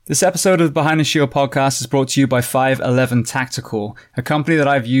This episode of the Behind the Shield podcast is brought to you by 511 Tactical, a company that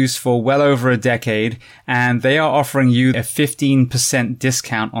I've used for well over a decade, and they are offering you a 15%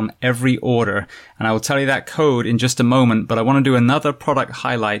 discount on every order. And I will tell you that code in just a moment, but I want to do another product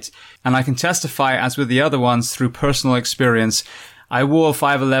highlight. And I can testify, as with the other ones, through personal experience. I wore a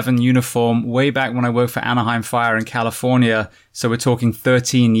 511 uniform way back when I worked for Anaheim Fire in California. So we're talking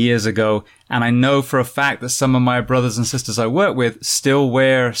 13 years ago. And I know for a fact that some of my brothers and sisters I work with still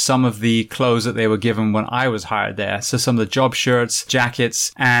wear some of the clothes that they were given when I was hired there. So some of the job shirts,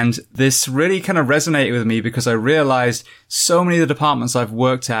 jackets. And this really kind of resonated with me because I realized so many of the departments I've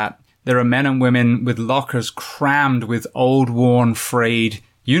worked at, there are men and women with lockers crammed with old, worn, frayed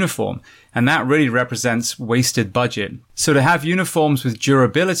uniform. And that really represents wasted budget. So to have uniforms with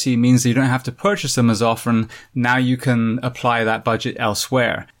durability means that you don't have to purchase them as often. Now you can apply that budget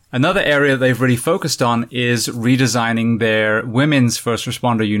elsewhere. Another area they've really focused on is redesigning their women's first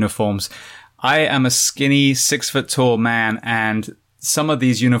responder uniforms. I am a skinny 6-foot-tall man, and some of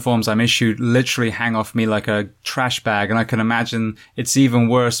these uniforms I'm issued literally hang off me like a trash bag. And I can imagine it's even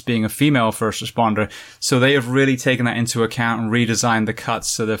worse being a female first responder. So they have really taken that into account and redesigned the cuts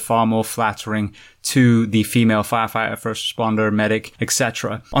so they're far more flattering to the female firefighter, first responder, medic,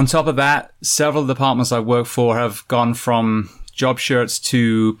 etc. On top of that, several departments I've worked for have gone from job shirts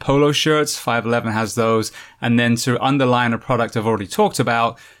to polo shirts. 511 has those. And then to underline a product I've already talked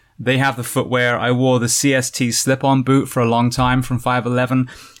about, they have the footwear. I wore the CST slip-on boot for a long time from 511.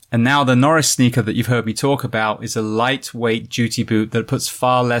 And now the Norris sneaker that you've heard me talk about is a lightweight duty boot that puts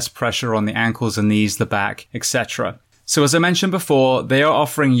far less pressure on the ankles and knees, the back, etc. So as I mentioned before, they are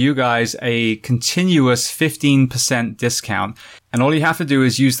offering you guys a continuous 15% discount. And all you have to do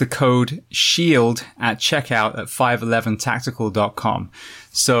is use the code SHIELD at checkout at 511tactical.com.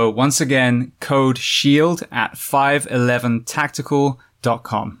 So once again, code SHIELD at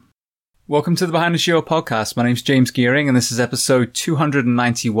 511tactical.com. Welcome to the Behind the Shield podcast. My name's James Gearing, and this is episode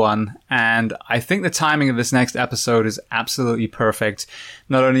 291. And I think the timing of this next episode is absolutely perfect.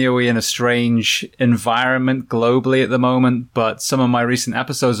 Not only are we in a strange environment globally at the moment, but some of my recent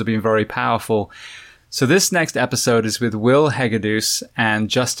episodes have been very powerful. So this next episode is with Will Hegedus and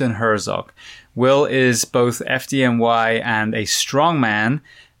Justin Herzog. Will is both FDNY and a strongman,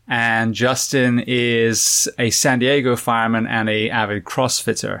 and Justin is a San Diego fireman and a avid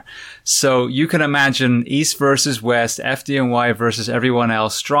CrossFitter. So you can imagine East versus West, FDNY versus everyone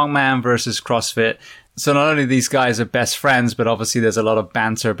else, strongman versus CrossFit. So not only these guys are best friends, but obviously there's a lot of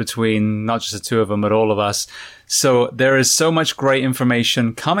banter between not just the two of them, but all of us. So there is so much great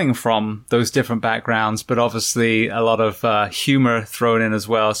information coming from those different backgrounds, but obviously a lot of humor thrown in as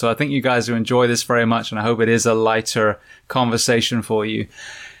well. So I think you guys will enjoy this very much, and I hope it is a lighter conversation for you.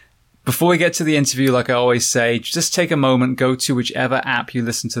 Before we get to the interview, like I always say, just take a moment, go to whichever app you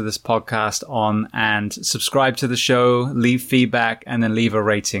listen to this podcast on and subscribe to the show, leave feedback, and then leave a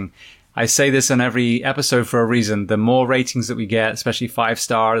rating. I say this on every episode for a reason. The more ratings that we get, especially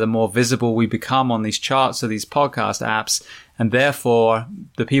 5-star, the more visible we become on these charts of these podcast apps. And therefore,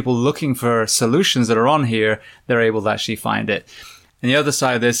 the people looking for solutions that are on here, they're able to actually find it. And the other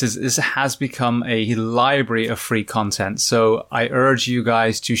side of this is this has become a library of free content. So I urge you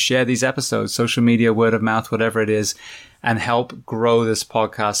guys to share these episodes, social media, word of mouth, whatever it is, and help grow this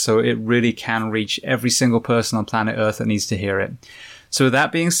podcast so it really can reach every single person on planet Earth that needs to hear it. So with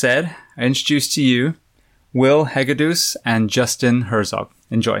that being said, I introduce to you Will Hegedus and Justin Herzog.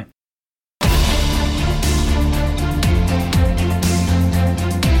 Enjoy.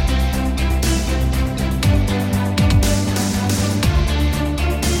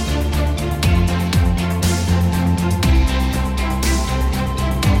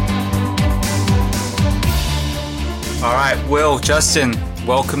 All right, Will, Justin,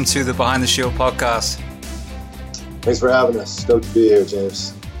 welcome to the Behind the Shield podcast. Thanks for having us. Stoked to be here,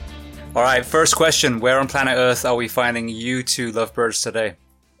 James. All right, first question. Where on planet Earth are we finding you two lovebirds today?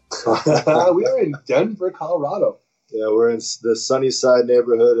 We are in Denver, Colorado. Yeah, we're in the Sunnyside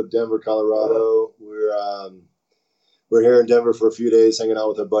neighborhood of Denver, Colorado. We're here in Denver for a few days hanging out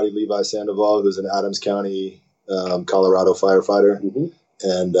with our buddy Levi Sandoval, who's an Adams County, Colorado firefighter. Mm-hmm.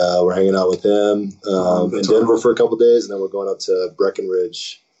 And we're hanging out with him in Denver for a couple of days, and then we're going up to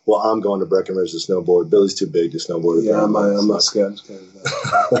Breckenridge. Well, I'm going to Breckenridge to snowboard. Billy's too big to snowboard. Yeah, I'm not scared.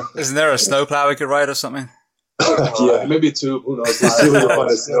 Isn't there a snowplow we could ride or something? Yeah, maybe two. Who knows? He's too on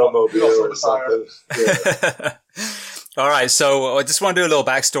a snowmobile or something. Yeah. All right, so I just want to do a little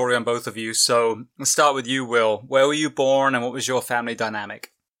backstory on both of you. So let's start with you, Will. Where were you born, and what was your family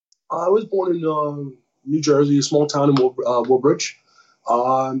dynamic? I was born in New Jersey, a small town in Woodbridge.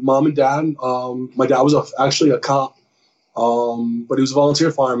 Mom and dad. My dad was actually a cop. But he was a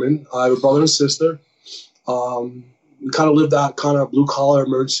volunteer fireman. I have a brother and sister. We kind of lived that kind of blue-collar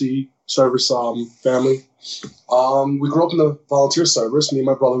emergency service family. We grew up in the volunteer service. Me and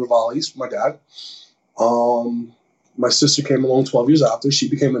my brother were volleys, my dad. My sister came along 12 years after. She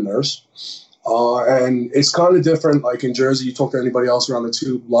became a nurse. And it's kind of different. Like in Jersey, you talk to anybody else around the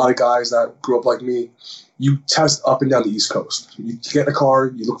tube, a lot of guys that grew up like me, you test up and down the East Coast. You get in a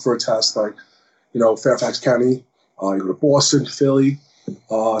car, you look for a test, like, Fairfax County. You go to Boston, Philly.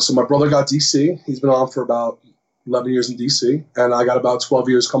 So my brother got D.C. He's been on for about 11 years in D.C. And I got about 12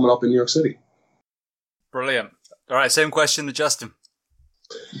 years coming up in New York City. Brilliant. All right, same question to Justin.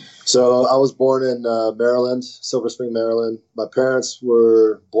 So I was born in Maryland, Silver Spring, Maryland. My parents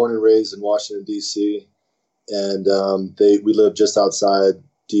were born and raised in Washington, D.C., and we lived just outside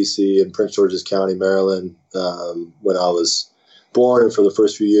D.C. in Prince George's County, Maryland, when I was born and for the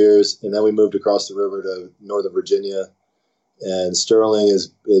first few years. And then we moved across the river to Northern Virginia. And Sterling is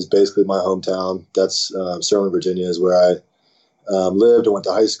basically my hometown. That's Sterling, Virginia is where I lived and went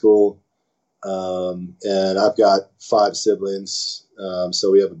to high school. And I've got 5 siblings. So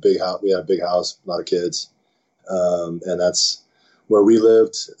we have a big house. We had a big house, a lot of kids. And that's where we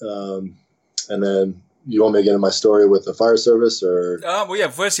lived. And then you want me to get into my story with the fire service or? Well, yeah.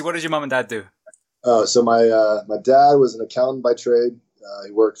 Firstly, what did your mom and dad do? So my dad was an accountant by trade.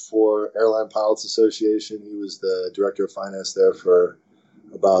 He worked for Airline Pilots Association. He was the director of finance there for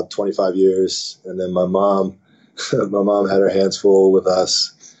about 25 years. And then my mom had her hands full with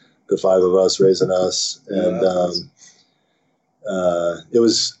us, the 5 of us raising us. And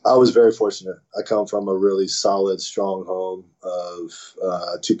I was very fortunate. I come from a really solid, strong home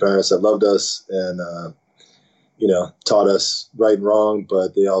of 2 parents that loved us and, taught us right and wrong,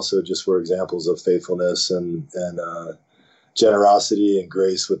 but they also just were examples of faithfulness and generosity and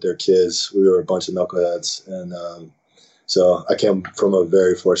grace with their kids. We were a bunch of knuckleheads. And so I came from a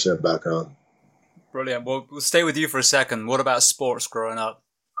very fortunate background. Brilliant. Well, we'll stay with you for a second. What about sports growing up?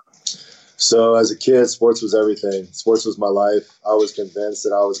 So as a kid, sports was everything. Sports was my life. I was convinced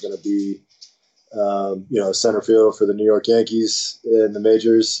that I was going to be, center fielder for the New York Yankees in the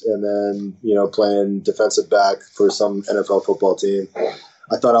majors and then, playing defensive back for some NFL football team.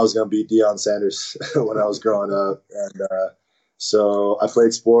 I thought I was going to be Deion Sanders when I was growing up. And so I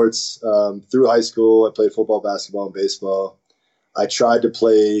played sports through high school. I played football, basketball, and baseball. I tried to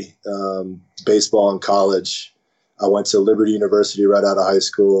play baseball in college. I went to Liberty University right out of high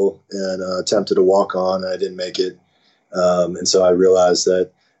school and attempted to walk on, and I didn't make it. And so I realized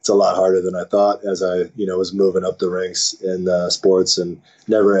that it's a lot harder than I thought as I, was moving up the ranks in sports and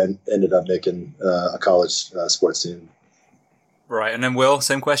never ended up making a college sports team. Right. And then Will,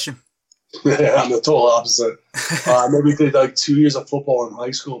 same question. Yeah, I'm the total opposite. Maybe did like 2 years of football in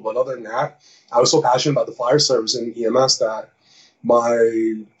high school, but other than that, I was so passionate about the fire service and EMS that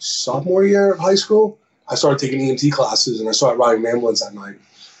my sophomore year of high school, I started taking EMT classes and I started riding an ambulance at night.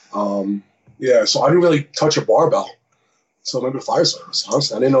 So I didn't really touch a barbell. So maybe the fire service,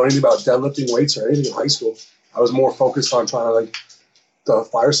 honestly. I didn't know anything about deadlifting weights or anything in high school. I was more focused on trying to the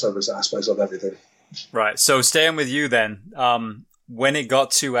fire service aspects of everything. Right. So staying with you then, when it got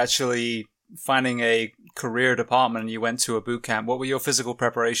to actually finding a career department and you went to a boot camp, what were your physical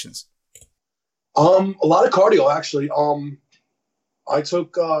preparations? A lot of cardio, actually. I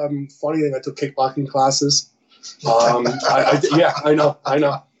took, funny thing, I took kickboxing classes. I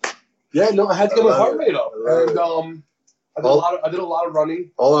know. Yeah, no, I had to get my heart rate up. And I did a lot of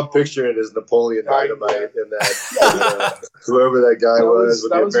running. All I'm picturing is Napoleon Dynamite and that whoever that guy was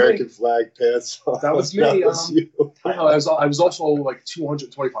with the American flag pants on. That was me. I was also like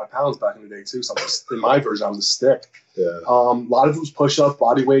 225 pounds back in the day too. So in my version, I was a stick. Yeah. A lot of it was push-ups,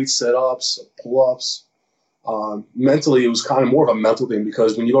 body weight, sit-ups, pull-ups. Mentally, it was kind of more of a mental thing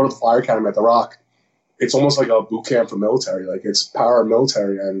because when you go to the fire academy at The Rock, it's almost like a boot camp for military. Like it's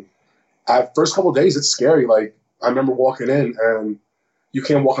paramilitary, and at first couple of days, it's scary. Like I remember walking in, and you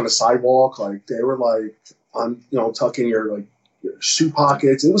can't walk on the sidewalk. Like they were like tucking your shoe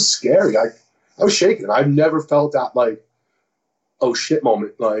pockets. It was scary. I was shaking. I've never felt that oh shit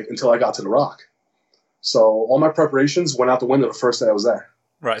moment until I got to The Rock. So all my preparations went out the window the first day I was there.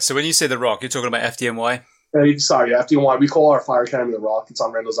 Right. So when you say The Rock, you're talking about FDNY? Sorry, FDNY. We call our fire academy The Rock. It's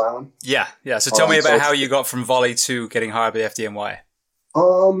on Randall's Island. Yeah. So tell me about how you got from volley to getting hired by FDNY.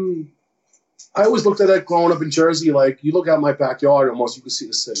 I always looked at it growing up in Jersey. You look at my backyard, almost you can see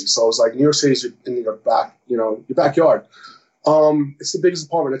the city. So it's like New York City's in your back, your backyard. It's the biggest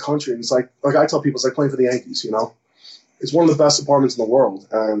apartment in the country, and it's like I tell people, it's like playing for the Yankees. It's one of the best apartments in the world.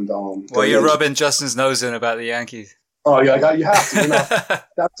 And well, you're rubbing Justin's nose in about the Yankees. Oh, yeah, you have to. You know,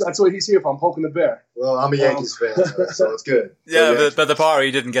 that's what he's here for. I'm poking the bear. Well, I'm a Yankees fan, so it's good. Yeah, but the part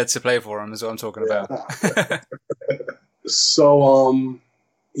you didn't get to play for him is what I'm talking about. So,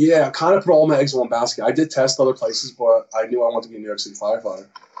 yeah, kind of put all my eggs in one basket. I did test other places, but I knew I wanted to be a New York City firefighter.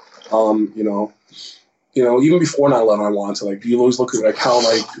 Even before 9/11, I wanted to, like, you always look at, like, how,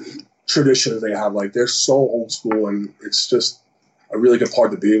 like, traditions they have. Like, they're so old school, and it's just a really good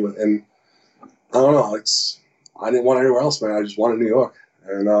part to be with. And I don't know, I didn't want anywhere else, man. I just wanted New York.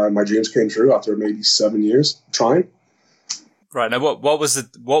 And my dreams came true after maybe 7 years trying. Right. Now, what was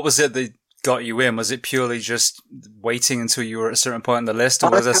it that got you in? Was it purely just waiting until you were at a certain point on the list, or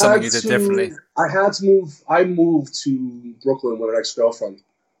was there something you did differently? I had to move. I moved to Brooklyn with an ex-girlfriend.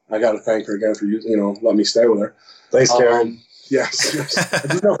 I got to thank her again for, letting me stay with her. Thanks, Karen. Yes.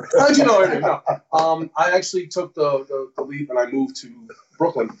 How did you know her name? No. I actually took the leap and I moved to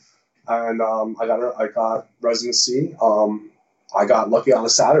Brooklyn. And I got residency. I got lucky on a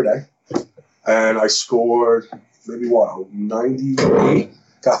Saturday, and I scored maybe 98.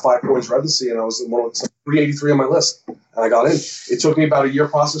 Got 5 points residency, and I was 383 on my list, and I got in. It took me about a year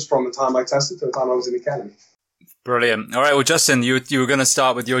process from the time I tested to the time I was in the academy. Brilliant. All right. Well, Justin, you were going to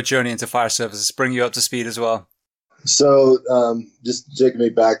start with your journey into fire services. Bring you up to speed as well. So, just taking me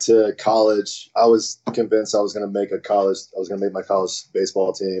back to college, I was convinced I was going to make my college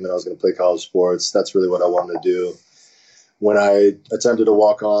baseball team, and I was going to play college sports. That's really what I wanted to do. When I attempted to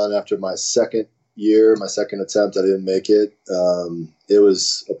walk on after my second attempt, I didn't make it. It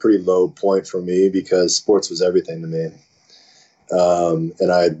was a pretty low point for me because sports was everything to me.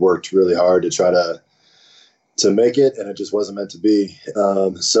 And I had worked really hard to try to make it, and it just wasn't meant to be.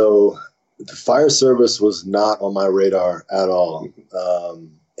 So the fire service was not on my radar at all.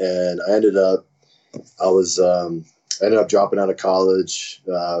 And I ended up dropping out of college,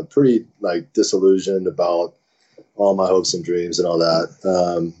 pretty disillusioned about all my hopes and dreams and all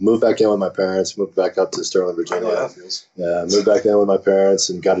that. Moved back in with my parents, moved back up to Sterling, Virginia. Moved back in with my parents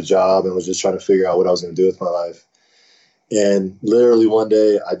and got a job and was just trying to figure out what I was going to do with my life. And literally one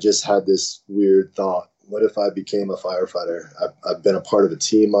day I just had this weird thought. What if I became a firefighter? I've been a part of a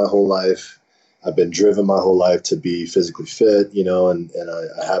team my whole life. I've been driven my whole life to be physically fit, and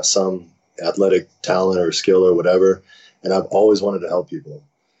I have some athletic talent or skill or whatever. And I've always wanted to help people.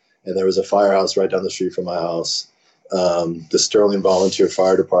 And there was a firehouse right down the street from my house. The Sterling Volunteer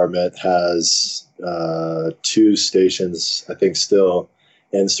Fire Department has 2 stations, I think, still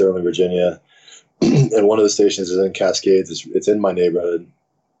in Sterling, Virginia. And one of the stations is in Cascades. It's in my neighborhood.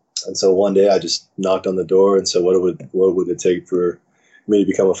 And so one day I just knocked on the door and said, what would it take for me to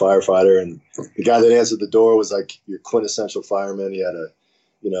become a firefighter? And the guy that answered the door was like your quintessential fireman. He had a,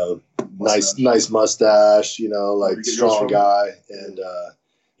 nice mustache, strong guy. And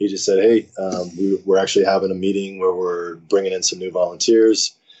he just said, hey, we're actually having a meeting where we're bringing in some new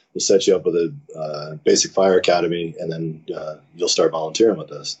volunteers. We'll set you up with a basic fire academy, and then you'll start volunteering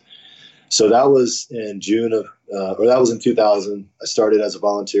with us. So that was in that was in 2000. I started as a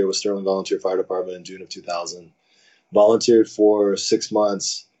volunteer with Sterling Volunteer Fire Department in June of 2000. Volunteered for 6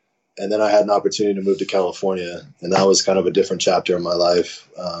 months, and then I had an opportunity to move to California, and that was kind of a different chapter in my life.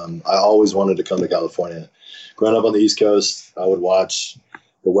 I always wanted to come to California. Growing up on the East Coast, I would watch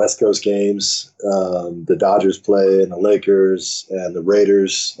the West Coast games, the Dodgers play, and the Lakers, and the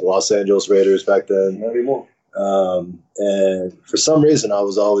Raiders, the Los Angeles Raiders back then. Not anymore. And for some reason, I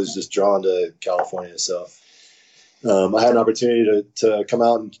was always just drawn to California. So I had an opportunity to come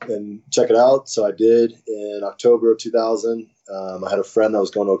out and check it out. So I did in October of 2000. I had a friend that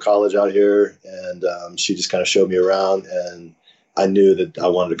was going to a college out here, and she just kind of showed me around, and I knew that I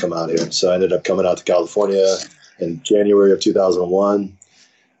wanted to come out here. So I ended up coming out to California in January of 2001.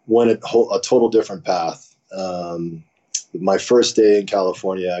 Went a total different path. My first day in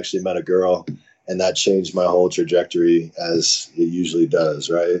California, I actually met a girl, and that changed my whole trajectory, as it usually does,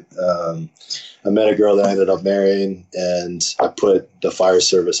 right? I met a girl that I ended up marrying, and I put the fire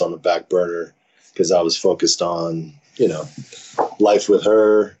service on the back burner because I was focused on, life with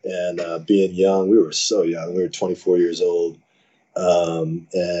her and being young. We were so young. We were 24 years old.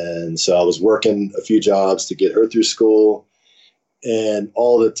 And so I was working a few jobs to get her through school, and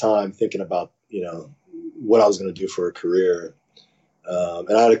all the time thinking about, what I was going to do for a career.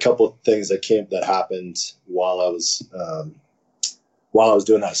 And I had a couple of things that happened while I was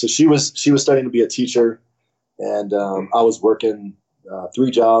doing that. So she was studying to be a teacher, and I was working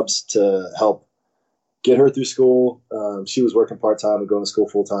 3 jobs to help get her through school. She was working part-time and going to school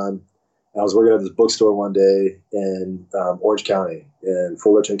full-time. And I was working at this bookstore one day in Orange County in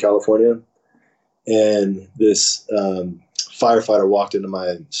Fullerton, California. And this firefighter walked into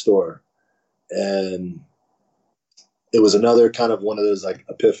my store, and it was another kind of one of those like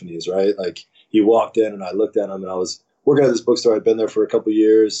epiphanies, right? Like he walked in and I looked at him and I was working at this bookstore. I'd been there for a couple of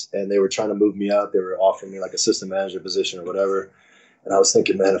years and they were trying to move me up. They were offering me like assistant manager position or whatever. And I was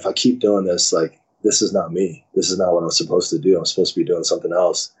thinking, man, if I keep doing this, like, this is not me. This is not what I'm supposed to do. I'm supposed to be doing something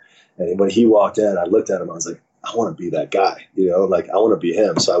else. And when he walked in, I looked at him. I was like, I want to be that guy, like I want to be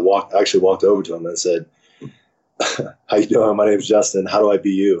him. So I actually walked over to him and said, how you doing? My name's Justin. How do I be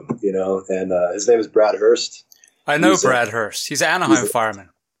you? And his name is Brad Hurst. I know Brad Hurst. He's an Anaheim fireman.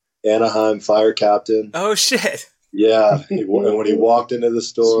 Anaheim fire captain. Oh, shit. Yeah. And when he walked into the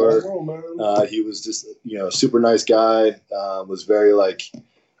store, he was just, super nice guy. Was very like,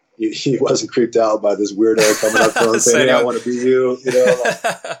 he wasn't creeped out by this weirdo coming up to him saying, hey, I want to be you.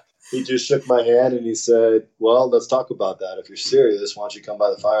 He just shook my hand and he said, well, let's talk about that. If you're serious, why don't you come by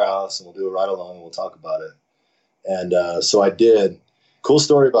the firehouse and we'll do a ride along and we'll talk about it. And so I did. Cool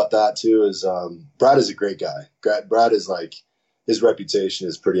story about that too is Brad is a great guy. Brad is like, his reputation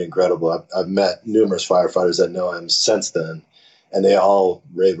is pretty incredible. I've met numerous firefighters that know him since then, and they all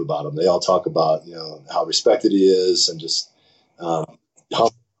rave about him. They all talk about, how respected he is and just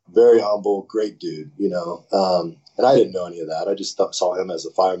very humble, great dude, and I didn't know any of that. I just saw him as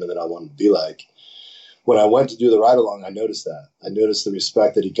a fireman that I wanted to be like. When I went to do the ride along, I noticed that. I noticed the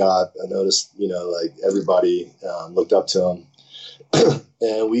respect that he got. I noticed, like everybody looked up to him.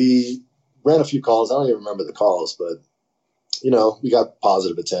 And we ran a few calls. I don't even remember the calls, but, we got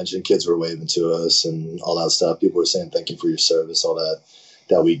positive attention. Kids were waving to us and all that stuff. People were saying, thank you for your service, all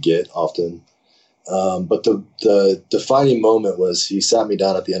that we get often. But the defining moment was he sat me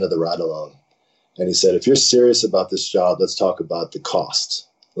down at the end of the ride along and he said, if you're serious about this job, let's talk about the cost.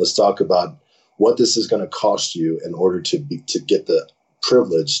 Let's talk about what this is going to cost you in order to get the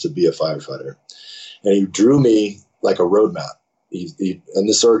privilege to be a firefighter. And he drew me like a roadmap. In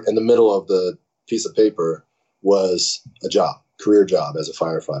the middle of the piece of paper was a career job as a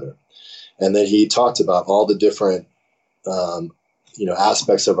firefighter. And then he talked about all the different,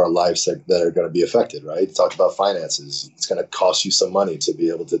 aspects of our lives that are going to be affected, right? He talked about finances. It's going to cost you some money to be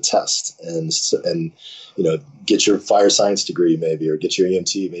able to test and get your fire science degree maybe, or get your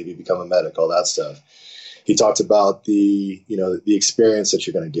EMT, maybe become a medic, all that stuff. He talked about the experience that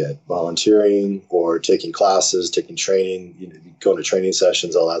you're going to get, volunteering or taking classes, taking training, going to training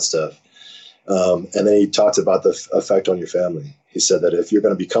sessions, all that stuff. And then he talked about the effect on your family. He said that if you're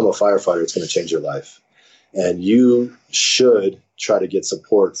going to become a firefighter, it's going to change your life. And you should try to get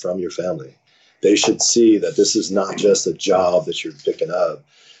support from your family. They should see that this is not just a job that you're picking up.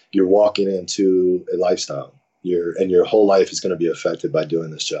 You're walking into a lifestyle. Your whole life is going to be affected by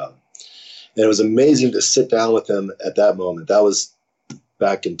doing this job. And it was amazing to sit down with him at that moment. That was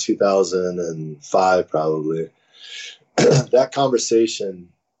back in 2005, probably. That conversation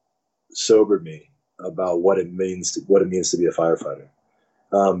sobered me about what it means to be a firefighter.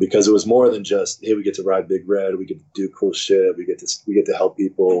 Because it was more than just, hey, we get to ride Big Red, we get to do cool shit, we get to help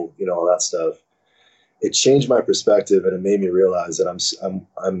people, all that stuff. It changed my perspective, and it made me realize that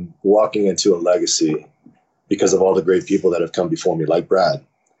I'm walking into a legacy because of all the great people that have come before me, like Brad.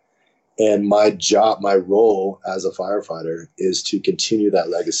 And my role as a firefighter is to continue that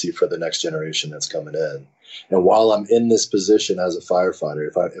legacy for the next generation that's coming in. And while I'm in this position as a firefighter,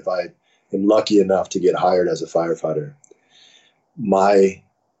 if I am lucky enough to get hired as a firefighter, my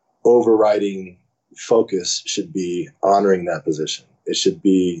overriding focus should be honoring that position. It should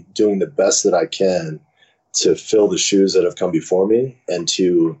be doing the best that I can to fill the shoes that have come before me and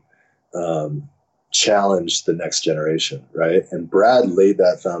to challenge the next generation, right? And Brad laid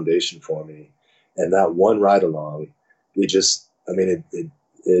that foundation for me. And that one ride along,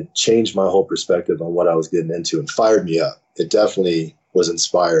 it changed my whole perspective on what I was getting into and fired me up. It definitely was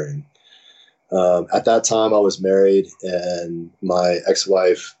inspiring. At that time, I was married, and my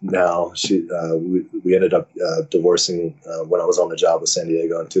ex-wife now, we ended up divorcing when I was on the job with San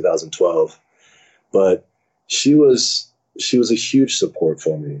Diego in 2012. But she was a huge support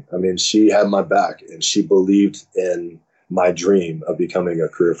for me. I mean, she had my back, and she believed in my dream of becoming a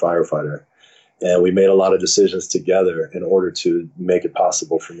career firefighter. And we made a lot of decisions together in order to make it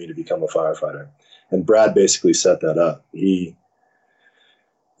possible for me to become a firefighter. And Brad basically set that up. In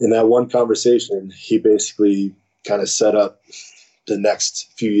that one conversation, he basically kind of set up the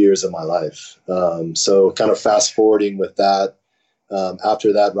next few years of my life. So kind of fast forwarding with that,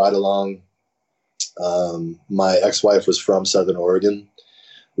 after that ride along, my ex-wife was from Southern Oregon.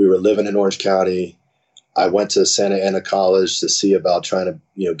 We were living in Orange County. I went to Santa Ana College to see about trying to,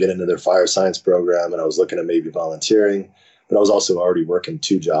 get into their fire science program. And I was looking at maybe volunteering, but I was also already working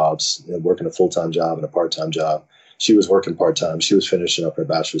two jobs, working a full-time job and a part-time job. She was working part-time. She was finishing up her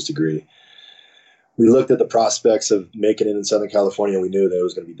bachelor's degree. we looked at the prospects of making it in Southern California. We knew that it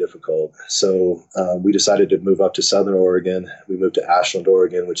was going to be difficult. So we decided to move up to Southern Oregon. We moved to Ashland,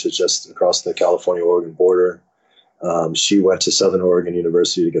 Oregon, which is just across the California-Oregon border. She went to Southern Oregon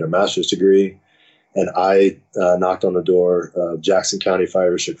University to get a master's degree. And I knocked on the door of Jackson County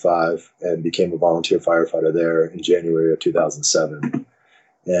Fire District 5 and became a volunteer firefighter there in January of 2007.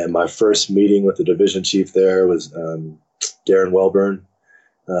 And my first meeting with the division chief there was Darren Welburn.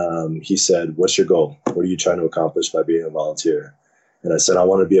 He said, "What's your goal? What are you trying to accomplish by being a volunteer?" And I said, "I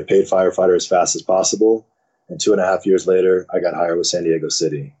want to be a paid firefighter as fast as possible." And 2.5 years later, I got hired with San Diego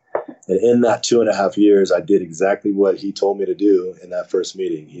City. And in that 2.5 years, I did exactly what he told me to do in that first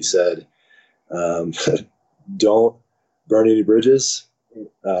meeting. He said, don't burn any bridges,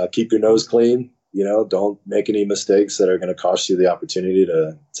 keep your nose clean, don't make any mistakes that are going to cost you the opportunity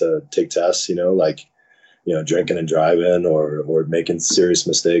to take tests, like, drinking and driving or making serious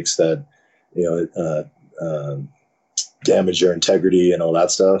mistakes that, damage your integrity and all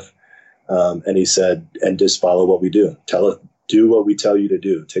that stuff. And he said, and just follow what we do. Do what we tell you to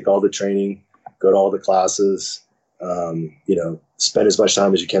do. Take all the training, go to all the classes, spend as much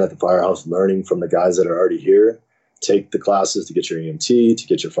time as you can at the firehouse learning from the guys that are already here. Take the classes to get your EMT, to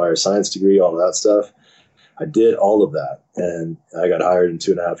get your fire science degree, all of that stuff. I did all of that, and I got hired in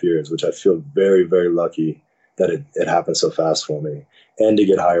 2.5 years, which I feel very, very lucky that it happened so fast for me. And to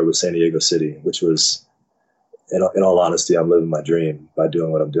get hired with San Diego City, which was, in all honesty, I'm living my dream by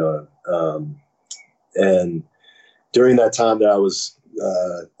doing what I'm doing. And during that time that I was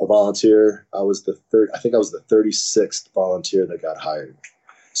a volunteer, I was the 36th volunteer that got hired.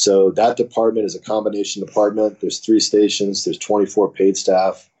 So that department is a combination department. There's 3 stations. There's 24 paid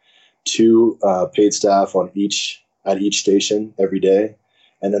staff, 2 paid staff at each station every day.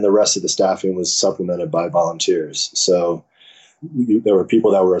 And then the rest of the staffing was supplemented by volunteers. So there were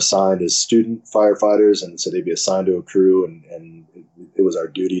people that were assigned as student firefighters, and so they'd be assigned to a crew, and it was our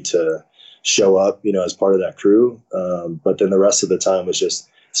duty to show up, as part of that crew. But then the rest of the time was just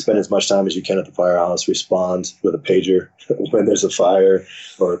spend as much time as you can at the firehouse, respond with a pager when there's a fire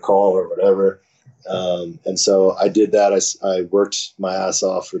or a call or whatever. And so I did that. I worked my ass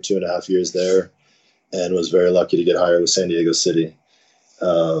off for 2.5 years there and was very lucky to get hired with San Diego City.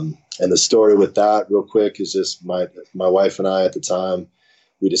 And the story with that real quick is just my wife and I at the time,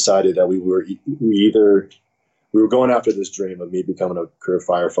 we decided that we were going after this dream of me becoming a career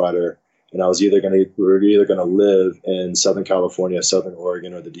firefighter. And we were either going to live in Southern California, Southern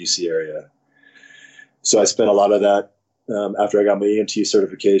Oregon, or the DC area. So I spent a lot of that, after I got my EMT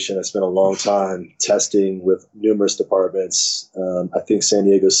certification, I spent a long time testing with numerous departments. I think San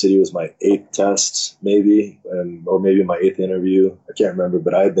Diego City was my 8th test, maybe, or maybe my 8th interview. I can't remember,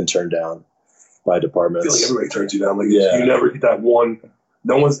 but I had been turned down by departments. I feel like everybody turns you down. Yeah. You never get that one.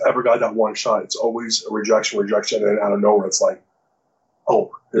 No one's ever got that one shot. It's always a rejection, and then out of nowhere, it's like, oh,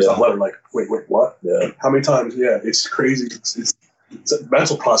 there's that letter. Like, wait, what? Yeah. How many times? Yeah, it's crazy. It's a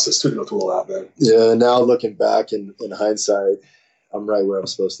mental process too to go through all that, man. Yeah. Now looking back in hindsight, I'm right where I'm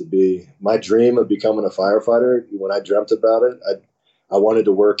supposed to be. My dream of becoming a firefighter, when I dreamt about it, I wanted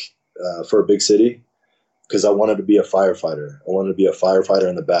to work for a big city because I wanted to be a firefighter. I wanted to be a firefighter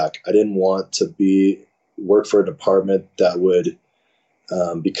in the back. I didn't want to work for a department that would,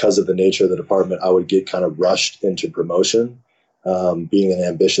 because of the nature of the department, I would get kind of rushed into promotion. Being an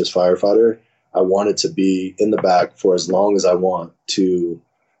ambitious firefighter, I wanted to be in the back for as long as I want to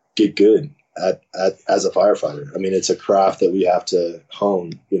get good as a firefighter. I mean, it's a craft that we have to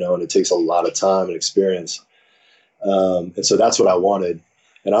hone, and it takes a lot of time and experience. And so that's what I wanted.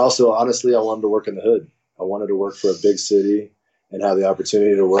 And I also, honestly, I wanted to work in the hood. I wanted to work for a big city and have the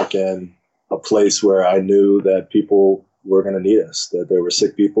opportunity to work in a place where I knew that people were going to need us, that there were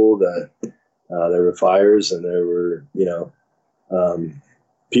sick people, that there were fires, and there were,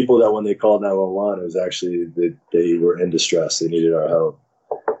 people that when they called 911, it was actually that they were in distress. They needed our help.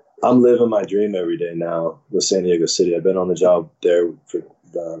 I'm living my dream every day now with San Diego City. I've been on the job there for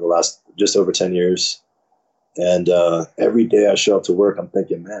the last just over 10 years. And every day I show up to work, I'm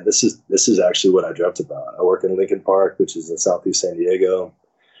thinking, man, this is actually what I dreamt about. I work in Lincoln Park, which is in Southeast San Diego.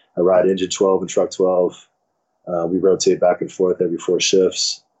 I ride engine 12 and truck 12. We rotate back and forth every 4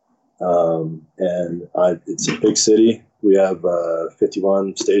 shifts. It's a big city. We have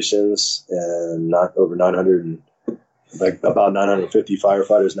 51 stations and not over 900 and about 950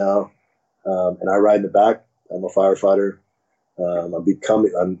 firefighters now. And I ride in the back. I'm a firefighter. I'm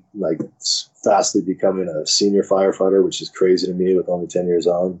fastly becoming a senior firefighter, which is crazy to me with only 10 years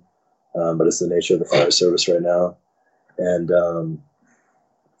on. But it's the nature of the fire service right now. And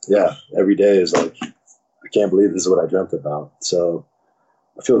every day is like, I can't believe this is what I dreamt about. So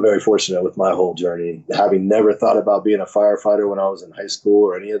I feel very fortunate with my whole journey, having never thought about being a firefighter when I was in high school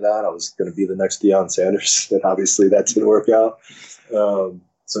or any of that. I was going to be the next Deion Sanders, and obviously that didn't work out. So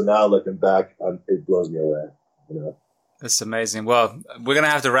now looking back, it blows me away. You know, that's amazing. Well, we're gonna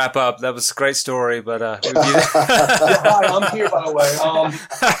have to wrap up. That was a great story, but hi, I'm here by the way.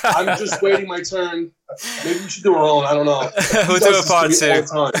 I'm just waiting my turn. Maybe we should do our own. I don't know. We'll do a part two.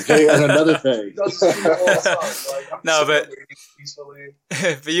 And another thing. No, but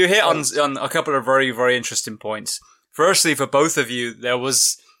you hit on a couple of very, very interesting points. Firstly, for both of you, there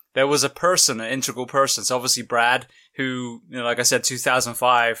was a person, an integral person. So obviously Brad, who, you know, like I said,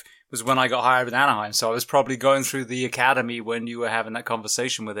 2005 was when I got hired with Anaheim. So I was probably going through the academy when you were having that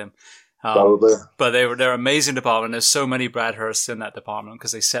conversation with him. Probably. But they're an amazing department. There's so many Brad Hursts in that department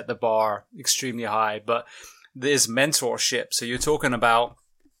because they set the bar extremely high. But there's mentorship. So you're talking about,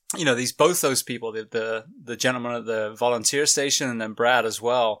 you know, both those people, the gentleman at the volunteer station and then Brad as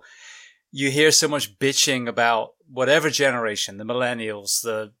well. You hear so much bitching about whatever generation, the millennials,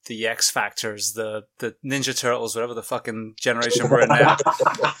 the X Factors, the Ninja Turtles, whatever the fucking generation we're in now.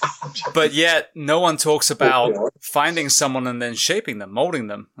 But yet no one talks about finding someone and then shaping them, molding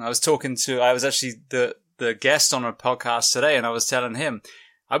them. I was actually the guest on a podcast today, and I was telling him,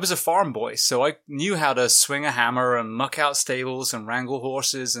 I was a farm boy, so I knew how to swing a hammer and muck out stables and wrangle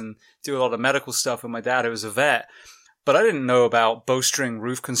horses and do a lot of medical stuff with my dad, who was a vet. But I didn't know about bowstring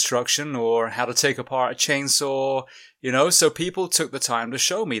roof construction or how to take apart a chainsaw, you know, so people took the time to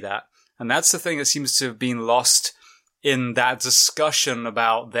show me that. And that's the thing that seems to have been lost in that discussion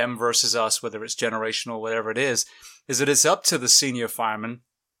about them versus us, whether it's generational, whatever it is that it's up to the senior fireman.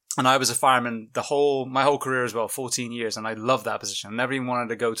 And I was a fireman my whole career as well, 14 years. And I loved that position. I never even wanted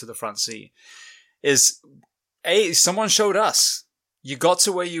to go to the front seat. Someone showed us. You got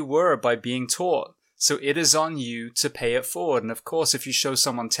to where you were by being taught. So it is on you to pay it forward. And of course, if you show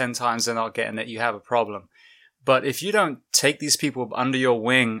someone 10 times they're not getting it, you have a problem. But if you don't take these people under your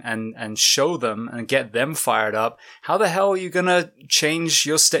wing and show them and get them fired up, how the hell are you going to change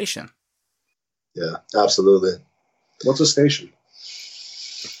your station? Yeah, absolutely. What's a station?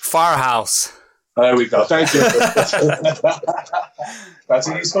 Firehouse. There we go. Thank you. That's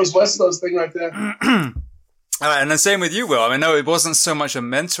an East Coast, West Coast thing right there. All right, and the same with you, Will. I mean, no, it wasn't so much a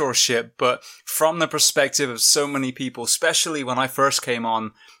mentorship, but from the perspective of so many people, especially when I first came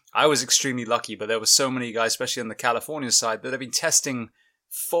on, I was extremely lucky, but there were so many guys, especially on the California side, that have been testing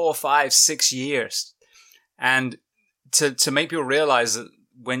 4, 5, 6 years. And to make people realize that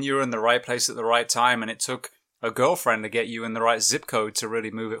when you're in the right place at the right time, and it took a girlfriend to get you in the right zip code to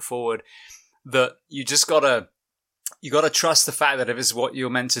really move it forward, that you just gotta trust the fact that if it's what you're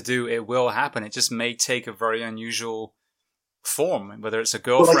meant to do, it will happen. It just may take a very unusual form, whether it's a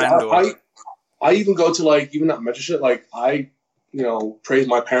girlfriend or... I even go to, like, even that mentorship, like, I, you know, praise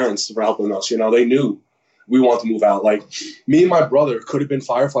my parents for helping us. You know, they knew we wanted to move out. Like, me and my brother could have been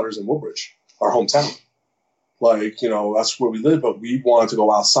firefighters in Woodbridge, our hometown. Like, you know, that's where we live, but we wanted to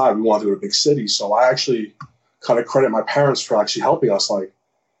go outside. We wanted to go to a big city. So I actually kind of credit my parents for actually helping us, like,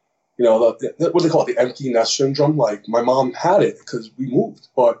 you know, what they call it, the empty nest syndrome. Like, my mom had it because we moved,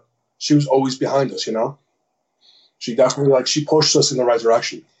 but she was always behind us, you know? She definitely, like, she pushed us in the right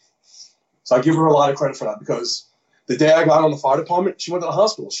direction. So I give her a lot of credit for that, because the day I got on the fire department, she went to the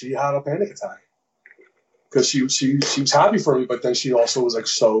hospital. She had a panic attack because she was happy for me, but then she also was, like,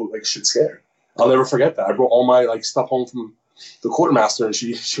 so, like, shit scared. I'll never forget that. I brought all my, like, stuff home from the quartermaster, and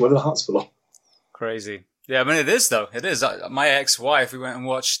she went to the hospital. Crazy. Yeah, I mean, it is, though. It is. My ex-wife, we went and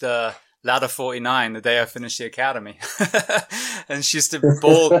watched Ladder 49 the day I finished the academy. And she used to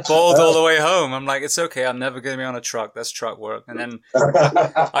bawled all the way home. I'm like, it's okay. I'm never going to be on a truck. That's truck work. And then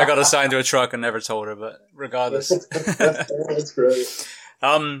I got assigned to a truck and never told her, but regardless. That's great.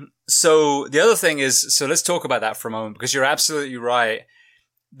 So the other thing is, so let's talk about that for a moment, because you're absolutely right.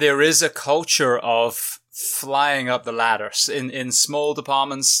 There is a culture of flying up the ladders in small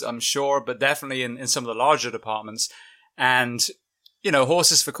departments, I'm sure, but definitely in some of the larger departments. And, you know,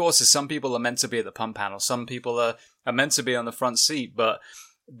 horses for courses. Some people are meant to be at the pump panel. Some people are meant to be on the front seat, but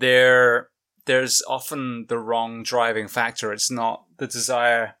there's often the wrong driving factor. It's not the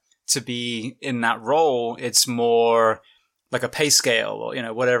desire to be in that role. It's more like a pay scale or, you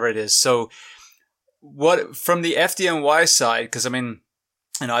know, whatever it is. So what, from the FDNY side, because I mean,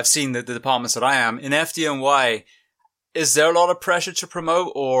 you know, I've seen the departments that I am in FDNY. Is there a lot of pressure to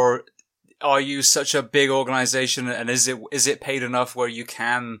promote, or are you such a big organization, and is it paid enough where you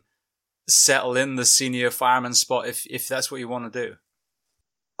can settle in the senior fireman spot if that's what you want to do?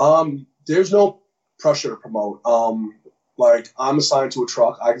 There's no pressure to promote. Like, I'm assigned to a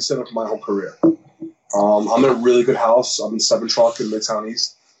truck. I can set up my whole career. I'm in a really good house. I'm in 7 Truck in Midtown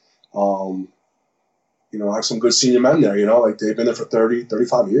East. I have some good senior men there, like they've been there for 30,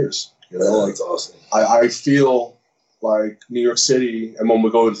 35 years. That's awesome. I feel like New York City, and when we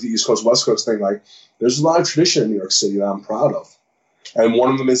go to the East Coast, West Coast thing, like there's a lot of tradition in New York City that I'm proud of. And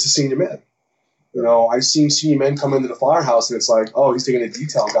one of them is the senior men. I've seen senior men come into the firehouse and it's like, oh, he's taking a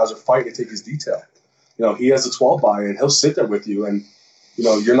detail. Guys are fighting to take his detail. He has a 12 by and he'll sit there with you and,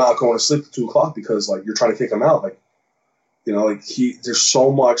 you're not going to sleep at 2 o'clock because like you're trying to take him out. Like, there's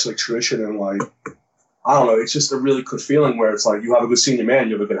so much like tradition and like, I don't know. It's just a really good feeling where it's like you have a good senior man,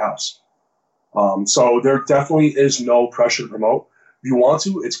 you have a good house. So there definitely is no pressure to promote. If you want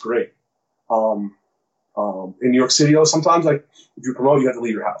to, it's great. In New York City, though, sometimes like if you promote, you have to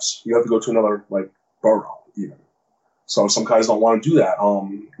leave your house. You have to go to another like borough even. So some guys don't want to do that.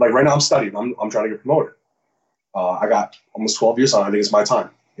 Like right now, I'm studying. I'm trying to get promoted. I got almost 12 years on. I think it's my time.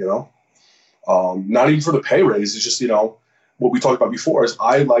 Not even for the pay raise. It's just what we talked about before is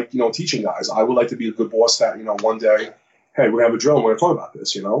I like teaching guys. I would like to be a good boss that one day, hey, we're gonna have a drill. And we're gonna talk about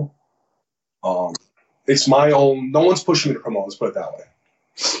this. It's my own. No one's pushing me to promote. Let's put it that way.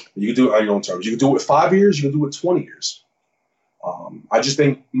 You can do it on your own terms. You can do it with 5 years. You can do it with 20 years. I just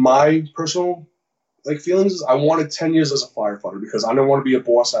think my personal feelings is I wanted 10 years as a firefighter because I don't want to be a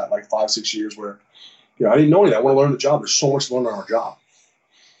boss at 5-6 years where I didn't know anything. I want to learn the job. There's so much to learn on our job.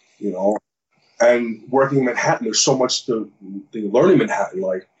 And working in Manhattan, there's so much to learn in Manhattan.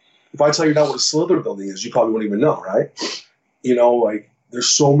 Like if I tell you now what a Slither building is, you probably wouldn't even know, right? There's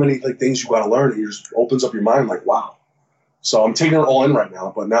so many things you got to learn. It just opens up your mind. Like wow. So I'm taking it all in right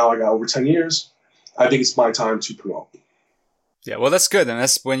now. But now I got over 10 years. I think it's my time to promote. Yeah, well, that's good. And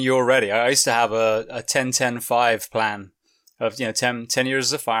that's when you're ready. I used to have a 10-10-5 plan of, 10 years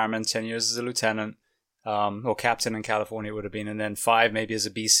as a fireman, 10 years as a lieutenant, or captain in California it would have been, and then 5 maybe as a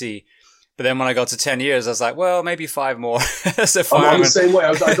BC. But then when I got to 10 years, I was like, well, maybe 5 more as a fireman. I'm the same way.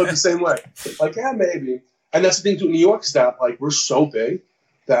 I thought the same way. Yeah, maybe. And that's the thing too in New York is that we're so big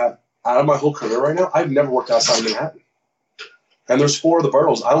that out of my whole career right now, I've never worked outside of Manhattan. And there's 4 of the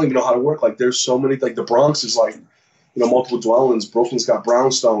boroughs. I don't even know how to work. There's so many. The Bronx is multiple dwellings. Brooklyn's got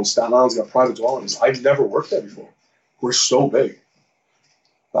brownstone. Staten Island's got private dwellings. I've never worked there before. We're so big.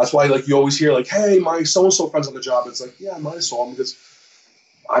 That's why you always hear hey, my so-and-so friend's on the job. It's yeah, mine is so because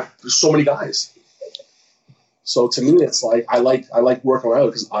there's so many guys. So to me, it's I like working around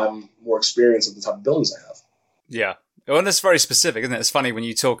because I'm more experienced at the type of buildings I have. Yeah. Well, and that's very specific, isn't it? It's funny when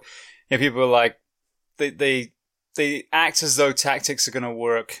you talk, people are they act as though tactics are going to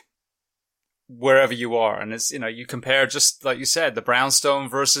work wherever you are. And it's, you compare just like you said, the brownstone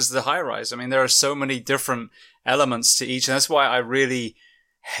versus the high rise. I mean, there are so many different elements to each. And that's why I really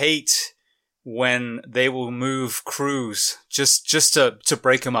hate when they will move crews just to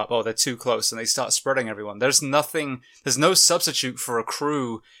break them up. Oh, they're too close and they start spreading everyone. There's no substitute for a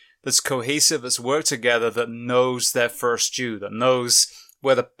crew that's cohesive, that's worked together, that knows their first due, that knows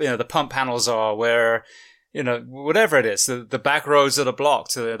where the pump panels are, where, whatever it is, the back roads that are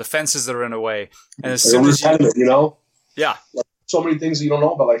blocked, the fences that are in the way. And as soon as yeah. So many things that you don't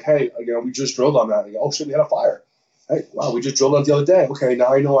know about, hey, we just drilled on that. Oh shit, we had a fire. Hey, wow, we just drilled on it the other day. Okay,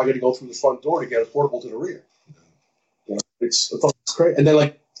 now I know I got to go through the front door to get a portable to the rear. It's great. And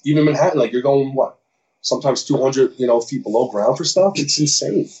then even Manhattan, you're going sometimes 200 feet below ground for stuff. It's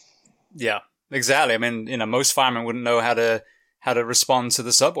insane. Yeah, exactly. I mean, most firemen wouldn't know how to respond to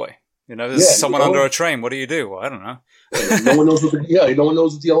the subway. There's someone under a train. What do you do? Well, I don't know. No one knows no one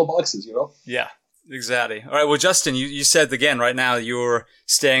knows what the yellow box is. Yeah. Exactly. All right. Well, Justin, you said again right now you're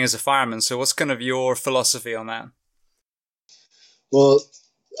staying as a fireman. So what's kind of your philosophy on that? Well,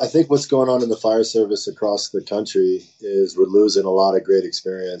 I think what's going on in the fire service across the country is we're losing a lot of great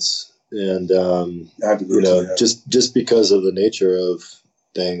experience, and just because of the nature of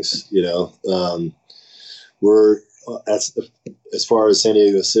things, we're as far as San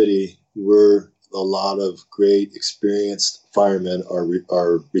Diego City, we're a lot of great experienced firemen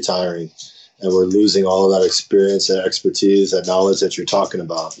are retiring, and we're losing all of that experience and expertise, that knowledge that you're talking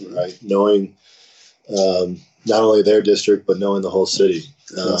about, right? Knowing not only their district, but knowing the whole city.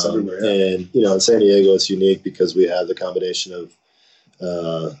 And, in San Diego, it's unique because we have the combination of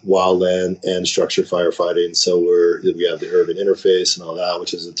wildland and structure firefighting. So we have the urban interface and all that,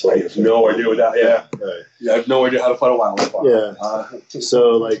 which is a total. I have no idea what that. Yeah, right. Yeah, I have no idea how to fight a wildland fire. Yeah.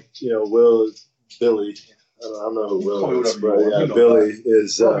 So Billy. I don't know who Will is, but Billy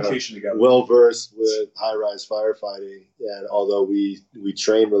is well versed with high-rise firefighting. And although we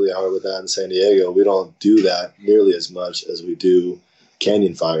train really hard with that in San Diego, we don't do that nearly as much as we do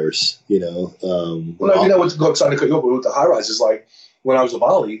canyon fires. What's exciting to cut you up with the high-rise is when I was a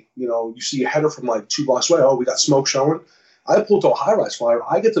volley, you see a header from like 2 blocks away. Oh, we got smoke showing. I pull to a high-rise fire.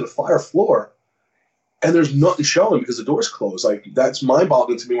 I get to the fire floor, and there's nothing showing because the door's closed. Like, that's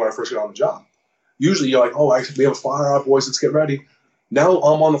mind-boggling to me when I first got on the job. Usually you're like, oh, we have a fire out, boys, let's get ready. Now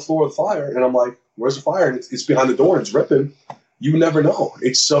I'm on the floor of the fire, and I'm like, where's the fire? And it's behind the door, and it's ripping. You never know.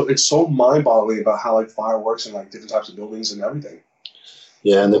 It's so mind-boggling about how like fire works in like different types of buildings and everything.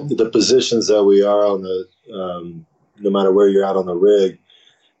 Yeah, and the positions that we are on the, no matter where you're at on the rig,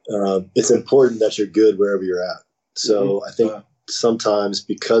 it's important that you're good wherever you're at. So I think sometimes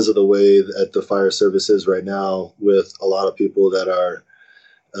because of the way that the fire service is right now, with a lot of people that are,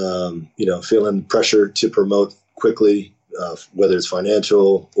 feeling pressure to promote quickly, whether it's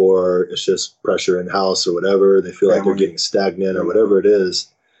financial or it's just pressure in-house or whatever, they feel like they're getting stagnant or whatever it is.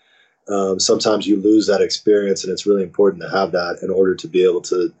 Sometimes you lose that experience, and it's really important to have that in order to be able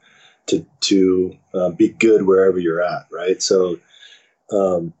to be good wherever you're at, right? So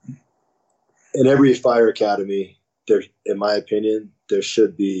in every fire academy, there, in my opinion, there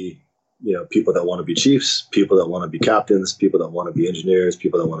should be, people that want to be chiefs, people that want to be captains, people that want to be engineers,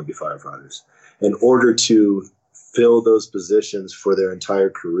 people that want to be firefighters. In order to fill those positions for their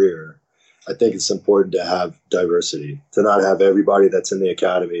entire career, I think it's important to have diversity, to not have everybody that's in the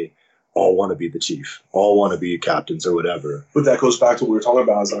academy all want to be the chief, all want to be captains or whatever. But that goes back to what we were talking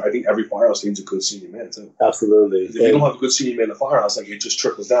about. Is like, I think every firehouse needs a good senior man too. Absolutely. If you don't have a good senior man in the firehouse, like, it just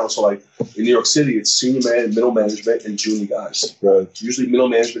trickles down. So like in New York City, it's senior man, middle management, and junior guys. Right. Usually middle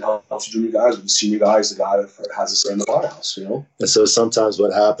management helps junior guys, but the senior guy is the guy that has a say in the firehouse, And so sometimes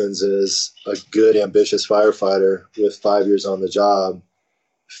what happens is a good, ambitious firefighter with 5 years on the job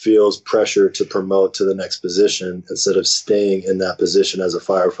feels pressure to promote to the next position instead of staying in that position as a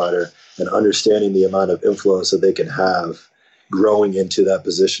firefighter and understanding the amount of influence that they can have growing into that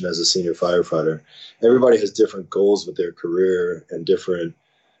position as a senior firefighter. Everybody has different goals with their career and different,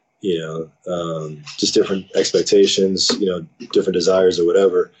 just different expectations, different desires or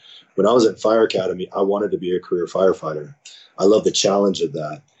whatever. When I was in fire academy, I wanted to be a career firefighter. I love the challenge of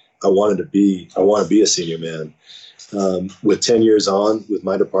that. I want to be a senior man. With 10 years on with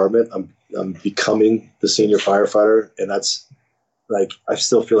my department, I'm becoming the senior firefighter, and that's like, I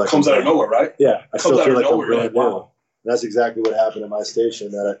still feel like comes out of nowhere, right? Yeah, I still feel like I'm brand new. Wow. That's exactly what happened in my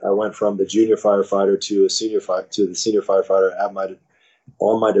station. That I went from the junior firefighter to the senior firefighter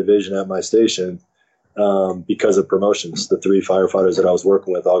on my division at my station because of promotions. The 3 firefighters that I was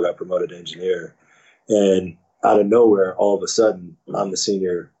working with all got promoted to engineer, and out of nowhere, all of a sudden, I'm the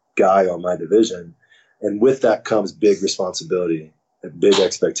senior guy on my division. And with that comes big responsibility and big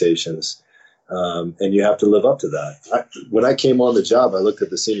expectations. And you have to live up to that. When I came on the job, I looked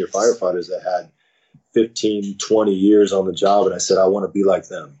at the senior firefighters that had 15, 20 years on the job, and I said, I want to be like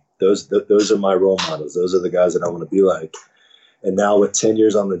them. Those are my role models. Those are the guys that I want to be like. And now with 10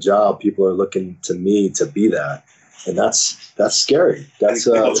 years on the job, people are looking to me to be that. And that's scary. That's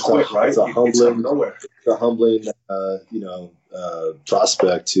a humbling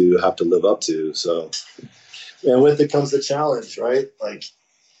prospect to have to live up to. So, and with it comes the challenge, right? Like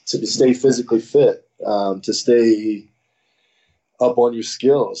to stay physically fit, to stay up on your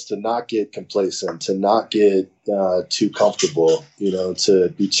skills, to not get complacent, to not get too comfortable,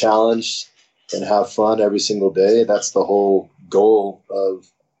 to be challenged and have fun every single day. That's the whole goal of,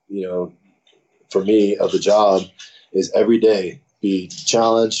 for me, of the job, is every day be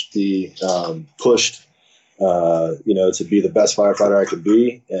challenged, be pushed, to be the best firefighter I could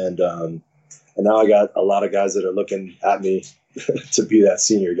be. And now I got a lot of guys that are looking at me to be that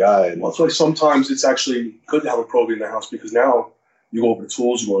senior guy. And well, it's like sometimes it's actually good to have a probie in the house, because now you go over the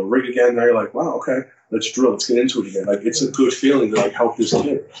tools, you go to rig again, now you're like, wow, okay, let's drill, let's get into it again. Like, it's a good feeling to like help this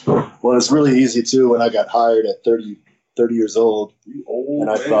kid. Well, it's really easy too. When I got hired at 30 years old,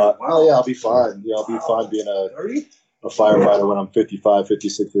 I thought, oh yeah, I'll be fine. I'll be fine being a firefighter when I'm 55,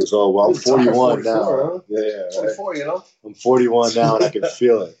 56 years old. Well, I'm 41 now. Huh? Yeah, 44, I'm 41 now, and I can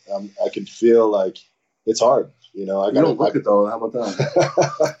feel it. I can feel like it's hard. You don't look it though. How about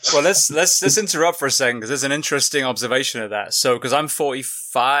that? Well, let's interrupt for a second, because there's an interesting observation of that. So, because I'm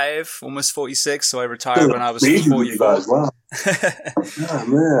 45, almost 46, so I retired when I was 44. Wow. Oh,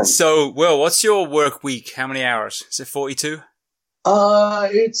 man. So, Will, what's your work week? How many hours? Is it 42?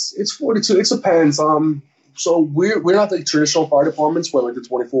 It's 42. It depends. So we're not the traditional fire departments where like the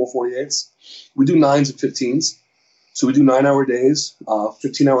 24, 48s. We do 9s and 15s. So we do 9-hour days,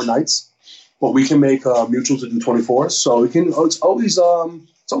 15-hour nights. But we can make mutual to do 24s. So it's always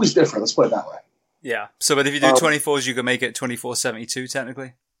different. Let's put it that way. Yeah. So, but if you do 24s, you can make it 24/72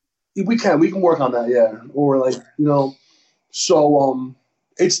 technically. We can work on that. Yeah. Or like, so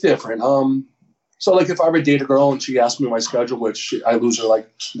it's different. So, like, if I ever date a girl and she asks me my schedule, which I lose her, like,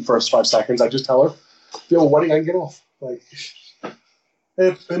 the first 5 seconds, I just tell her, if you have a wedding, I can get off. Like,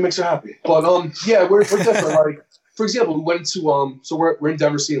 it makes her happy. But, yeah, we're different. Like, for example, we went to, so we're in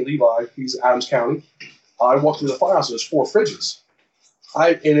Denver seeing Levi. He's Adams County. I walked through the firehouse, and there's 4 fridges.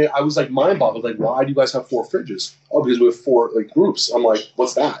 I was, like, mind-boggled. Like, why do you guys have 4 fridges? Oh, because we have 4, like, groups. I'm like,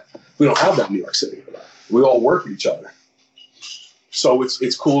 what's that? We don't have that in New York City. We all work with each other. So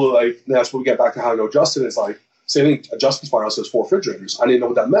it's cool. Like, that's when we get back to how to know Justin. It's like, same thing. Justin's firehouse has 4 refrigerators. I didn't know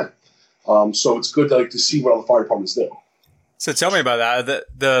what that meant. So it's good to see what all the fire departments do. So tell me about that.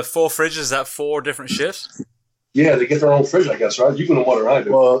 The 4 fridges, is that 4 different shifts? Yeah, they get their own fridge, I guess, right? You can know what I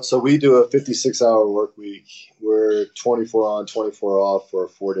do. Well, so we do a 56-hour work week. We're 24 on, 24 off for a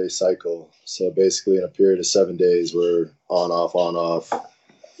 4-day cycle. So basically, in a period of 7 days, we're on, off,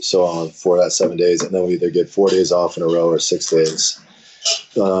 so on for that 7 days. And then we either get 4 days off in a row or 6 days.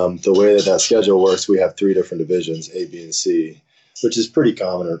 The way that schedule works, we have 3 different divisions, A, B, and C, which is pretty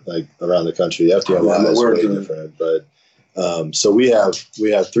common like around the country. The FDNY is way different. But so we have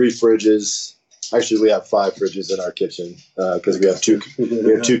 3 fridges. Actually, we have 5 fridges in our kitchen because we have 2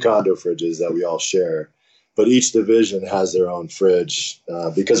 condo fridges that we all share. But each division has their own fridge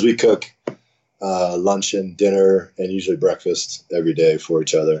because we cook lunch and dinner and usually breakfast every day for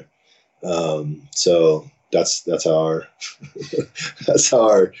each other. So that's how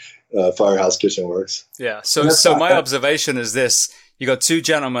our firehouse kitchen works. Yeah. So my observation is this: you got 2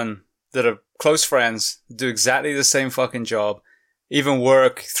 gentlemen that are close friends, do exactly the same fucking job. Even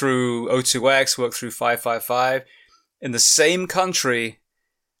work through O2X, work through 555 in the same country,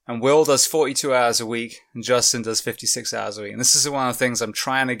 and Will does 42 hours a week and Justin does 56 hours a week. And this is one of the things I'm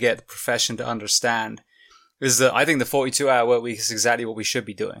trying to get the profession to understand, is that I think the 42-hour work week is exactly what we should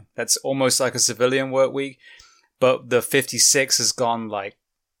be doing. That's almost like a civilian work week, but the 56 has gone like,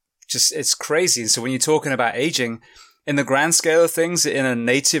 just, it's crazy. And so when you're talking about aging, in the grand scale of things, in a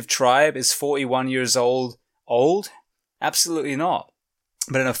native tribe, is 41 years old? Absolutely not.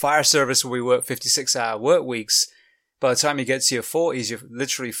 But in a fire service where we work 56-hour work weeks, by the time you get to your 40s, you're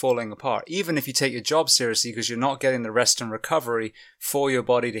literally falling apart. Even if you take your job seriously, because you're not getting the rest and recovery for your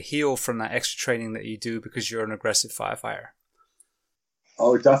body to heal from that extra training that you do because you're an aggressive firefighter.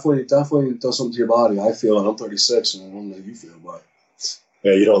 Oh, it definitely does something to your body. I feel it. I'm 36, and I don't know how you feel, but...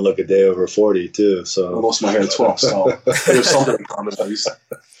 Yeah, you don't look a day over 40, too. So I lost my hair at 12, so there's something in common, at least.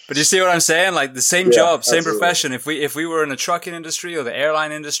 But you see what I'm saying? Like the same job, same absolutely. profession. If we were in the trucking industry or the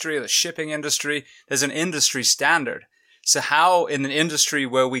airline industry or the shipping industry, there's an industry standard. So how in an industry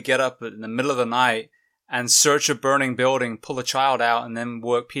where we get up in the middle of the night and search a burning building, pull a child out, and then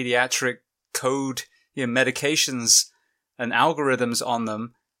work pediatric code, medications and algorithms on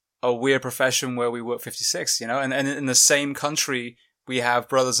them, are we a profession where we work 56, And in the same country, we have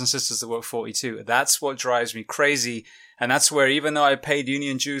brothers and sisters that work 42. That's what drives me crazy. And that's where, even though I paid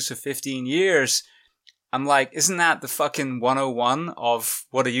union dues for 15 years, I'm like, isn't that the fucking 101 of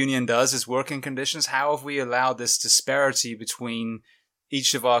what a union does, is working conditions? How have we allowed this disparity between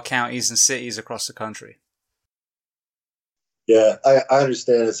each of our counties and cities across the country? Yeah, I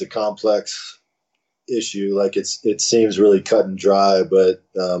understand it's a complex issue. Like it seems really cut and dry, but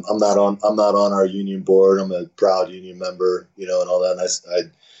I'm not on our union board. I'm a proud union member, and all that. And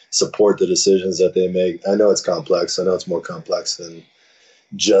I support the decisions that they make. I know it's complex. I know it's more complex than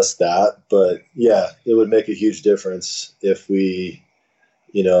just that, but yeah, it would make a huge difference if we,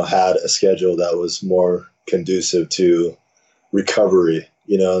 had a schedule that was more conducive to recovery,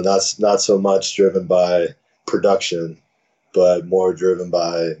 not so much driven by production, but more driven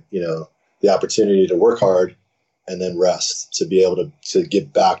by, the opportunity to work hard and then rest, to be able to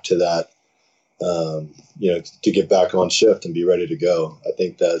get back to that, to get back on shift and be ready to go. I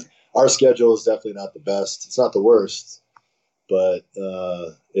think that our schedule is definitely not the best. It's not the worst, but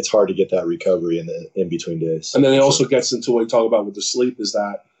it's hard to get that recovery in the in between days. And then it also gets into what you talk about with the sleep, is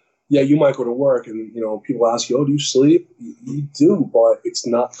that, yeah, you might go to work and, people ask you, oh, do you sleep? You do, but it's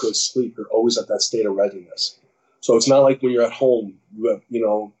not good sleep. You're always at that state of readiness. So it's not like when you're at home, you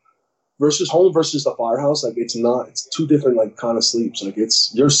have, versus home versus the firehouse, like it's 2 different like kind of sleeps. Like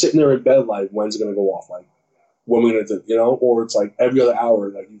you're sitting there in bed, like, when's it going to go off? Like, when we're going to do, or it's like every other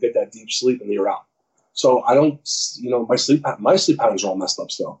hour, like you get that deep sleep and then you're out. So I don't, my sleep patterns are all messed up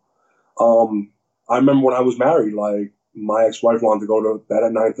still. I remember when I was married, like my ex-wife wanted to go to bed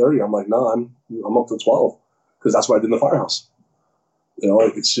at 9:30. I'm like, no, I'm up to 12, because that's what I did in the firehouse.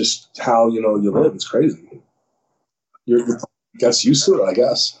 It's just how, you live. It's crazy. You're gets used to it, I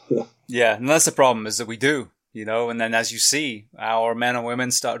guess. Yeah, and that's the problem, is that we do, and then as you see, our men and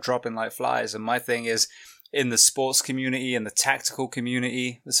women start dropping like flies. And my thing is, in the sports community and the tactical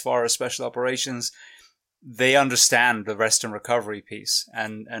community, as far as special operations, they understand the rest and recovery piece,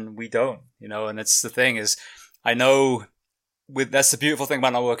 and we don't, and it's the thing is, I know that's the beautiful thing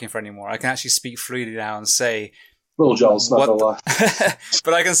about not working for anymore. I can actually speak freely now and say, a little jealous, not gonna lie.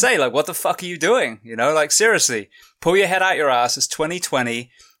 But I can say, like, what the fuck are you doing? Like, seriously, pull your head out your ass. It's 2020.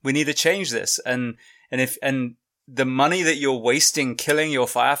 We need to change this. And the money that you're wasting killing your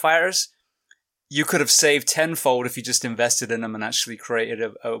firefighters, you could have saved tenfold if you just invested in them and actually created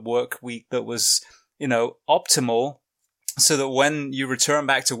a work week that was, optimal, so that when you return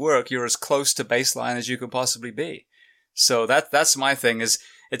back to work, you're as close to baseline as you could possibly be. So that's my thing is,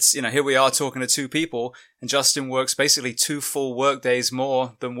 it's, here we are talking to two people, and Justin works basically 2 full work days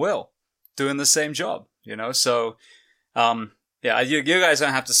more than Will doing the same job, so, yeah, you guys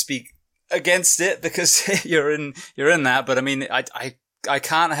don't have to speak against it because you're in that. But I mean, I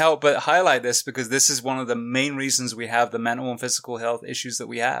can't help but highlight this because this is one of the main reasons we have the mental and physical health issues that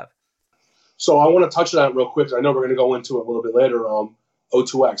we have. So I want to touch on that real quick. I know we're going to go into it a little bit later.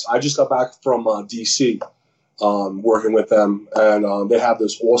 O2X. I just got back from DC, working with them, and they have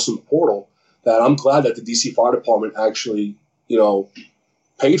this awesome portal that I'm glad that the DC Fire Department actually,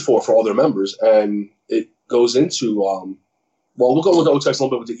 paid for all their members, and it goes into well, we'll go with O2X a little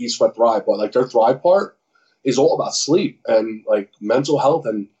bit with the East Sweat Thrive, but like their Thrive part is all about sleep and like mental health,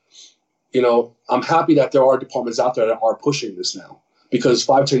 and I'm happy that there are departments out there that are pushing this now. Because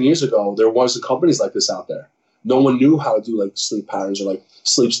 5-10 years ago, there wasn't companies like this out there. No one knew how to do like sleep patterns or like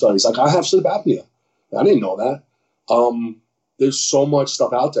sleep studies. Like I have sleep apnea. I didn't know that. There's so much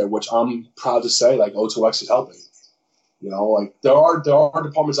stuff out there, which I'm proud to say like O2X is helping. Like there are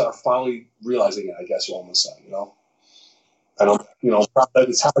departments that are finally realizing it, I guess you almost say, And I'm proud that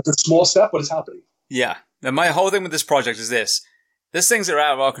it's a small step, but it's happening. Yeah. And my whole thing with this project is this. There's things that are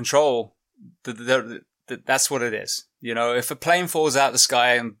out of our control. That's what it is. If a plane falls out of the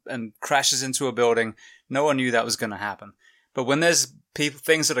sky and crashes into a building, no one knew that was going to happen. But when there's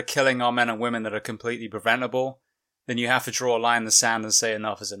things that are killing our men and women that are completely preventable, then you have to draw a line in the sand and say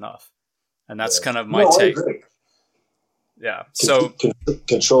enough is enough. And that's kind of my take. I agree. Yeah. So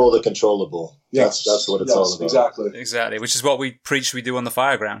control the controllable. Yes, that's what it's all about. Exactly. Which is what we preach we do on the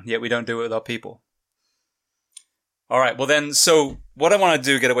fireground, yet we don't do it with our people. All right. Well, then, so what I want to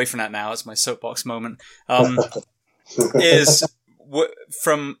do, get away from that now, it's my soapbox moment, is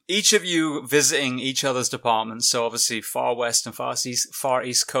from each of you visiting each other's departments, so obviously far west and far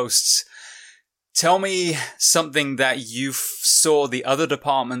east coasts, tell me something that you saw the other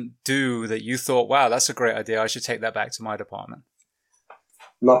department do that you thought, wow, that's a great idea. I should take that back to my department.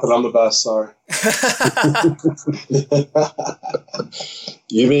 Not that I'm the best, sorry.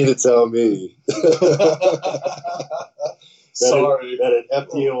 You mean to tell me sorry that an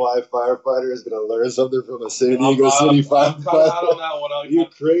FDNY firefighter is going to learn something from a San Diego City firefighter? I'm kind of out on that one. You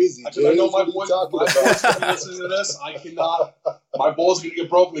crazy, James. I know my boys going to listen to this. I cannot. My ball's going to get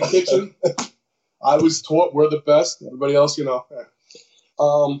broken in the kitchen. I was taught we're the best. Everybody else,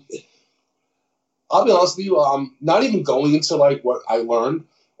 I'll be honest with you. Not even going into like what I learned.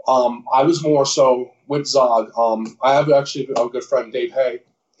 I was more so with Zog. I have actually a good friend, Dave Hay.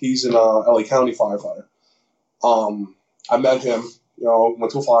 He's an LA County firefighter. I met him,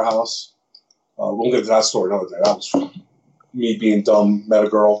 went to a firehouse. We'll get to that story another day. That was me being dumb, met a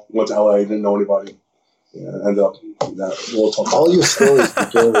girl, went to LA, didn't know anybody. Yeah, ended up that. We'll talk all your stories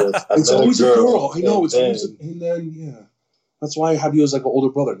begin with it's always a girl. I know. It's always and then, yeah. That's why I have you as like an older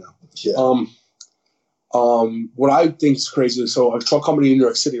brother now. Yeah. What I think is crazy, so a truck company in New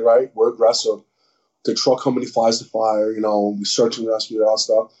York City, right? We're aggressive. The truck company flies the fire, we search and rescue, all that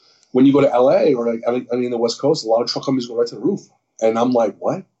stuff. When you go to LA or like any in the West Coast, a lot of truck companies go right to the roof. And I'm like,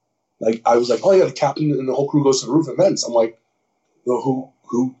 what? Like, I was like, oh yeah, the captain and the whole crew goes to the roof and vents. I'm like, who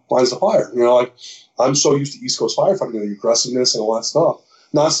finds the fire? Like, I'm so used to East Coast firefighting, the aggressiveness and all that stuff.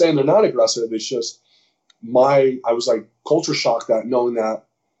 Not saying they're not aggressive, it's just I was like culture shocked that knowing that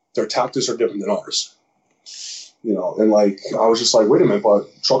their tactics are different than ours. And like, I was just like, wait a minute, but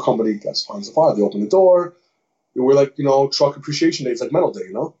truck company finds the fire. They open the door. We're like, truck appreciation day. It's like metal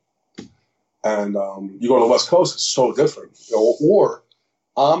day, And you go to the West Coast, it's so different. Or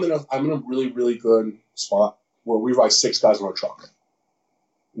I'm in a really, really good spot where we ride 6 guys on our truck.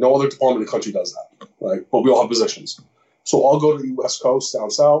 No other department in the country does that. Right? But we all have positions. So I'll go to the West Coast, down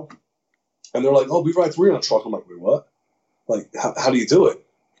south, and they're like, oh, we ride 3 on a truck. I'm like, wait, what? Like, how do you do it?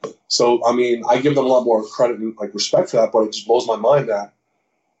 So, I mean, I give them a lot more credit and like respect for that, but it just blows my mind that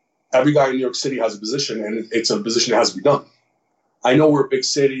every guy in New York City has a position, and it's a position that has to be done. I know we're a big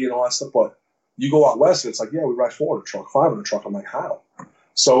city and all that stuff, but you go out west, and it's like, yeah, we ride 4 on a truck, 5 on a truck. I'm like, how?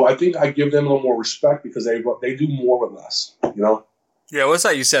 So I think I give them a little more respect because they do more with less, you know? Yeah, what's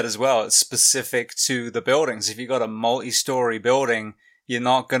that you said as well? It's specific to the buildings. If you got a multi-story building, you're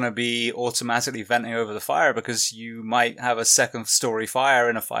not going to be automatically venting over the fire because you might have a second-story fire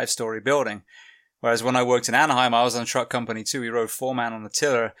in a 5-story building. Whereas when I worked in Anaheim, I was on a truck company too. We rode 4-man on the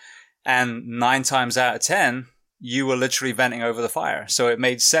tiller, and 9 times out of 10, you were literally venting over the fire. So it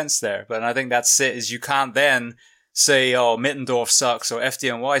made sense there. But I think that's it, is you can't then say, oh, Mittendorf sucks or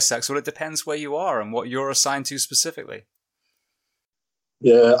FDNY sucks. Well, it depends where you are and what you're assigned to specifically.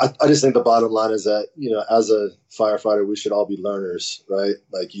 Yeah, I just think the bottom line is that, you know, as a firefighter, we should all be learners, right?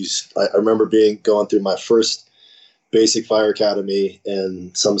 Like I remember going through my first basic fire academy,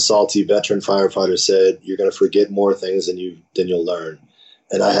 and some salty veteran firefighter said, "You're going to forget more things than you'll learn."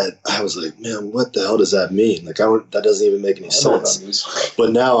 And I was like, man, what the hell does that mean? Like, that doesn't even make any sense.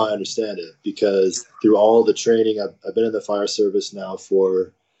 But now I understand it, because through all the training, I've been in the fire service now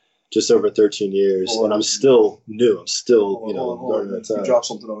for just over 13 years, and I'm still new. I'm still, learning the time. You dropped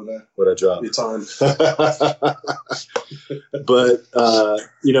something over there. What I dropped? Your time. But,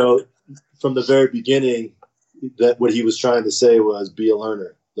 from the very beginning, that what he was trying to say was be a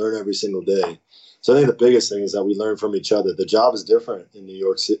learner. Learn every single day. So I think the biggest thing is that we learn from each other. The job is different in New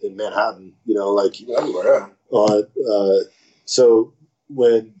York City, in Manhattan, everywhere. So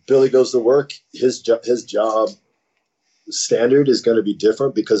when Billy goes to work, his job standard is going to be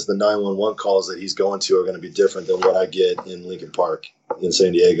different, because the 911 calls that he's going to are going to be different than what I get in Lincoln Park in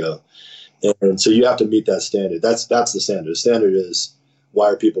San Diego. And so you have to meet that standard. That's the standard. The standard is, why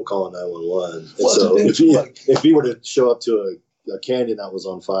are people calling 911? And so if he were to show up to a canyon that was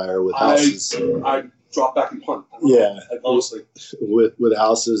on fire with houses, I drop back and punt. Yeah, honestly, with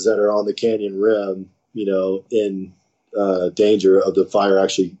houses that are on the canyon rim, in danger of the fire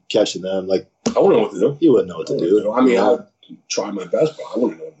actually catching them. Like, I wouldn't know what to do. You wouldn't know what to do. I mean, I'd try my best, but I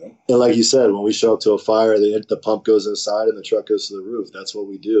wouldn't know what to do. And like you said, when we show up to a fire, the pump goes inside and the truck goes to the roof. That's what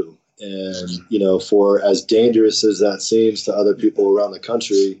we do. And, for as dangerous as that seems to other people around the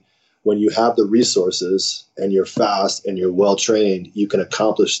country, when you have the resources and you're fast and you're well trained, you can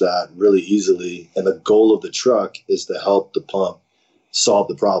accomplish that really easily. And the goal of the truck is to help the pump solve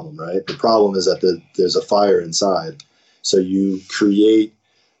the problem, right? The problem is that there's a fire inside. So you create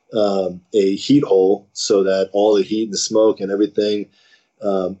a heat hole so that all the heat and the smoke and everything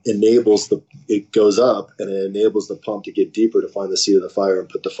it goes up, and it enables the pump to get deeper to find the seat of the fire and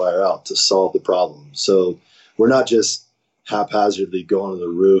put the fire out to solve the problem. So we're not just haphazardly going to the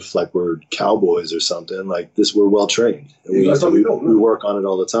roof like we're cowboys or something like this. We're well trained. We work on it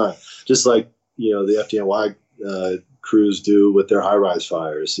all the time. Just like, the FDNY crews do with their high-rise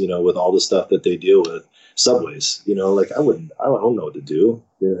fires, with all the stuff that they deal with. Subways, I don't know what to do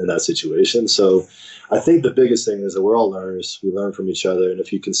in that situation. So I think the biggest thing is that we're all learners. We learn from each other. And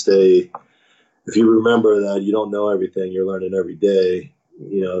if you remember that you don't know everything, you're learning every day,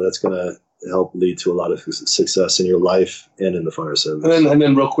 that's going to help lead to a lot of success in your life and in the fire service. And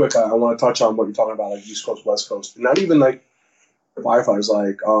then real quick, I want to touch on what you're talking about, like East Coast, West Coast. Not even like firefighters,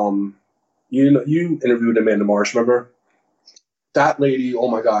 like, you interviewed Amanda Marsh, remember? That lady, oh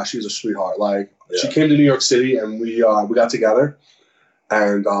my gosh, she was a sweetheart. Like, She came to New York City, and we got together,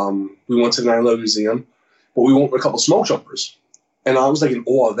 and we went to the 9/11 Museum, but we went with a couple smoke jumpers, and I was like in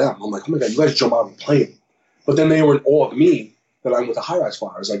awe of them. I'm like, oh my God, you guys jump out of a plane. But then they were in awe of me that I'm with the high-rise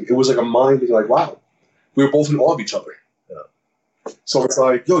fires. Like, it was like a mind thing, like, wow, we were both in awe of each other. Yeah. So it's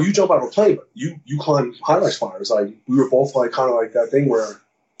like, yo, you jump out of a plane, but you climb high-rise fires. Like, we were both like kind of like that thing where,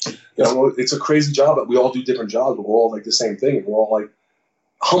 it's a crazy job, but we all do different jobs, but we're all like the same thing, and we're all like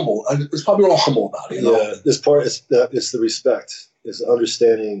humble. It's probably we're all humble about it. Yeah, this part is the respect. It's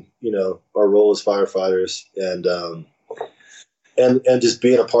understanding, our role as firefighters, and just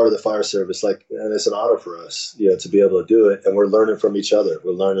being a part of the fire service. Like, and it's an honor for us, to be able to do it. And we're learning from each other.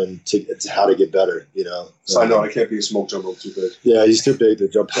 We're learning how to get better, So I know I can't be a smoke jumper. I'm too big. Yeah, he's too big to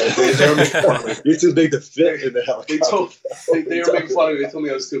jump. You're too big to fit in the helicopter. They were making fun of me. They told me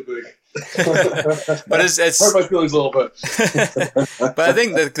I was too big. But it's hurt my feelings a little bit. But I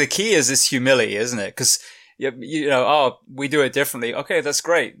think the key is this humility, isn't it? Because we do it differently. Okay, that's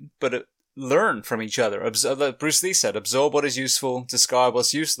great, but learn from each other. Like Bruce Lee said, absorb what is useful, discard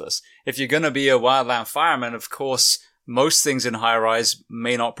what's useless. If you're going to be a wildland fireman, of course, most things in high rise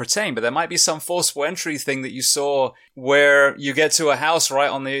may not pertain, but there might be some forcible entry thing that you saw where you get to a house right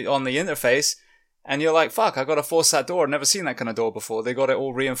on the interface, and you're like, fuck, I got to force that door. I've never seen that kind of door before. They got it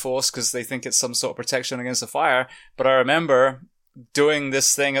all reinforced because they think it's some sort of protection against the fire. But I remember doing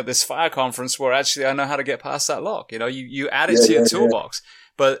this thing at this fire conference where actually I know how to get past that lock. You add it to your toolbox.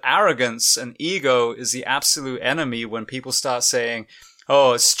 But arrogance and ego is the absolute enemy when people start saying,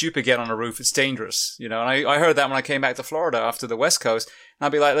 oh, it's stupid getting on a roof. It's dangerous. You know, and I heard that when I came back to Florida after the West Coast. And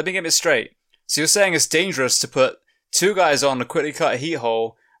I'd be like, let me get it straight. So you're saying it's dangerous to put two guys on to quickly cut a heat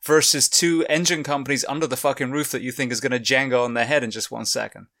hole versus two engine companies under the fucking roof that you think is going to Django on their head in just 1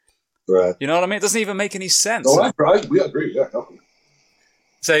 second. Right. You know what I mean? It doesn't even make any sense. No, that's right. We agree. Yeah, definitely.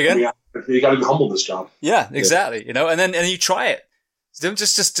 Say again? You got to be humble in this job. Yeah, exactly. You know, and you try it. Don't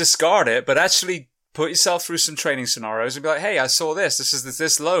just discard it, but actually put yourself through some training scenarios and be like, hey, I saw this. This is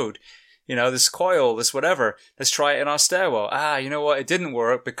this load. You know, this coil, this whatever. Let's try it in our stairwell. You know what? It didn't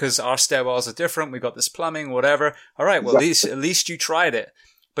work because our stairwells are different. We got this plumbing, whatever. All right. Well, at least you tried it.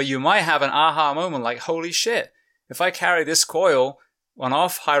 But you might have an aha moment like, holy shit. If I carry this coil on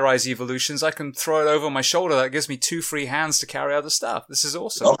off high-rise evolutions, I can throw it over my shoulder. That gives me 2 free hands to carry other stuff. This is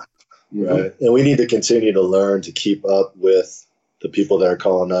awesome. Right. And we need to continue to learn to keep up with the people that are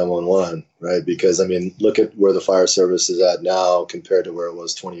calling 911, right? Because, I mean, look at where the fire service is at now compared to where it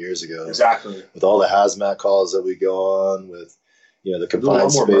was 20 years ago. Exactly. With all the hazmat calls that we go on, with, you know, the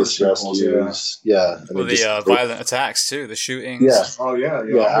confined space rescues. Yeah. I mean, the violent attacks, too, the shootings. Yeah. Oh, yeah.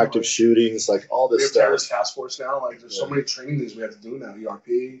 Yeah, active shootings, like all this stuff. Terrorist task force now. Like, there's so many trainings we have to do now,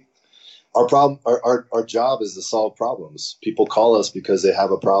 ERP. Our problem, our job is to solve problems. People call us because they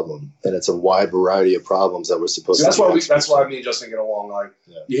have a problem, and it's a wide variety of problems that we're supposed to. That's why me and Justin get along. Like,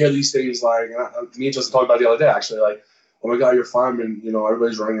 you hear these things, like me and Justin talked about the other day. Actually, like, oh my God, you're fireman. You know,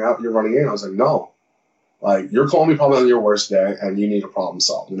 everybody's running out. You're running in. I was like, no, like you're calling me probably on your worst day, and you need a problem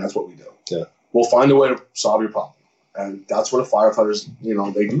solved, and that's what we do. Yeah, we'll find a way to solve your problem, and that's what the firefighters, you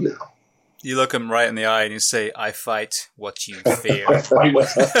know, they do now. You look them right in the eye and you say, I fight what you fear. Are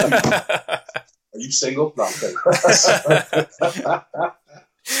you single? No,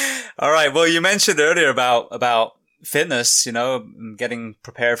 All right. Well, you mentioned earlier about fitness, you know, getting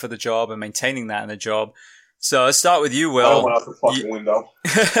prepared for the job and maintaining that in the job. So let's start with you, Will. I went out the fucking window.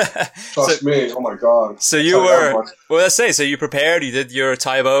 Trust me. Oh, my God. So you were, well, let's say, so you prepared, you did your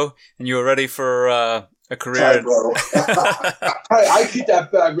Taibo, and you were ready for a career. I keep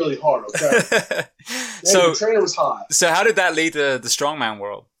that bag really hard, okay? So the trainer was hot. So how did that lead to the strongman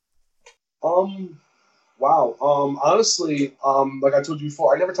world? Wow. Honestly, like I told you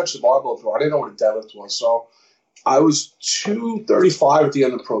before, I never touched the barbell before. I didn't know what a deadlift was. So I was 235 at the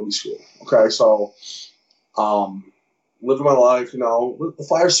end of Pro B school. Okay, so living my life, you know, the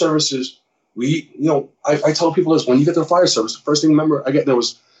fire services. I tell people this: when you get to the fire service, the first thing remember I get there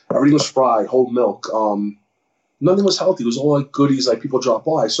was everything was fried, whole milk. Nothing was healthy. It was all like goodies, like people drop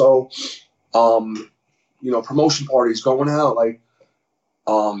by. So, promotion parties, going out, like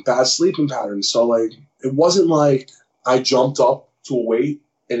bad sleeping patterns. So like it wasn't like I jumped up to a weight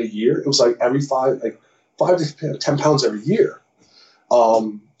in a year. It was like every 5 to 10 pounds every year.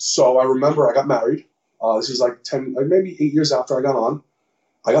 So I remember I got married. This is like maybe 8 years after I got on.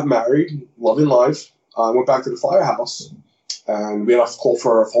 I got married, loving life. I went back to the firehouse, and we had a call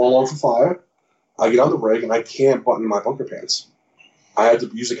for a phone alarm for fire. I get on the rig, and I can't button my bunker pants. I had to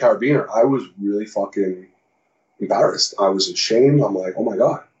use a carabiner. I was really fucking embarrassed. I was ashamed. I'm like, oh my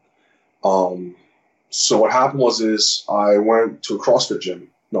God. So what happened was I went to a CrossFit gym.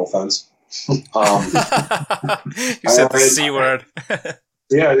 No offense. You said the C word.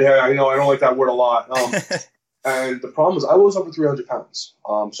 Yeah, I know. I don't like that word a lot. And the problem was I was over 300 pounds.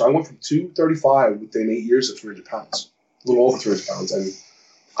 So I went from 235 within 8 years to 300 pounds, a little over 300 pounds. And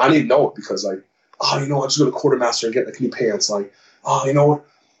I didn't know it because I'm just going to Quartermaster and get the new pants. Like, you know what?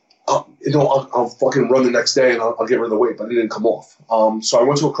 I'll fucking run the next day and I'll get rid of the weight, but it didn't come off. So I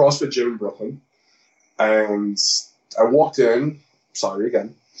went to a CrossFit gym in Brooklyn, and I walked in. Sorry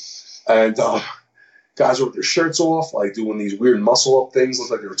again. And guys were with their shirts off, like doing these weird muscle up things,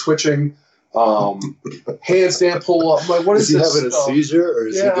 looked like they were twitching. Handstand pull up. I'm like, what is this? Is he having a seizure, or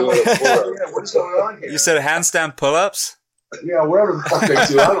is he doing a pull up? Yeah, what is going on here? You said handstand pull ups? Yeah, whatever the fuck they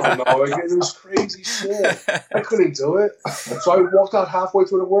do, I don't know. Like, it was crazy shit. I couldn't do it. So I walked out halfway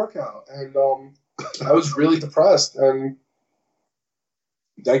through the workout, and I was really depressed. And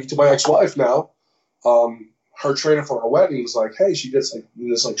thank you to my ex-wife now. Her trainer for her wedding was like, hey, she gets like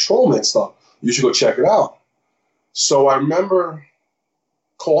this like strongman stuff. You should go check it out. So I remember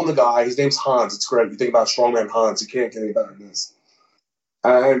calling the guy. His name's Hans. It's great. You think about strongman Hans. You can't get any better than this.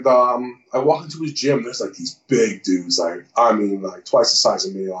 And I walked into his gym. There's like these big dudes, like twice the size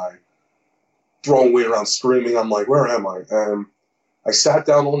of me, like throwing weight around, screaming. I'm like, where am I? And I sat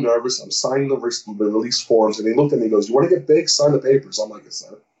down all nervous. I'm signing the release forms, and he looked at me and goes, you want to get big? Sign the papers. I'm like, yes,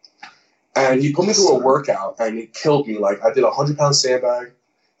 sir. And he put me through a workout, and he killed me. Like, I did a 100-pound sandbag.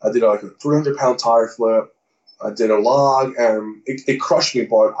 I did like a 300-pound tire flip. I did a log, and it crushed me,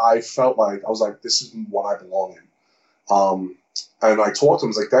 but I felt like, I was like, this is what I belong in. And I talked to him.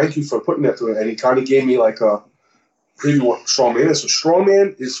 I was like, thank you for putting that through it. And he kind of gave me like a preview of what strongman is. So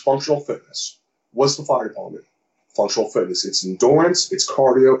strongman is functional fitness. What's the fire department? Functional fitness. It's endurance, it's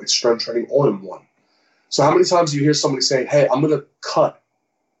cardio, it's strength training, all in one. So how many times do you hear somebody saying, hey, I'm going to cut,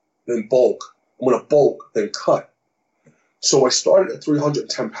 then bulk. I'm going to bulk, then cut. So I started at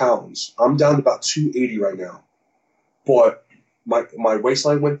 310 pounds. I'm down to about 280 right now. But my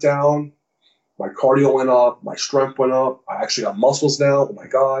waistline went down. My cardio went up. My strength went up. I actually got muscles now. Oh, my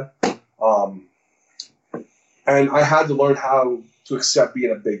God. And I had to learn how to accept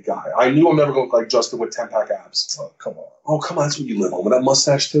being a big guy. I knew I'm never going to look like Justin with 10-pack abs. Oh, come on. Oh, come on. That's what you live on. With that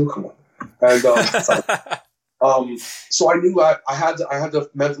mustache, too? Come on. And so I knew I had to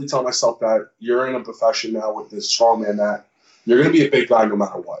mentally tell myself that you're in a profession now with this strongman that you're going to be a big guy no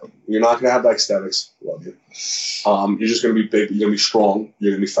matter what. You're not going to have the aesthetics. Love you. You're just going to be big. You're going to be strong.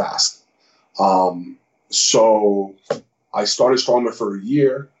 You're going to be fast. So I started strongman for a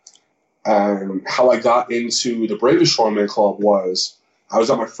year. And how I got into the Bravest Strongman Club was I was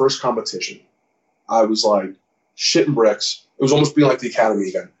at my first competition. I was like shitting bricks. It was almost being like the academy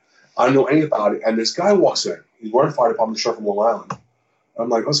again. I didn't know anything about it. And this guy walks in. He's wearing a fire department shirt from Long Island. I'm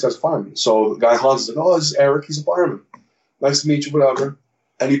like, oh, this guy's a fireman. So the guy Hans is like, oh, this is Eric. He's a fireman. Nice to meet you, whatever.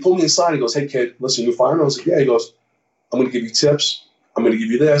 And he pulled me aside. He goes, hey, kid, listen, you a fireman? I was like, yeah. He goes, I'm going to give you tips. I'm going to give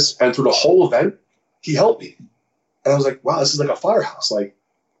you this. And through the whole event, he helped me. And I was like, wow, this is like a firehouse. Like,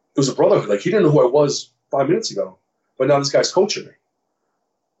 it was a brotherhood. Like, he didn't know who I was 5 minutes ago. But now this guy's coaching me.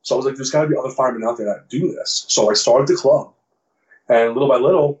 So I was like, there's got to be other firemen out there that do this. So I started the club. And little by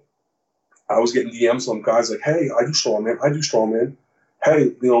little, I was getting DMs from guys like, hey, I do strongman. Hey,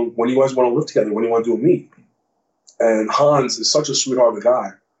 when you guys want to live together, when you want to do a meet? And Hans is such a sweetheart of a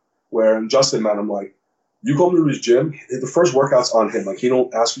guy where, and Justin, man, I'm like, you go to his gym, the first workout's on him. Like, he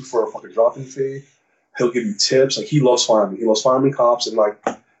don't ask you for a fucking drop-in fee. He'll give you tips. Like, he loves firemen. He loves fireman cops. And, like,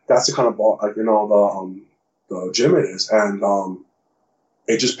 that's the kind of, the gym it is. And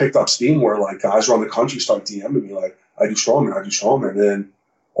it just picked up steam where, like, guys around the country start DMing me, like, I do strongman. And then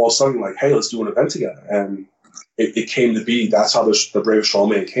all of a sudden, like, hey, let's do an event together. And it came to be, that's how the Bravest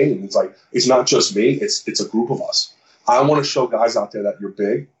Strongman came. It's like, it's not just me, it's a group of us. I want to show guys out there that you're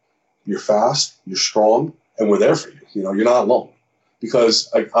big, you're fast, you're strong, and we're there for you. You're not alone.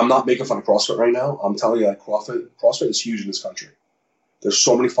 Because I'm not making fun of CrossFit right now. I'm telling you, like, CrossFit is huge in this country. There's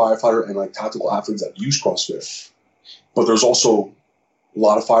so many firefighter and, like, tactical athletes that use CrossFit. But there's also a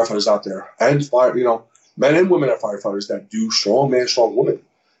lot of firefighters out there, and men and women are firefighters that do strong man, strong woman.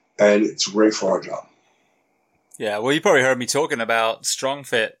 And it's great for our job. Yeah, well, you probably heard me talking about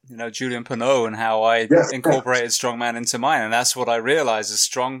StrongFit, Julian Pinot, and how I incorporated strongman into mine. And that's what I realized is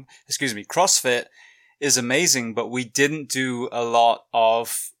CrossFit is amazing, but we didn't do a lot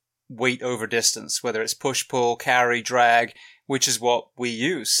of weight over distance, whether it's push, pull, carry, drag, which is what we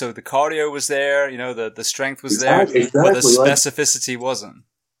use. So the cardio was there, the strength was there, but the specificity wasn't.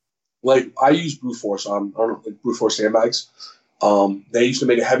 Like, I use Brute Force, Brute Force sandbags. They used to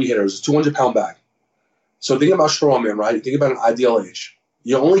make a heavy hitter. It was a 200-pound bag. So think about strongman, right? Think about an ideal age.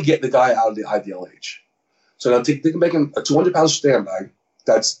 You only get the guy out of the ideal age. So now think of making a 200-pound sandbag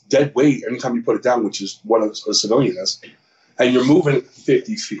that's dead weight anytime you put it down, which is what a civilian is, and you're moving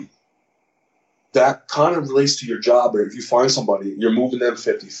 50 feet. That kind of relates to your job, or if you find somebody, you're moving them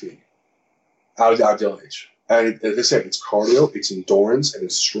 50 feet out of the ideal age. And like I said, it's cardio, it's endurance, and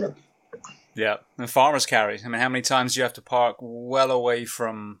it's strength. Yeah, and farmers carry. I mean, how many times do you have to park well away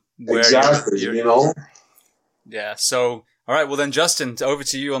from where you're Yeah, so, all right, well then, Justin, over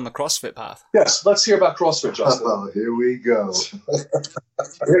to you on the CrossFit path. Yes, let's hear about CrossFit, Justin. Oh, here we go.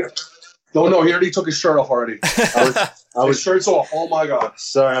 No, he already took his shirt off already. His shirt's off. Oh, my God.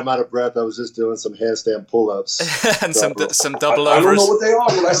 Sorry, I'm out of breath. I was just doing some handstand pull-ups. And some double overs. I don't know what they are,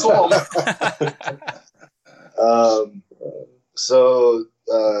 but I saw them. So,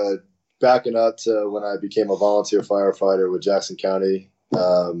 backing up to when I became a volunteer firefighter with Jackson County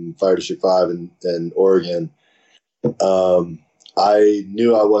Fire District 5 in Oregon, I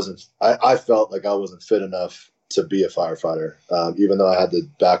knew I felt like I wasn't fit enough to be a firefighter. Even though I had the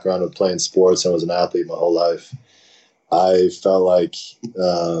background of playing sports and was an athlete my whole life, I felt like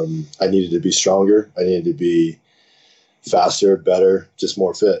I needed to be stronger. I needed to be faster, better, just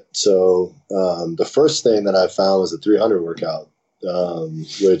more fit. So the first thing that I found was a 300 workout,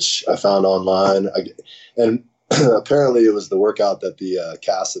 which I found online. And apparently it was the workout that the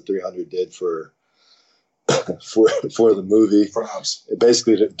cast of 300 did for the movie, perhaps,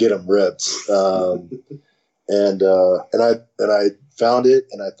 basically to get them ripped. And I found it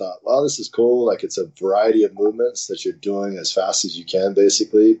and I thought, wow, this is cool. Like, it's a variety of movements that you're doing as fast as you can,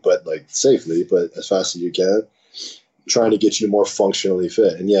 basically, but like safely, but as fast as you can. trying to get you more functionally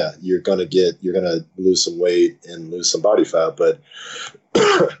fit. And yeah, you're going to lose some weight and lose some body fat. But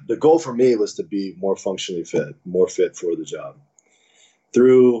the goal for me was to be more functionally fit, more fit for the job.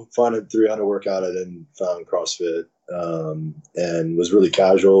 Through finding 300 workout, I then found CrossFit, and was really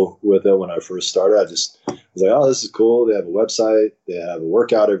casual with it when I first started. I just was like, oh, this is cool. They have a website. They have a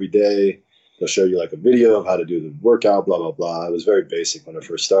workout every day. They'll show you like a video of how to do the workout, blah, blah, blah. It was very basic when I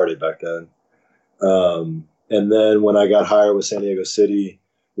first started back then. And then when I got hired with San Diego City,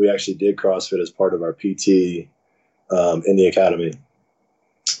 we actually did CrossFit as part of our PT in the academy.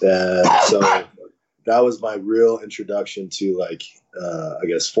 And so that was my real introduction to like, I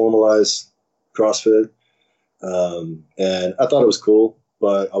guess, formalized CrossFit. And I thought it was cool,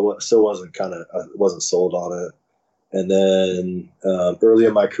 but I still wasn't sold on it. And then early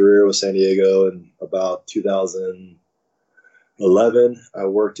in my career with San Diego in about 2011, I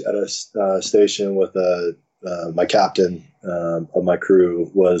worked at a station with my captain of my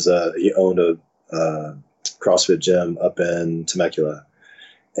crew he owned a CrossFit gym up in Temecula.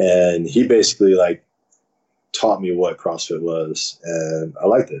 And he basically like taught me what CrossFit was, and I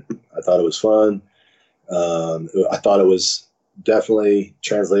liked it. I thought it was fun. I thought it was definitely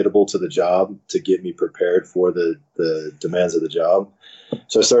translatable to the job to get me prepared for the demands of the job.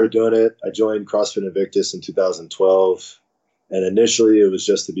 So I started doing it. I joined CrossFit Invictus in 2012. And initially it was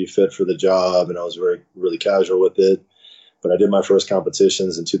just to be fit for the job, and I was really casual with it. But I did my first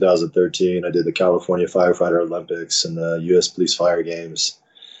competitions in 2013. I did the California Firefighter Olympics and the U.S. Police Fire Games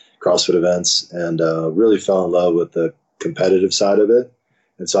CrossFit events, and really fell in love with the competitive side of it.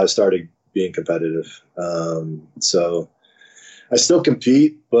 And so I started being competitive. So I still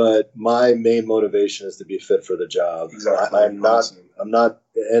compete, but my main motivation is to be fit for the job. Exactly. I'm not,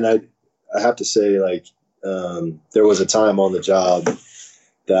 and I have to say, like, there was a time on the job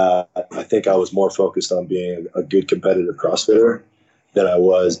that I think I was more focused on being a good competitive CrossFitter than I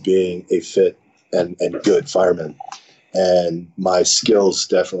was being a fit and good fireman. And my skills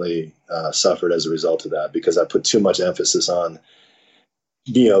definitely suffered as a result of that, because I put too much emphasis on,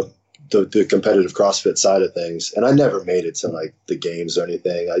 the competitive CrossFit side of things. And I never made it to like the games or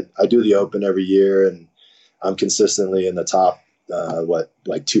anything. I do the Open every year, and I'm consistently in the top,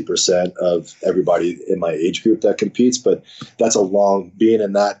 2% of everybody in my age group that competes. But being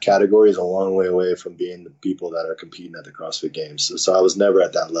in that category is a long way away from being the people that are competing at the CrossFit Games. So I was never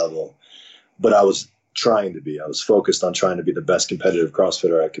at that level, but I was trying to be. I was focused on trying to be the best competitive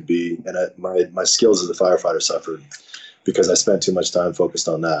CrossFitter I could be. And my skills as a firefighter suffered because I spent too much time focused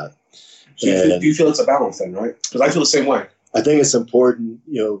on that. So do you feel it's a balance then, right? Because I feel the same way. I think it's important,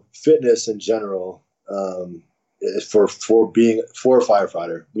 fitness in general, for a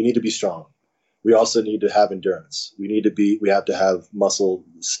firefighter, we need to be strong. We also need to have endurance. We have to have muscle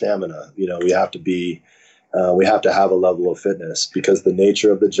stamina. We have to have a level of fitness, because the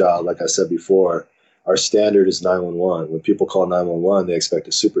nature of the job, like I said before, our standard is 911. When people call 911, they expect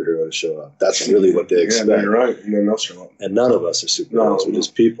a superhero to show up. That's really what they expect. Yeah, you're right. And then they'll show up. And none of us are superheroes. We're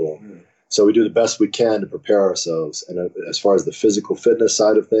just people. Yeah. So we do the best we can to prepare ourselves. And as far as the physical fitness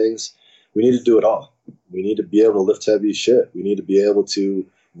side of things, we need to do it all. We need to be able to lift heavy shit. We need to be able to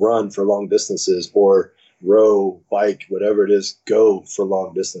run for long distances, or row, bike, whatever it is, go for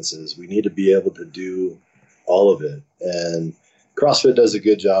long distances. We need to be able to do all of it. And CrossFit does a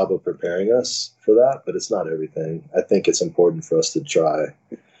good job of preparing us for that, but it's not everything. I think it's important for us to try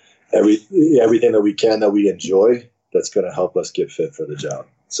everything that we can, that we enjoy, that's going to help us get fit for the job.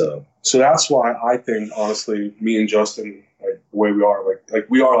 So that's why I think, honestly, me and Justin, like the way we are, like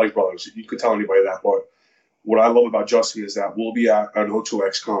we are like brothers. You could tell anybody that, but what I love about Justin is that we'll be at an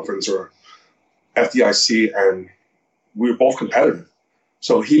O2X conference or FDIC, and we're both competitive.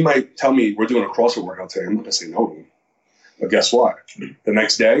 So he might tell me we're doing a CrossFit workout today. I'm not going to say no to him. But guess what? The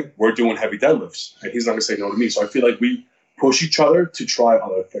next day, we're doing heavy deadlifts, and he's not going to say no to me. So I feel like we push each other to try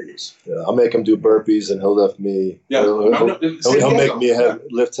other things. Yeah, I'll make him do burpees, and he'll lift me. Yeah, he'll make me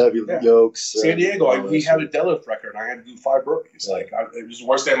lift heavy yokes. San Diego, we had a deadlift record, and I had to do 5 burpees. It was the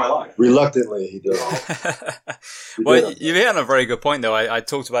worst day of my life. Reluctantly, he did. Well, you hit on a very good point, though. I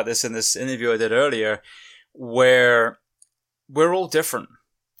talked about this in this interview I did earlier, where we're all different.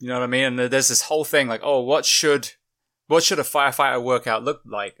 You know what I mean? And there's this whole thing like, oh, what should a firefighter workout look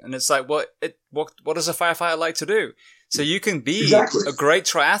like? And it's like, what does a firefighter like to do? So you can be a great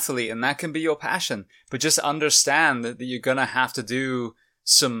triathlete, and that can be your passion, but just understand that you're going to have to do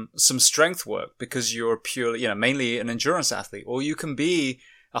some strength work because you're purely, mainly an endurance athlete. Or you can be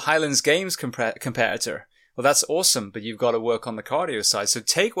a Highlands Games competitor, Well, that's awesome, but you've got to work on the cardio side. So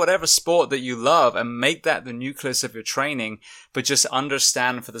take whatever sport that you love and make that the nucleus of your training, but just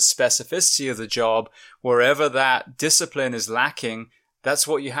understand for the specificity of the job, wherever that discipline is lacking, that's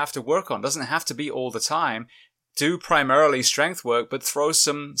what you have to work on. It doesn't have to be all the time. Do primarily strength work, but throw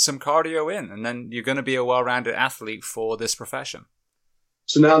some cardio in, and then you're going to be a well-rounded athlete for this profession.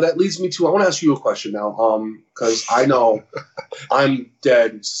 So now that leads me to, I want to ask you a question now, because I know I'm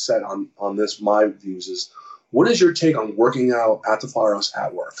dead set on this. My views is, what is your take on working out at the firehouse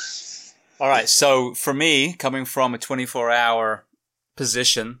at work? All right. So for me, coming from a 24-hour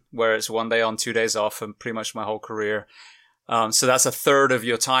position where it's 1 day on, 2 days off, and pretty much my whole career, so that's a third of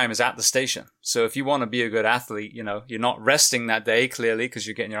your time is at the station. So if you want to be a good athlete, you're not resting that day clearly because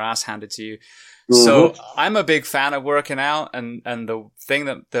you're getting your ass handed to you. Mm-hmm. So I'm a big fan of working out, and the thing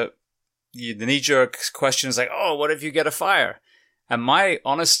that the knee-jerk question is like, oh, what if you get a fire? And my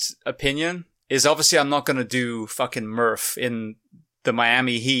honest opinion is obviously I'm not going to do fucking Murph in the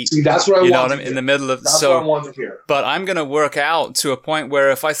Miami heat. See, that's what I want to hear. In the middle of, that's what I want to hear. But I'm going to work out to a point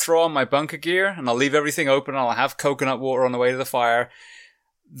where if I throw on my bunker gear and I'll leave everything open, and I'll have coconut water on the way to the fire,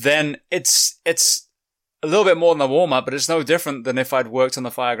 then it's a little bit more than a warm-up, but it's no different than if I'd worked on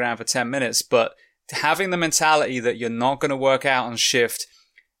the fire ground for 10 minutes. But having the mentality that you're not going to work out on shift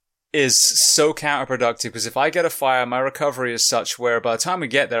is so counterproductive, because if I get a fire, my recovery is such where by the time we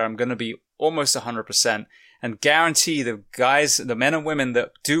get there, I'm going to be almost 100%, and guarantee the guys, the men and women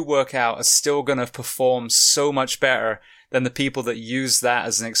that do work out are still going to perform so much better than the people that use that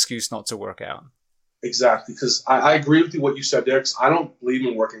as an excuse not to work out. Exactly, because I agree with you what you said there, because I don't believe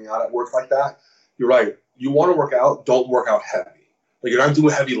in working out at work like that. You're right. You want to work out, don't work out heavy. Like, you're not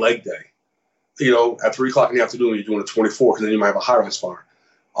doing a heavy leg day. At 3 o'clock in the afternoon, you're doing a 24, because then you might have a high-rise fire.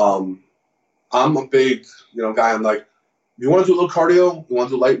 I'm a big, guy. I'm like, you want to do a little cardio, you want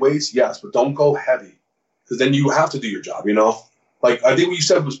to do light weights, yes, but don't go heavy, because then you have to do your job. Like, I think what you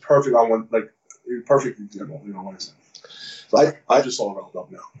said was perfect. Perfect example. What I said. So I just all rolled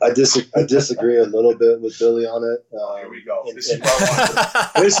up now. I disagree a little bit with Billy on it. Here we go.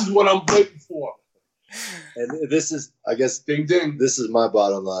 This is what I'm waiting for. And this is, I guess, ding ding. This is my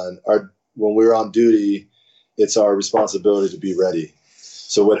bottom line. When we're on duty, it's our responsibility to be ready.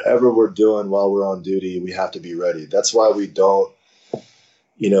 So whatever we're doing while we're on duty, we have to be ready. That's why we don't,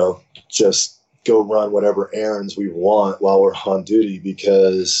 just go run whatever errands we want while we're on duty,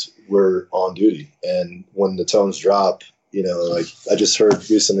 because we're on duty. And when the tones drop, like I just heard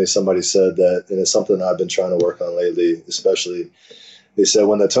recently somebody said that, and it's something I've been trying to work on lately, especially, they said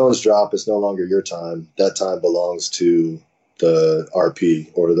when the tones drop, it's no longer your time. That time belongs to the RP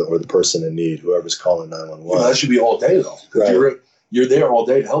or the person in need, whoever's calling 911. Well, that should be all day though. Right. You're there all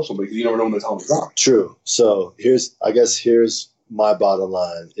day to help somebody, because you never know when the tones drop. True. So here's my bottom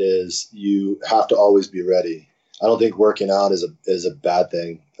line is you have to always be ready. I don't think working out is a bad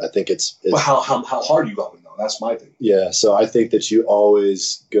thing. I think it's but how hard are you going though? That's my thing. Yeah. So I think that you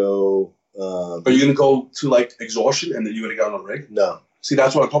always go. Are you going to go to like exhaustion and then you're going to get on the rig? No. See,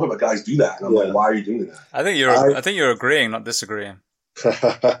 that's what I'm talking about. Guys do that. And I'm like, why are you doing that? I think you're agreeing, not disagreeing.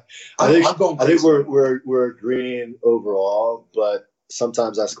 I think we're agreeing overall, but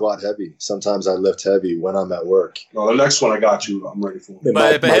sometimes I squat heavy. Sometimes I lift heavy when I'm at work. No, the next one I got you. I'm ready for.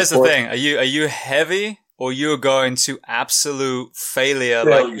 But here's the thing: are you heavy, or you're going to absolute failure?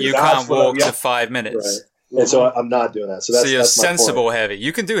 Like you can't walk to 5 minutes. Right. And so I'm not doing that. So you're sensible heavy.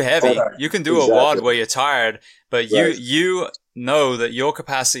 You can do heavy. Okay. You can do a WOD where you're tired, but you know that your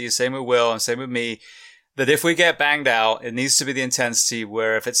capacity, same with Will and same with me, that if we get banged out, it needs to be the intensity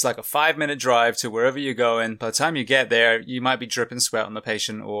where if it's like a 5-minute drive to wherever you're going, by the time you get there, you might be dripping sweat on the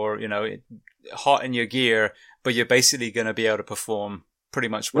patient or, hot in your gear, but you're basically going to be able to perform pretty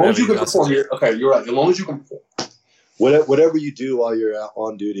much whatever you can perform. Okay, you're right. As long as you can perform. Whatever you do while you're out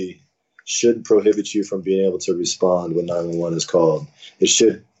on duty shouldn't prohibit you from being able to respond when 911 is called. You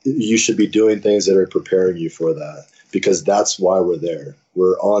should be doing things that are preparing you for that, because that's why we're there.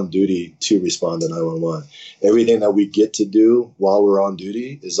 We're on duty to respond to 911. Everything that we get to do while we're on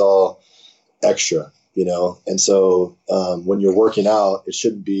duty is all extra, And so when you're working out, that's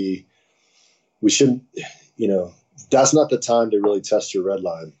not the time to really test your red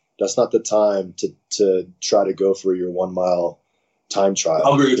line. That's not the time to try to go for your 1 mile time trial.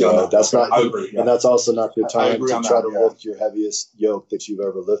 I'll agree with you on that. That's not, I agree, and that's also not the time to try to lift your heaviest yoke that you've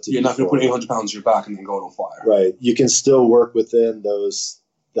ever lifted. You're not going to put 800 pounds on your back and then go to a fire. Right. You can still work within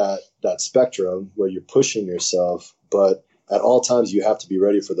that spectrum where you're pushing yourself, but at all times you have to be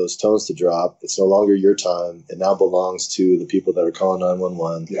ready for those tones to drop. It's no longer your time. It now belongs to the people that are calling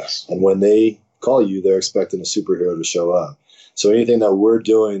 911. Yes. And when they call you, they're expecting a superhero to show up. So anything that we're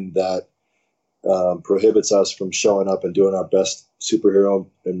doing that prohibits us from showing up and doing our best superhero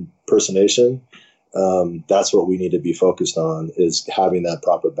impersonation, that's what we need to be focused on, is having that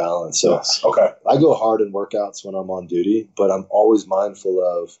proper balance. So Yes. Okay. I go hard in workouts when I'm on duty, but I'm always mindful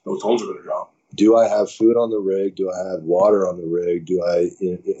of, Those tones are going to drop. do I have food on the rig? Do I have water on the rig?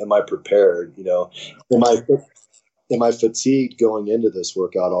 Am I prepared? Am I fatigued going into this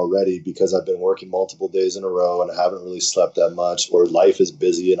workout already because I've been working multiple days in a row and I haven't really slept that much, or life is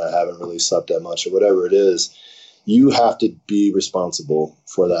busy and I haven't really slept that much, or whatever it is? You have to be responsible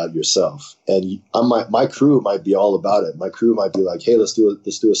for that yourself. And my crew might be all about it. My crew might be like, hey, let's do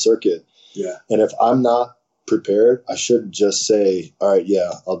a circuit. Yeah. And if I'm not prepared, I shouldn't just say, all right,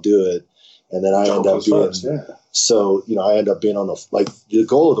 yeah, I'll do it. And then I end up being, so, I end up being on the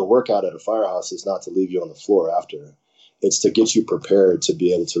goal of the workout at a firehouse is not to leave you on the floor after. It's to get you prepared to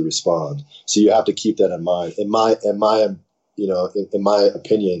be able to respond. So you have to keep that in mind. In my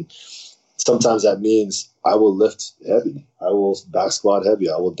opinion, sometimes that means I will lift heavy. I will back squat heavy.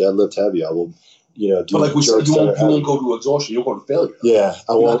 I will deadlift heavy. I will, do. But like we said, you won't go to exhaustion. You'll go to failure. Yeah,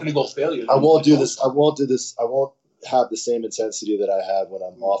 You're not going to go failure. I won't do this. I won't have the same intensity that I have when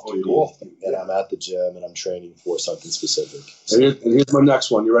I'm off duty and I'm at the gym and I'm training for something specific. So. And here's my next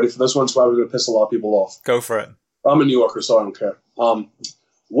one. You ready for this one? It's probably going to piss a lot of people off. Go for it. I'm a New Yorker, so I don't care.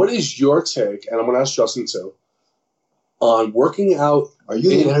 What is your take, and I'm going to ask Justin too, on working out? Are you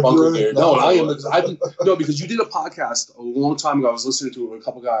the interviewer? No, I am. Because you did a podcast a long time ago. I was listening to it with a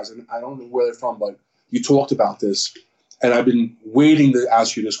couple guys, and I don't know where they're from, but you talked about this, and I've been waiting to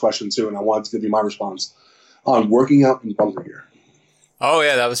ask you this question too, and I wanted to give you my response on working out in bunker gear. Oh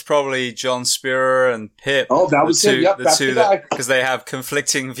yeah, that was probably John Spearer and Pip. Oh, that was him. Yep, that's the guy. Because they have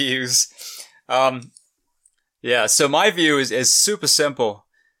conflicting views. Yeah, so my view is super simple.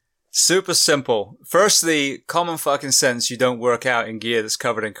 Super simple. Firstly, common fucking sense, you don't work out in gear that's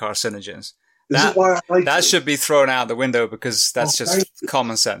covered in carcinogens. That should be thrown out the window because that's just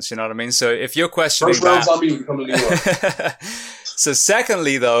common sense, you know what I mean? So if you're questioning First round's on me, we come to New York. So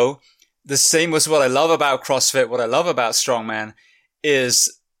secondly, though, the same was what I love about CrossFit, what I love about Strongman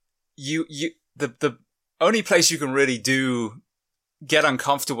is the only place you can really get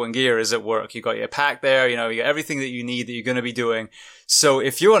uncomfortable in gear is at work. You got your pack there, you got everything that you need that you're going to be doing. So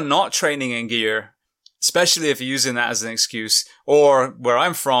if you're not training in gear, especially if you're using that as an excuse, or where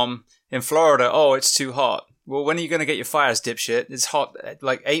I'm from in Florida, oh, it's too hot. Well, when are you going to get your fires, dipshit? It's hot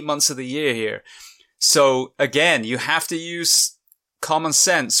like 8 months of the year here. So again, you have to use common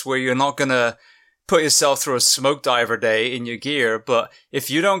sense where you're not going to put yourself through a smoke diver day in your gear. But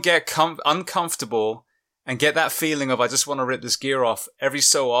if you don't get uncomfortable and get that feeling of, I just want to rip this gear off every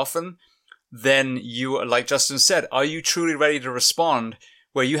so often, then you, like Justin said, are you truly ready to respond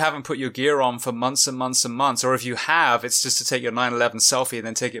where you haven't put your gear on for months and months and months? Or if you have, it's just to take your 9/11 selfie and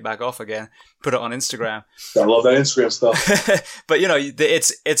then take it back off again, put it on Instagram. I love that Instagram stuff. But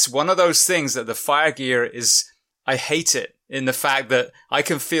it's one of those things that the fire gear is, I hate it in the fact that I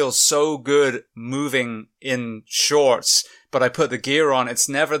can feel so good moving in shorts, but I put the gear on. It's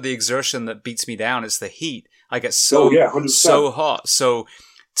never the exertion that beats me down. It's the heat. I get so hot. So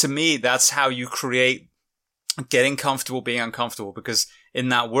to me, that's how you create getting comfortable, being uncomfortable, because in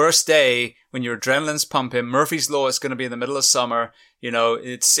that worst day when your adrenaline's pumping, Murphy's Law, it's going to be in the middle of summer.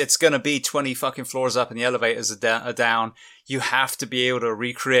 It's going to be 20 fucking floors up and the elevators are down. You have to be able to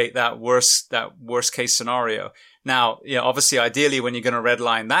recreate that worst case scenario. Now, obviously, ideally, when you're going to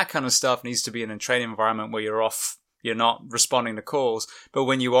redline, that kind of stuff needs to be in a training environment where you're not responding to calls. But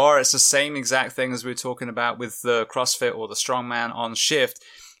when you are, it's the same exact thing as we were talking about with the CrossFit or the Strongman on shift,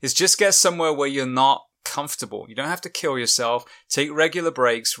 is just get somewhere where you're not comfortable. You don't have to kill yourself. Take regular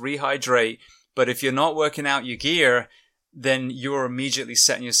breaks, rehydrate. But if you're not working out your gear, then you're immediately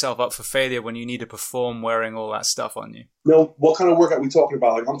setting yourself up for failure when you need to perform wearing all that stuff on you. No, what kind of workout are we talking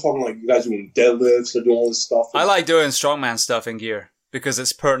about? Like, I'm talking like you guys doing deadlifts or doing all this stuff. I like doing strongman stuff in gear because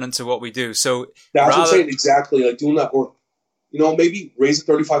it's pertinent to what we do. So that's what I'm saying, exactly, like doing that, or maybe raise a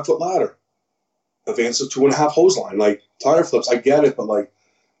 35-foot ladder, advance a 2.5 hose line, like tire flips. I get it, but like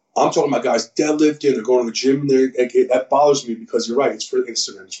I'm talking about guys deadlifting or going to the gym. That bothers me because you're right. It's for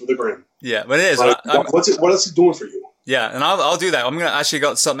Instagram. It's for the gram. Yeah, but it is. Like, what else is it doing for you? Yeah, and I'll do that. I'm gonna actually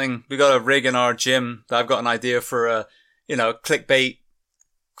got something. We got a rig in our gym that I've got an idea for a clickbait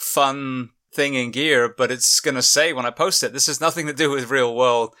fun thing in gear, but it's gonna say when I post it, this has nothing to do with real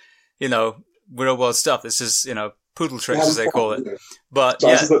world stuff. This is poodle tricks as they call it. But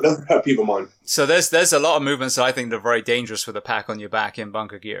that's a pet peeve of mine. So there's a lot of movements that I think are very dangerous with a pack on your back in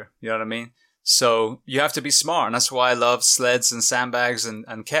bunker gear. You know what I mean? So you have to be smart, and that's why I love sleds and sandbags and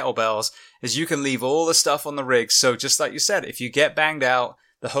kettlebells, is you can leave all the stuff on the rig. So just like you said, if you get banged out,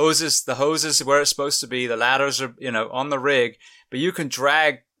 The hoses are where it's supposed to be. The ladders are, on the rig, but you can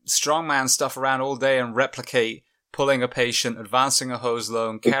drag strongman stuff around all day and replicate pulling a patient, advancing a hose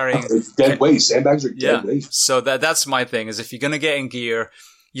loan, carrying dead weight. Sandbags are dead weight. So that's my thing is if you're going to get in gear,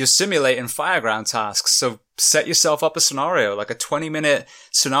 you're simulating fireground tasks. So set yourself up a scenario, like a 20-minute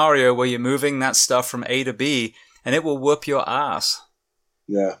scenario where you're moving that stuff from A to B, and it will whoop your ass.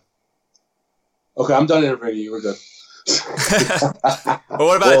 Yeah. Okay, I'm done interviewing you. We're good. Well,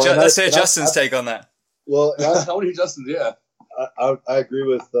 what about let's say Justin's take on that? Well, tell me Justin's. Yeah. I agree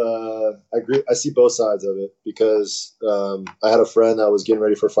with I see both sides of it because I had a friend that was getting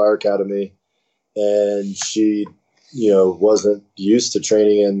ready for Fire Academy, and she wasn't used to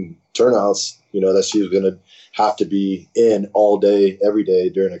training in turnouts, that she was going to have to be in all day every day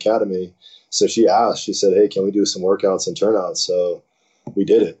during academy. So she said, hey, can we do some workouts and turnouts? So we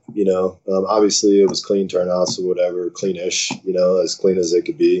did it. Obviously it was clean turnouts or whatever, cleanish, as clean as it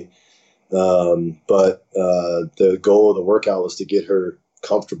could be. But the goal of the workout was to get her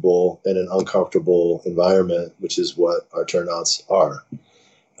comfortable in an uncomfortable environment, which is what our turnouts are.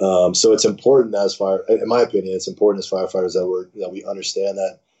 So it's important in my opinion, it's important as firefighters that we understand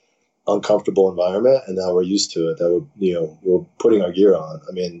that uncomfortable environment and that we're used to it, that we're putting our gear on.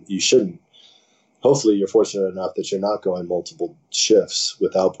 I mean, you shouldn't. Hopefully you're fortunate enough that you're not going multiple shifts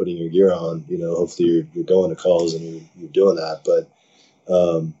without putting your gear on. Hopefully you're going to calls and you're doing that. But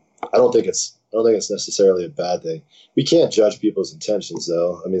I don't think it's necessarily a bad thing. We can't judge people's intentions,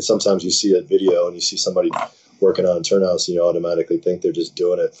 though. I mean, sometimes you see a video and you see somebody working on turnouts, and you automatically think they're just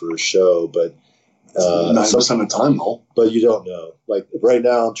doing it for a show. But 90% of the time, though. But you don't know. Like right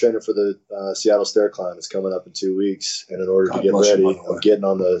now, I'm training for the Seattle Stair Climb. It's coming up in 2 weeks, and in order to get ready, I'm getting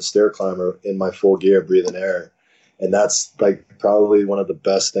on the stair climber in my full gear, breathing air, and that's like probably one of the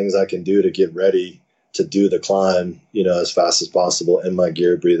best things I can do to get ready to do the climb, as fast as possible in my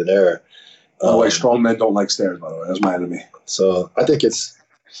gear, breathing air. By the way, strong men don't like stairs, by the way. That's my enemy. So I think just,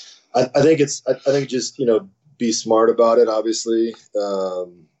 be smart about it, obviously.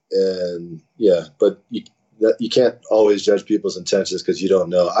 And yeah, but you can't always judge people's intentions because you don't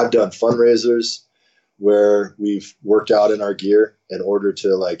know. I've done fundraisers where we've worked out in our gear in order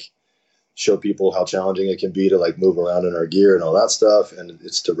to show people how challenging it can be to move around in our gear and all that stuff. And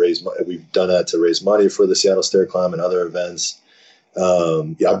it's to raise money. We've done that to raise money for the Seattle Stair Climb and other events.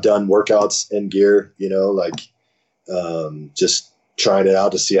 I've done workouts in gear, just trying it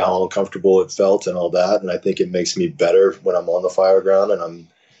out to see how uncomfortable it felt and all that. And I think it makes me better when I'm on the fire ground and I'm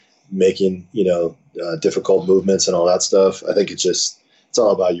making, difficult movements and all that stuff. I think it's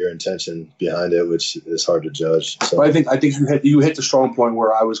all about your intention behind it, which is hard to judge. So but I think you hit the strong point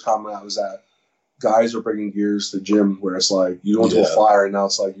where I was that guys are bringing gears to the gym where it's like you go into a fire and now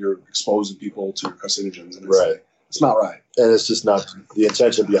it's like you're exposing people to carcinogens, and it's not right. And it's just not, the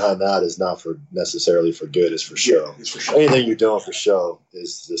intention behind that is not necessarily for good, it's for show. Yeah, it's for show. Anything you're doing for show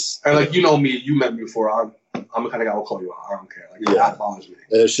is just. And me, you met me before. I'm the kind of guy who'll call you out. I don't care. That bothers me.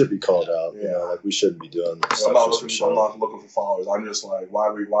 And it should be called out. Yeah. We shouldn't be doing this. I'm not looking for followers. I'm just like, why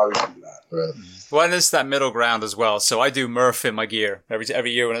we do that? Right. Well, and there's that middle ground as well. So I do Murph in my gear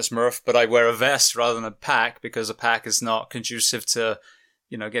every year when it's Murph, but I wear a vest rather than a pack because a pack is not conducive to,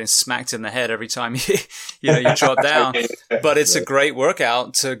 getting smacked in the head every time you drop down. But it's a great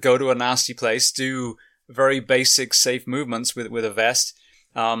workout to go to a nasty place, do very basic, safe movements with a vest.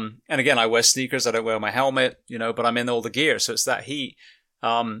 And again, I wear sneakers. I don't wear my helmet, but I'm in all the gear. So it's that heat.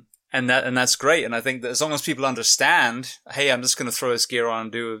 And that's great. And I think that as long as people understand, hey, I'm just going to throw this gear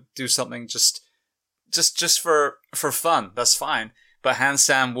on and do something just for fun, that's fine. But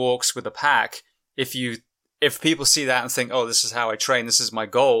handstand walks with a pack, if people see that and think, oh, this is how I train, this is my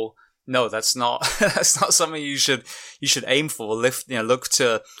goal. No, that's not, that's not something you should aim for. Look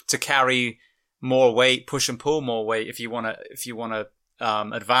to carry more weight, push and pull more weight if you want to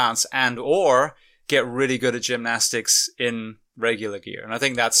advance or get really good at gymnastics in regular gear. And I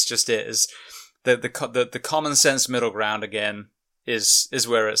think that's just it, is the common sense middle ground again is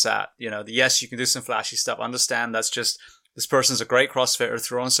where it's at. Yes, you can do some flashy stuff. Understand that's just, this person's a great CrossFitter,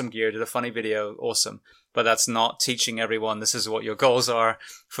 threw on some gear, did a funny video, awesome. But that's not teaching everyone this is what your goals are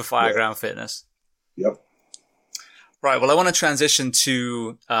for fireground fitness. Yep. Right. Well, I want to transition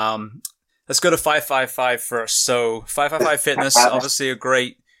to, let's go to 555 first. So 555 Fitness, obviously a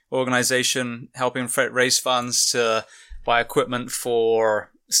great organization helping raise funds to buy equipment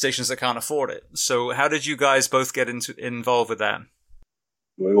for stations that can't afford it. So how did you guys both get involved with that?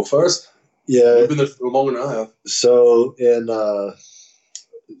 You want to go first? Yeah. You've been there for longer than I have. So in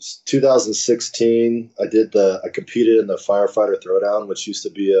 2016, I competed in the Firefighter Throwdown, which used to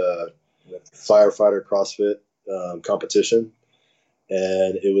be a firefighter CrossFit competition.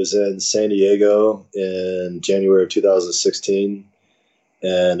 and it was in San Diego in January of 2016.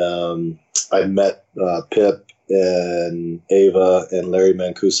 And I met Pip and Ava and Larry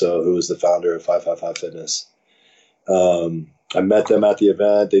Mancuso, who was the founder of 555 Fitness. I met them at the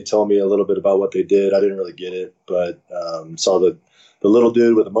event. They told me a little bit about what they did. I didn't really get it, but saw the little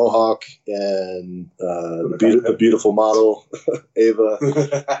dude with a mohawk and a beautiful model, Ava.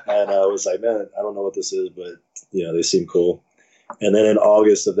 And I was like, man, I don't know what this is, but they seem cool. And then in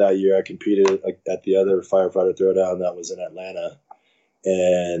August of that year, I competed at the other firefighter throwdown that was in Atlanta.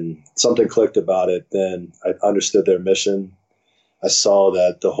 And something clicked about it. Then I understood their mission. I saw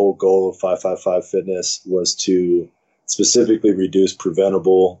that the whole goal of 555 Fitness was to specifically reduce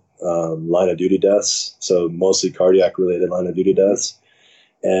preventable line of duty deaths, so mostly cardiac related line of duty deaths.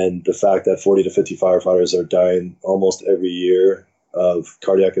 And the fact that 40 to 50 firefighters are dying almost every year of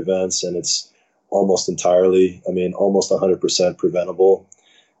cardiac events, and it's almost 100% preventable.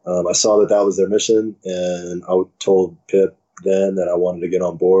 I saw that was their mission, and I told Pip then that I wanted to get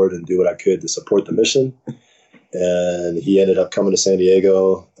on board and do what I could to support the mission. And he ended up coming to San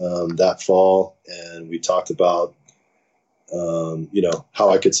Diego that fall, and we talked about how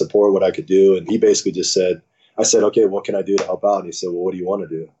I could support, what I could do. And he basically just said, I said, okay, what can I do to help out? And he said, well, what do you want to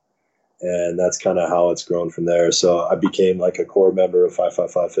do? And that's kind of how it's grown from there. So I became like a core member of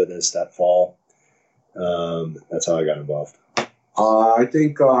 555 Fitness that fall. That's how I got involved. I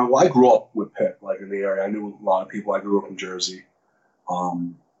think, I grew up with Pip, like in the area. I knew a lot of people. I grew up in Jersey.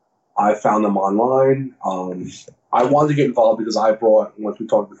 I found them online. I wanted to get involved because I brought, once we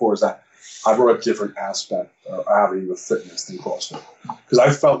talked before, is that I brought a different aspect or avenue of fitness than CrossFit. Because I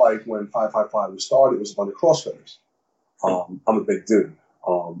felt like when 555 was started, it was a bunch of CrossFitters. I'm a big dude.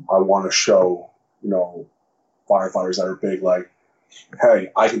 I want to show, firefighters that are big, like, hey,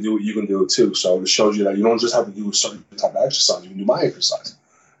 I can do it, you can do it too. So it shows you that you don't just have to do a certain type of exercise, you can do my exercise.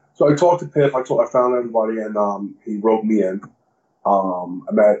 So I talked to Pip, I found everybody, and he wrote me in.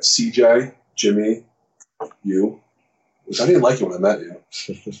 I met CJ, Jimmy, you. Which I didn't like you when I met you.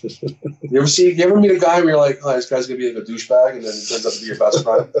 You ever meet a guy where you're like, oh, this guy's gonna be like a douchebag, and then he turns out to be your best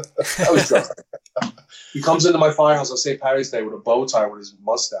friend? That was drunk. He comes into my firehouse on St. Patty's Day with a bow tie with his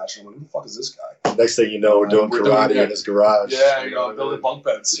mustache. I'm like, who the fuck is this guy? Next thing you know, we're doing karate in his garage. Yeah, building bunk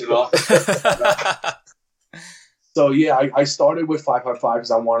beds, So yeah, I started with 555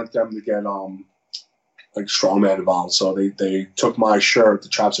 because I wanted them to get like strongman involved. So they took my shirt, the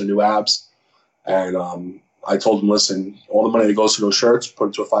Chaps Are New Abs, and I told them, listen, all the money that goes to those shirts, put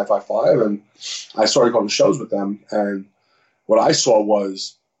it to a 555, and I started going to shows with them. And what I saw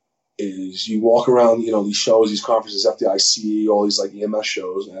is you walk around, these shows, these conferences, FDIC, all these like EMS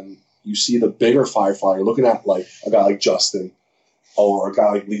shows, and you see the bigger firefighter looking at like a guy like Justin or a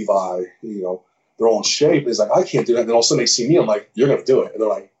guy like Levi, they're all in shape. It's like, I can't do that. And then all of a sudden they see me, I'm like, you're going to do it. And they're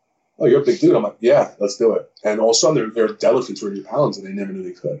like, oh, you're a big dude. I'm like, yeah, let's do it. And all of a sudden they're deadlifting 300 pounds and they never knew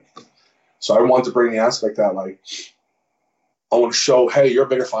they could. So I wanted to bring the aspect that, like, I want to show, hey, you're a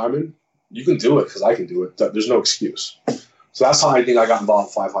bigger fireman. You can do it because I can do it. There's no excuse. So that's how I think I got involved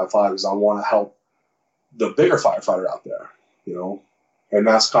in 555 is I want to help the bigger firefighter out there, And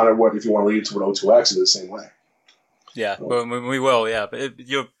that's kind of what, if you want to lead to an O2X, is the same way. Yeah, well, we will, yeah. But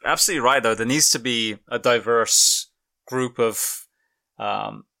you're absolutely right, though. There needs to be a diverse group of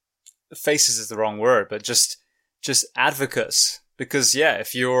faces is the wrong word, but just advocates. Because, yeah,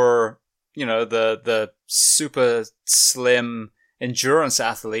 if you're the super slim endurance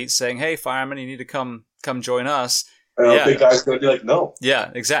athlete saying, hey, fireman, you need to come join us. And big guy's going to be like, no. Yeah,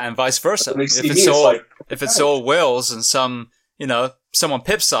 exactly. And vice versa. If it's all Wills and someone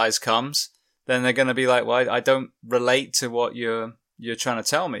Pip size comes, then they're going to be like, well, I don't relate to what you're trying to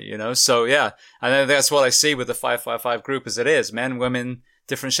tell me, So, yeah. And that's what I see with the 555 group as it is. Men, women,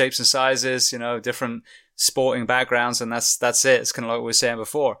 different shapes and sizes, different sporting backgrounds. And that's it. It's kind of like what we were saying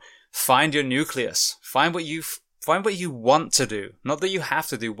before. Find your nucleus. Find what you want to do. Not that you have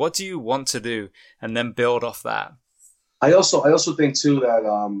to do. What do you want to do? And then build off that. I also think too that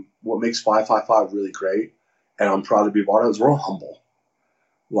what makes 555 really great, and I'm proud to be a part of it, is we're all humble.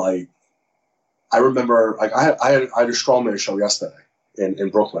 Like, I remember, like I had a strongman show yesterday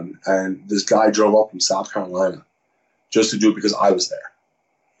in Brooklyn, and this guy drove up from South Carolina just to do it because I was there.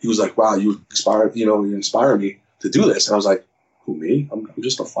 He was like, "Wow, you inspire me to do this," and I was like, "Who, me? I'm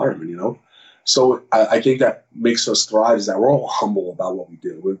just a fireman, So I think that makes us thrive is that we're all humble about what we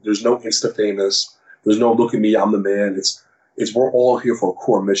do. There's no Insta famous. There's no look at me, I'm the man. It's we're all here for a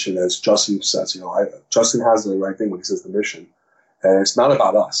core mission, as Justin says. Justin has the right thing when he says the mission, and it's not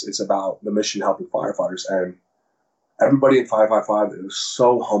about us. It's about the mission helping firefighters, and everybody in 555 is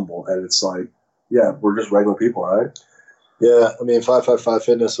so humble, and it's like, yeah, we're just regular people, right? Yeah, I mean, 555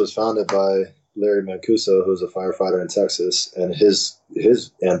 Fitness was founded by Larry Mancuso, who's a firefighter in Texas, and his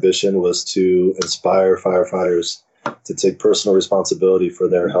ambition was to inspire firefighters to take personal responsibility for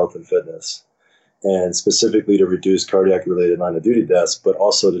their health and fitness, and specifically to reduce cardiac-related line-of-duty deaths, but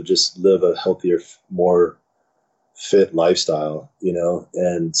also to just live a healthier, more fit lifestyle,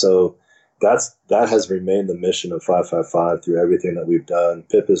 And so that has remained the mission of 555 through everything that we've done.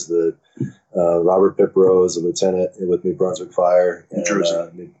 Pip is Robert Pip Rowe is a lieutenant with New Brunswick Fire, New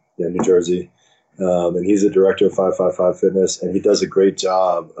Jersey. New Jersey. And he's the director of 555 Fitness, and he does a great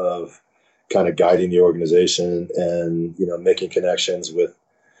job of kind of guiding the organization and, making connections with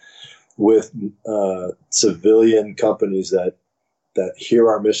civilian companies that hear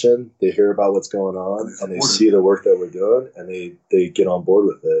our mission, they hear about what's going on, and they see the work that we're doing, and they get on board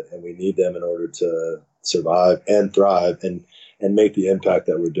with it. And we need them in order to survive and thrive and make the impact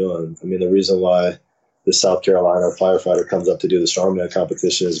that we're doing. I mean, the reason why the South Carolina firefighter comes up to do the strongman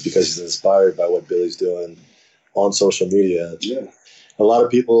competition is because he's inspired by what Billy's doing on social media. Yeah. A lot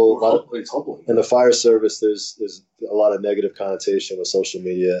of people, it's humbling. In the fire service, there's a lot of negative connotation with social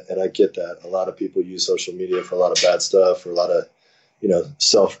media, and I get that. A lot of people use social media for a lot of bad stuff, for a lot of,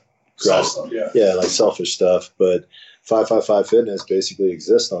 selfish stuff. But 555 Fitness basically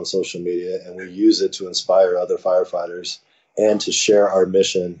exists on social media, and we use it to inspire other firefighters and to share our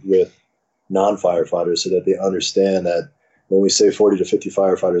mission with non-firefighters so that they understand that when we say 40 to 50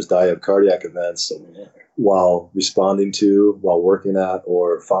 firefighters die of cardiac events while responding to, while working at,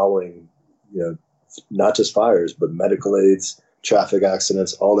 or following, not just fires, but medical aids, traffic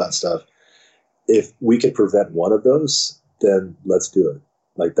accidents, all that stuff. If we can prevent one of those, then let's do it.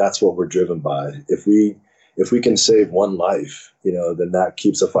 Like, that's what we're driven by. If we can save one life, then that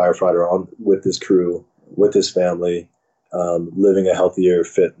keeps a firefighter on with his crew, with his family, living a healthier,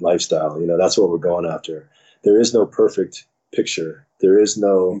 fit lifestyle. That's what we're going after. There is no perfect picture. There is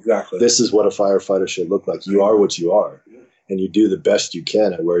no, exactly. This is what a firefighter should look like. You are what you are, and you do the best you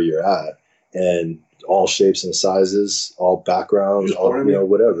can at where you're at, and all shapes and sizes, all backgrounds, all,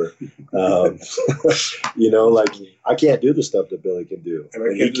 whatever. Like, I can't do the stuff that Billy can do.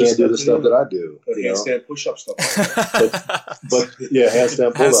 And he can't do the stuff that I do. Handstand push-up stuff. but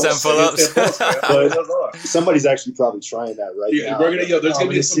handstand pull-ups. But somebody's actually probably trying that right now. We're gonna, there's going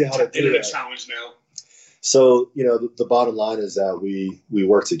to be some internet challenge now. So, the bottom line is that we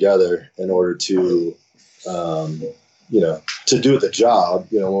work together in order to, to do the job.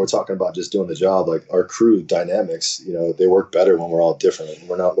 When we're talking about just doing the job, like our crew dynamics, they work better when we're all different.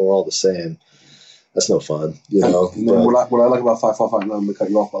 We're all the same. That's no fun, And then what I like about 555, I'm going to cut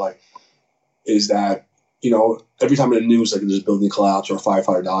you off, but is that, every time in the news, like there's a building collapse or a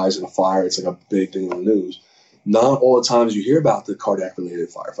firefighter dies in a fire, it's like a big thing in the news. Not all the times you hear about the cardiac-related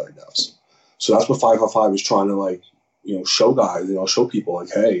firefighter deaths. So that's what 555 is trying to show guys, show people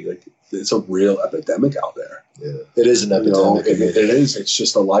like, hey, it's a real epidemic out there. Yeah, it is an epidemic. It is. It's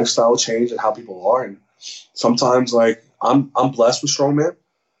just a lifestyle change and how people are. And sometimes, I'm blessed with strongman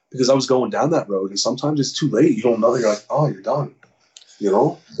because I was going down that road, and sometimes it's too late. You don't know. You're like, oh, you're done.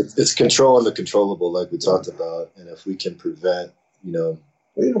 It's controlling the controllable, like we talked about, and if we can prevent, we can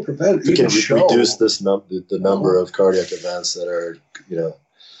reduce the number of cardiac events that are,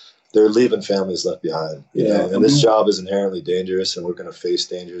 they're leaving families left behind, and this job is inherently dangerous, and we're going to face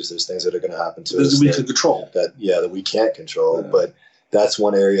dangers. There's things that are going to happen to us we can control that we can't control, but that's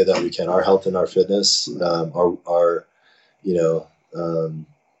one area that we can. Our health and our fitness, our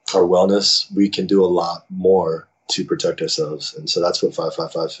wellness, we can do a lot more to protect ourselves. And so that's what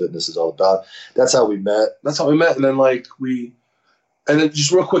 555 Fitness is all about. That's how we met. And then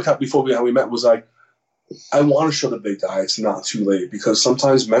just real quick before how we met was I want to show the big guy it's not too late, because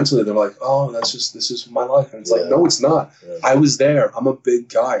sometimes mentally they're like, oh, this is my life. And it's like, no, it's not. Yeah. I was there. I'm a big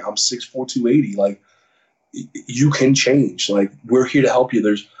guy. I'm 6'4", 280. You can change. We're here to help you.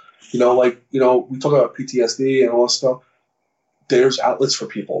 There's, we talk about PTSD and all that stuff. There's outlets for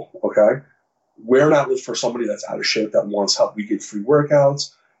people, okay? We're an outlet for somebody that's out of shape that wants help. We get free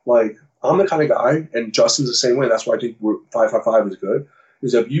workouts. I'm the kind of guy, and Justin's the same way. That's why I think 555 is good.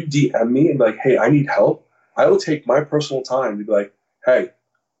 Is if you DM me and be like, hey, I need help, I will take my personal time to be like, hey,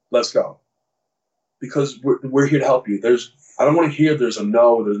 let's go. Because we're here to help you. I don't want to hear there's a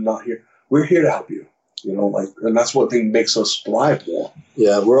no, there's not here. We're here to help you. And that's what makes us thrive more.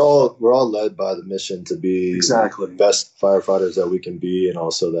 Yeah, we're all led by the mission to be exactly the best firefighters that we can be, and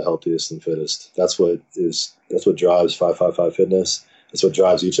also the healthiest and fittest. That's what drives 555 Fitness. That's what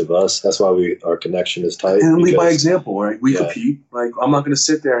drives each of us. That's why our connection is tight. And lead by example, right? We compete. I'm not going to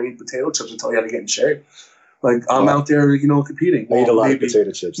sit there and eat potato chips and tell you how to get in shape. Like, I'm out there, competing. I eat a lot of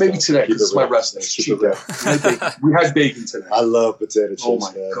potato chips. Maybe today, because it's my rest day. Cheat day. We had bacon today. I love potato chips, oh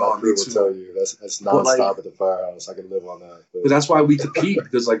my man. God, My crew will tell you. That's nonstop at the firehouse. I can live on that. But that's why we compete,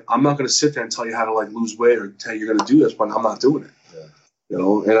 because, like, I'm not going to sit there and tell you how to, like, lose weight or tell you you're going to do this, but I'm not doing it. Yeah.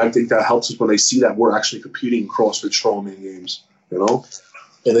 And I think that helps us when they see that we're actually competing in CrossFit Strongman games,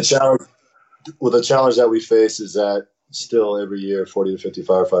 And the challenge that we face is that still every year 40 to 50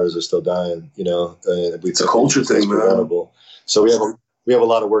 firefighters are still dying, it's a culture thing, man. So we have a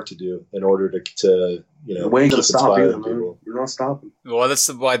lot of work to do in order to we ain't gonna stop either, man. We're not stopping. Well,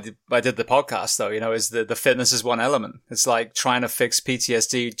 that's why I did the podcast, though. Is the fitness is one element. It's like trying to fix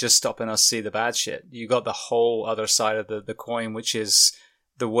PTSD, just stopping us see the bad shit. You got the whole other side of the coin, which is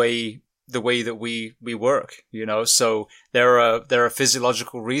the way that we work. So there are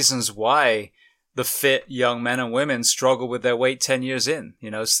physiological reasons why the fit young men and women struggle with their weight 10 years in,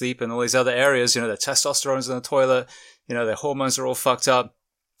 sleep and all these other areas, their testosterone's in the toilet, their hormones are all fucked up.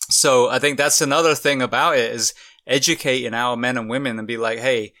 So I think that's another thing about it, is educating our men and women and be like,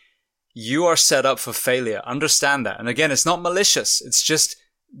 hey, you are set up for failure. Understand that. And again, it's not malicious. It's just,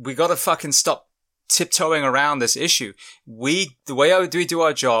 we got to fucking stop tiptoeing around this issue. The way we do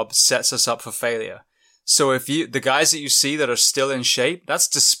our job sets us up for failure. So the guys that you see that are still in shape, that's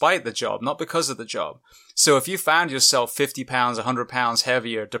despite the job, not because of the job. So if you found yourself 50 pounds, 100 pounds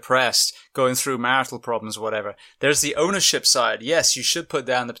heavier, depressed, going through marital problems, whatever, there's the ownership side. Yes, you should put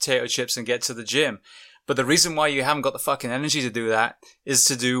down the potato chips and get to the gym. But the reason why you haven't got the fucking energy to do that is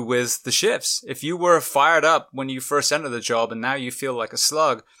to do with the shifts. If you were fired up when you first entered the job and now you feel like a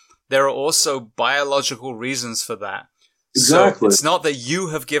slug, there are also biological reasons for that. Exactly. So it's not that you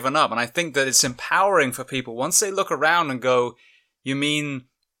have given up. And I think that it's empowering for people. Once they look around and go, you mean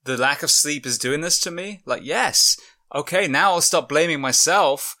the lack of sleep is doing this to me? Like, yes. Okay, now I'll stop blaming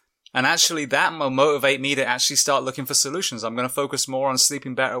myself. And actually that will motivate me to actually start looking for solutions. I'm going to focus more on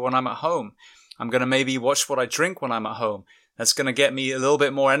sleeping better when I'm at home. I'm going to maybe watch what I drink when I'm at home. That's going to get me a little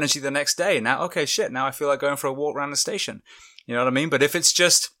bit more energy the next day. Now, okay, shit. Now I feel like going for a walk around the station. You know what I mean? But if it's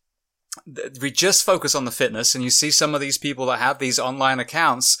just, we just focus on the fitness, and you see some of these people that have these online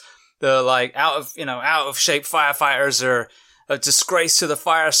accounts, they're like out of shape firefighters or a disgrace to the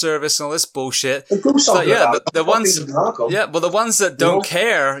fire service and all this bullshit. So, yeah, the ones that don't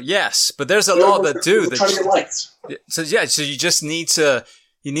care, yes, but there's a lot that do. So you just need to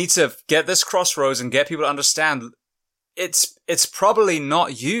get this crossroads and get people to understand it's probably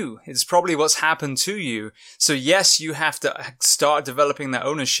not you. It's probably what's happened to you. So yes, you have to start developing that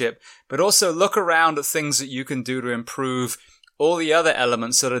ownership, but also look around at things that you can do to improve all the other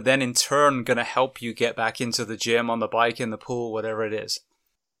elements that are then in turn going to help you get back into the gym, on the bike, in the pool, whatever it is.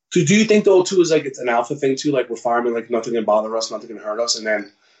 So do you think though too is like it's an alpha thing too? Like we're firemen, like nothing can bother us, nothing can hurt us, and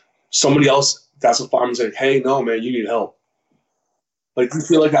then somebody else, that's a fireman's like, hey, no man, you need help. Like, you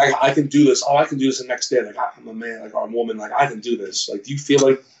feel like I can do this. Oh, I can do this the next day. Like, I'm a man, like, or a woman. Like, I can do this. Like, do you feel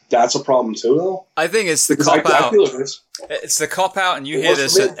like that's a problem too, though? I think it's the cop-out. I feel like it's the cop-out, and you hear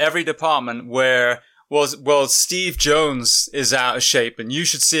this at every department where, well, Steve Jones is out of shape, and you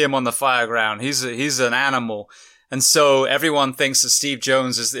should see him on the fire ground. He's an animal. And so everyone thinks that Steve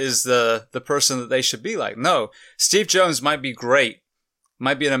Jones is the person that they should be like. No, Steve Jones might be great.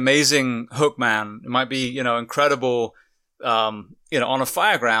 Might be an amazing hook man. It might be, incredible, on a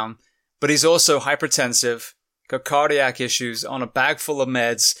fire ground, but he's also hypertensive, got cardiac issues, on a bag full of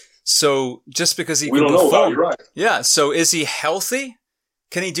meds. So just because he can perform, you're right. Yeah. So is he healthy?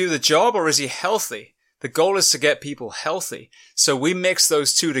 Can he do the job, or is he healthy? The goal is to get people healthy. So we mix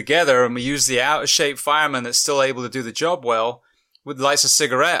those two together, and we use the out of shape fireman that's still able to do the job well, with lights a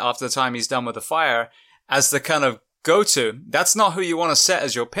cigarette after the time he's done with the fire, as the kind of go-to. That's not who you want to set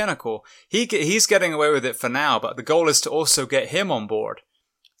as your pinnacle. He's getting away with it for now, but the goal is to also get him on board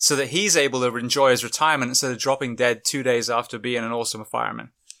so that he's able to enjoy his retirement instead of dropping dead 2 days after being an awesome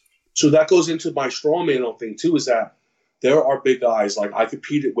fireman. So that goes into my strongman thing too, is that there are big guys. Like I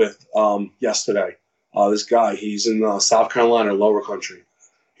competed with yesterday. This guy, he's in South Carolina, lower country.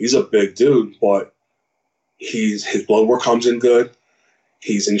 He's a big dude, but his blood work comes in good.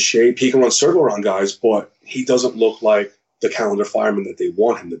 He's in shape. He can run circle around guys, but he doesn't look like the calendar fireman that they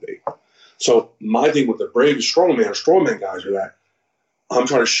want him to be. So my thing with the brave strongman guys are that I'm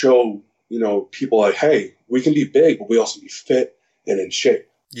trying to show, people like, hey, we can be big, but we also be fit and in shape.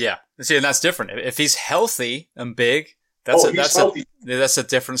 Yeah. See, and that's different. If he's healthy and big, that's a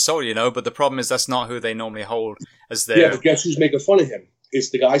different story, But the problem is that's not who they normally hold as their... Yeah, but guess who's making fun of him?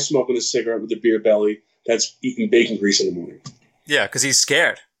 It's the guy smoking a cigarette with a beer belly that's eating bacon grease in the morning. Yeah, because he's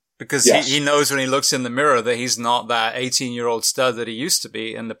scared. Because he knows when he looks in the mirror that he's not that 18-year-old stud that he used to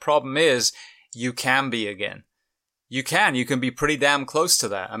be. And the problem is you can be again. You can be pretty damn close to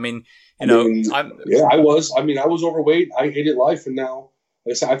that. I mean, I was overweight. I hated life. And now,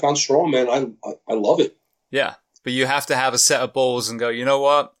 like I said, I found strongman. I love it. Yeah. But you have to have a set of balls and go, you know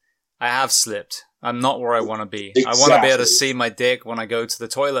what? I have slipped. I'm not where I want to be. Exactly. I want to be able to see my dick when I go to the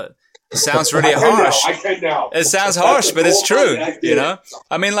toilet. It sounds really harsh. I can now. It sounds harsh, but it's true. You know?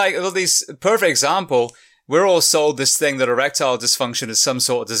 I mean, like, all these, perfect example, we're all sold this thing that erectile dysfunction is some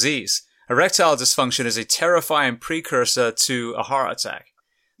sort of disease. Erectile dysfunction is a terrifying precursor to a heart attack.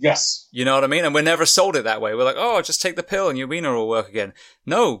 Yes. You know what I mean? And we're never sold it that way. We're like, oh, just take the pill and your wiener will work again.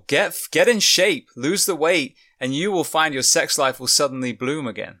 No, get in shape, lose the weight, and you will find your sex life will suddenly bloom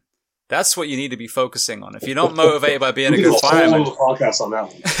again. That's what you need to be focusing on. If you're not motivated by being a good fireman. We podcast on that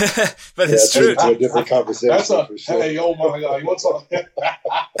one. But it's true. It's a different conversation. For sure. Hey, oh my God, you want something?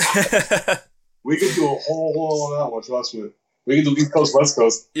 We could do a whole on that one, trust me. We can do East Coast, West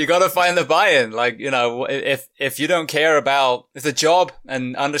Coast. You got to find the buy-in. Like, you know, if you don't care about, if the job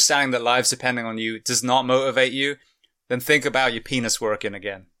and understanding that lives depending on you does not motivate you, then think about your penis working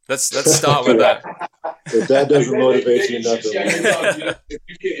again. Let's start with that. If that doesn't motivate you, nothing.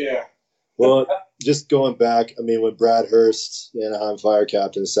 Yeah. Well, just going back, I mean, when Brad Hurst, the Anaheim fire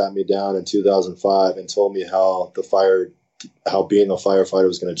captain, sat me down in 2005 and told me how being a firefighter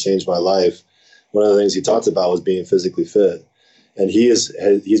was going to change my life, one of the things he talked about was being physically fit. And he's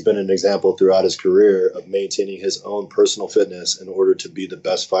been an example throughout his career of maintaining his own personal fitness in order to be the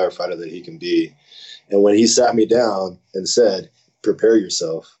best firefighter that he can be. And when he sat me down and said, prepare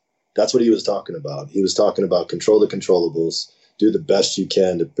yourself, that's what he was talking about. He was talking about control the controllables, do the best you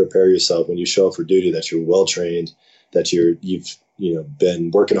can to prepare yourself when you show up for duty, that you're well trained, that you've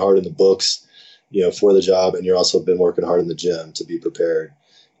been working hard in the books, for the job, and you're also been working hard in the gym to be prepared.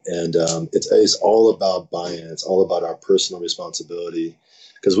 And it's all about buy-in. It's all about our personal responsibility,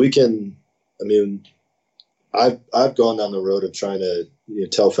 because I've gone down the road of trying to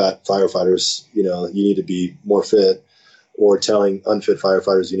tell fat firefighters, you need to be more fit, or telling unfit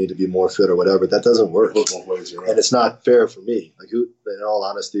firefighters you need to be more fit or whatever. That doesn't work. And it's not fair for me. Like, in all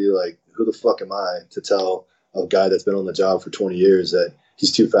honesty, who the fuck am I to tell a guy that's been on the job for 20 years that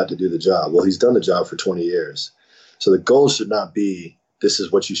he's too fat to do the job? Well, he's done the job for 20 years. So the goal should not be, this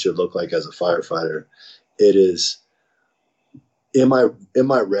is what you should look like as a firefighter. It is, am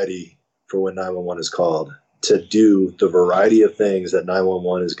I ready for when 911 is called to do the variety of things that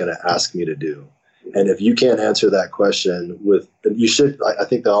 911 is going to ask me to do? And if you can't answer that question I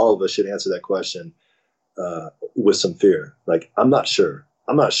think that all of us should answer that question with some fear. Like, I'm not sure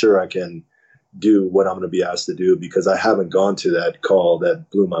I can do what I'm going to be asked to do, because I haven't gone to that call that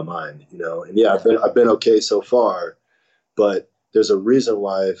blew my mind, And yeah, I've been okay so far, but there's a reason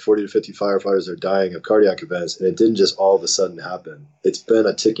why 40 to 50 firefighters are dying of cardiac events, and it didn't just all of a sudden happen. It's been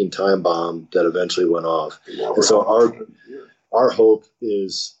a ticking time bomb that eventually went off. And so our hope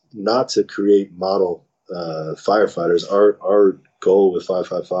is not to create model firefighters. Our goal with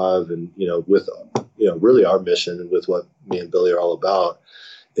 555 and with really our mission and with what me and Billy are all about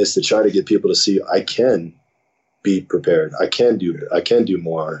is to try to get people to see I can be prepared. I can do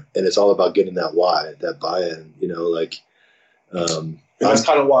more, and it's all about getting that why, that buy-in. That's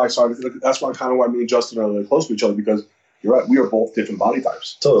kind of why. That's why me and Justin are really close to each other, because you're right. We are both different body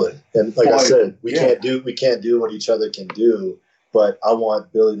types. Totally, and like I said, we can't do what each other can do. But I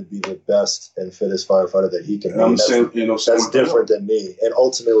want Billy to be the best and fittest firefighter that he can be. That's different than me. And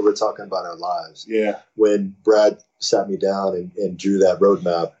ultimately, we're talking about our lives. Yeah. When Brad sat me down and drew that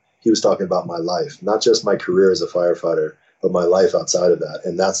roadmap, he was talking about my life, not just my career as a firefighter, but my life outside of that.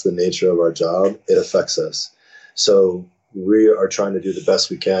 And that's the nature of our job. It affects us. So we are trying to do the best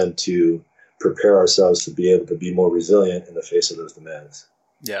we can to prepare ourselves to be able to be more resilient in the face of those demands.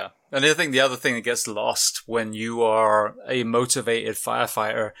 Yeah. And I think the other thing that gets lost when you are a motivated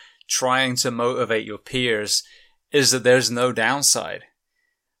firefighter trying to motivate your peers is that there's no downside.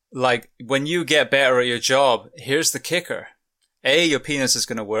 Like, when you get better at your job, here's the kicker. A, your penis is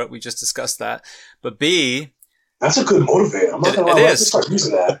going to work. We just discussed that. But B, that's a good motivator. I'm not going to lie. Let's start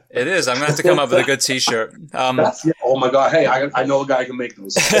using that. It is. I'm going to have to come up with a good t-shirt. Oh my God. Hey, I know a guy who can make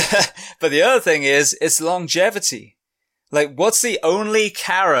those. But the other thing is, it's longevity. Like, what's the only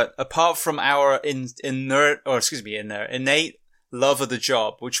carrot apart from our innate love of the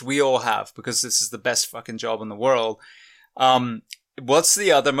job, which we all have because this is the best fucking job in the world. What's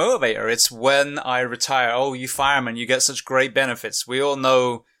the other motivator? It's when I retire. Oh, you firemen, you get such great benefits. We all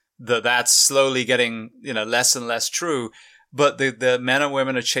know that that's slowly getting, less and less true. But the men and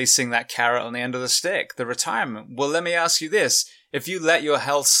women are chasing that carrot on the end of the stick, the retirement. Well, let me ask you this. If you let your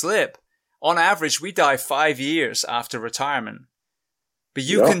health slip, on average, we die 5 years after retirement. But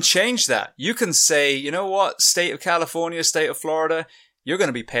you can change that. You can say, you know what, state of California, state of Florida, you're going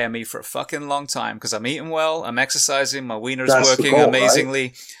to be paying me for a fucking long time because I'm eating well, I'm exercising, my wiener's working amazingly,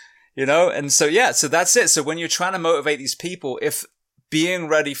 right? You know? And so, yeah, so that's it. So when you're trying to motivate these people, if being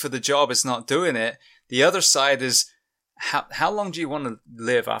ready for the job is not doing it, the other side is, how long do you want to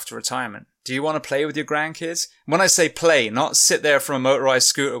live after retirement? Do you want to play with your grandkids? When I say play, not sit there from a motorized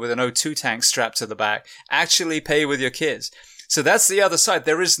scooter with an O2 tank strapped to the back, actually play with your kids. So that's the other side.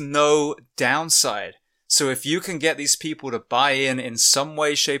 There is no downside. So if you can get these people to buy in some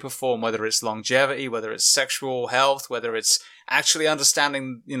way, shape or form, whether it's longevity, whether it's sexual health, whether it's actually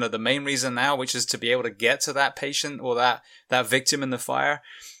understanding, you know, the main reason now, which is to be able to get to that patient or that victim in the fire,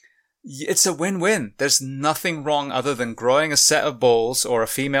 it's a win-win. There's nothing wrong other than growing a set of balls or a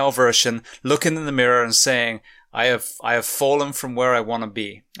female version, looking in the mirror and saying, I have fallen from where I want to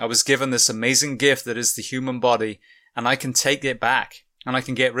be. I was given this amazing gift that is the human body, and I can take it back. And I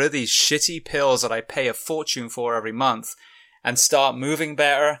can get rid of these shitty pills that I pay a fortune for every month and start moving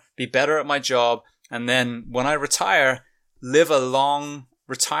better, be better at my job. And then when I retire, live a long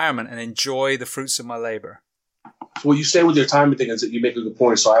retirement and enjoy the fruits of my labor. Well, you say with your retirement thing is that you make a good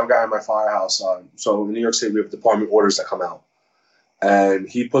point. So I have a guy in my firehouse. So in New York City, we have department orders that come out. And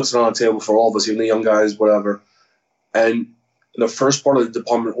he puts it on the table for all of us, even the young guys, whatever. And the first part of the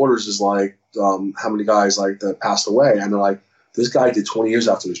department orders is like, how many guys like that passed away. And they're like, this guy did 20 years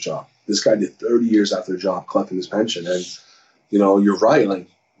after his job. This guy did 30 years after the job collecting his pension. And, you know, you're right. Like,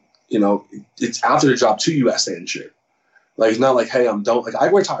 you know, it's after the job too, you got to stay in shape. Like, it's not like, hey, I'm done. Like, I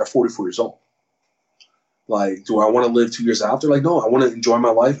retire 44 years old. Like, do I want to live 2 years after? Like, no, I want to enjoy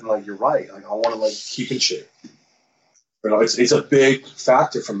my life. And like, you're right. Like, I want to like keep in shape. You know, it's a big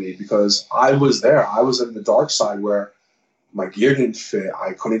factor for me because I was there. I was in the dark side where my gear didn't fit.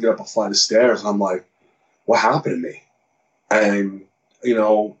 I couldn't get up a flight of stairs. And I'm like, what happened to me? And, you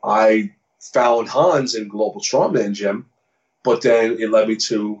know, I found Hans in Global Strongman Gym, but then it led me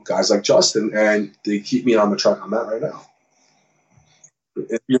to guys like Justin, and they keep me on the track I'm at right now.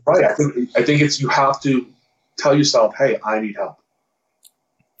 You're right. I think it's, you have to tell yourself, hey, I need help.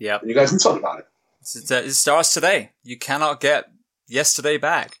 Yeah. And you guys do something about it. It starts today. You cannot get yesterday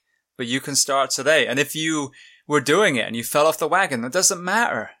back, but you can start today. And if you were doing it and you fell off the wagon, that doesn't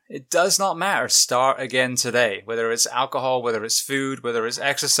matter. It does not matter. Start again today, whether it's alcohol, whether it's food, whether it's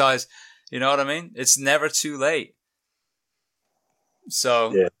exercise. You know what I mean? It's never too late.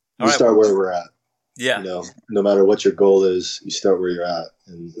 So, yeah, start where we're at. Yeah. You know, no matter what your goal is, you start where you're at.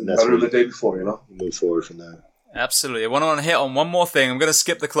 And that's better than the day before, you know? You move forward from there. Absolutely. I want to hit on one more thing. I'm going to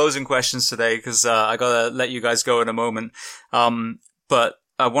skip the closing questions today because I got to let you guys go in a moment. But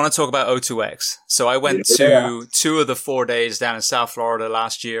I want to talk about O2X. So I went to 2 of the 4 days down in South Florida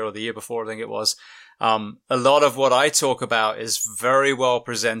last year or the year before, I think it was. A lot of what I talk about is very well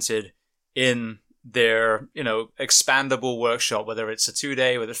presented in their, you know, expandable workshop, whether it's a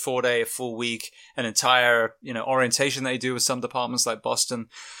 2-day, whether it's 4-day, a full week, an entire, you know, orientation they do with some departments like Boston.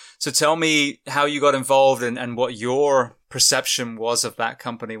 So tell me how you got involved and what your perception was of that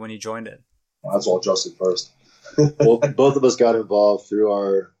company when you joined it. That's all Justin first. Well, both of us got involved through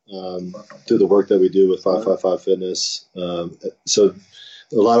our through the work that we do with 555 Fitness. So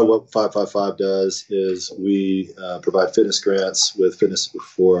a lot of what 555 does is we provide fitness grants with fitness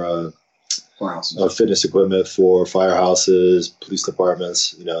for fitness equipment for firehouses, police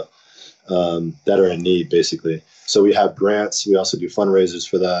departments, you know, that are in need, basically. So we have grants. We also do fundraisers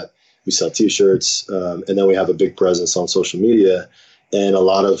for that. We sell T-shirts, and then we have a big presence on social media. And a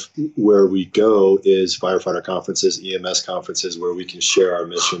lot of where we go is firefighter conferences, EMS conferences, where we can share our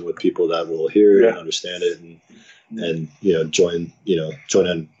mission with people that will hear it and understand it, and you know, join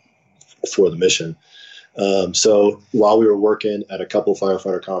in for the mission. So while we were working at a couple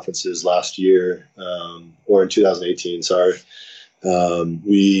firefighter conferences last year, or in 2018,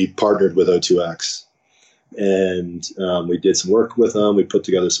 we partnered with O2X, and we did some work with them. We put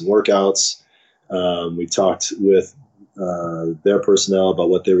together some workouts. We talked with their personnel about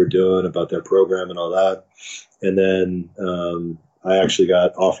what they were doing, about their program and all that. And then I actually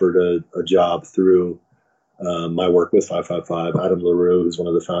got offered a job through my work with 555. Adam LaRue, who's one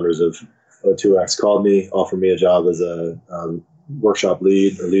of the founders of O2X, called me, offered me a job as a workshop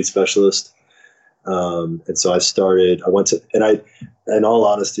lead or lead specialist. And so I went to, and in all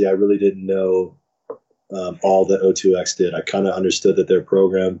honesty, I really didn't know all that O2X did. I kind of understood that their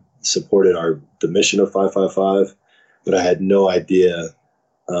program supported the mission of 555, but I had no idea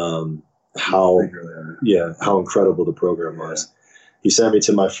how incredible the program was. He sent me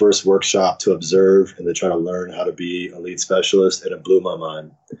to my first workshop to observe and to try to learn how to be a lead specialist, and it blew my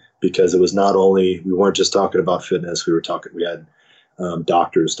mind because it was not only, we weren't just talking about fitness, we had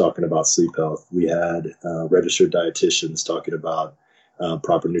doctors talking about sleep health. We had registered dietitians talking about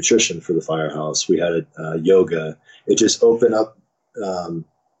proper nutrition for the firehouse. We had yoga. It just opened up.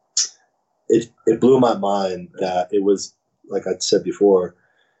 It blew my mind that it was, like I said before,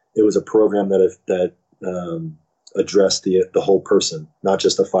 it was a program that addressed the whole person, not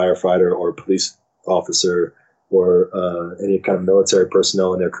just a firefighter or a police officer or any kind of military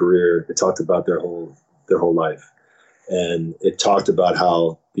personnel in their career. It talked about their whole life. And it talked about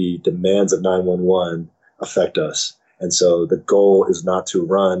how the demands of 911 affect us. And so the goal is not to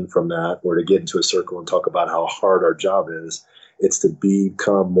run from that or to get into a circle and talk about how hard our job is. It's to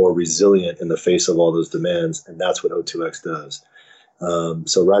become more resilient in the face of all those demands. And that's what O2X does.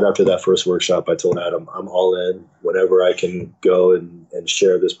 So right after that first workshop, I told Adam, I'm all in. Whenever I can go and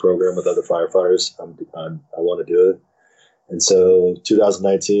share this program with other firefighters, I want to do it. And so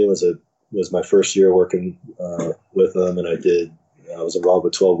 2019 was my first year working with them, and I was involved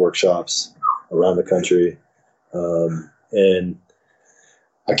with 12 workshops around the country. And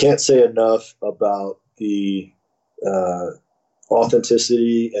I can't say enough about the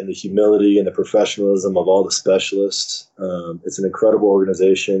authenticity and the humility and the professionalism of all the specialists. It's an incredible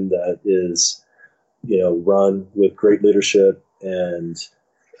organization that is, run with great leadership, and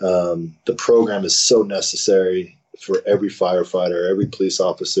the program is so necessary for every firefighter, every police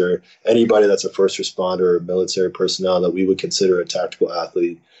officer, anybody that's a first responder or military personnel that we would consider a tactical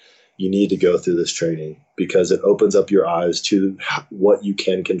athlete. You need to go through this training because it opens up your eyes to what you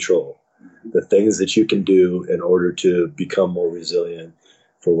can control, the things that you can do in order to become more resilient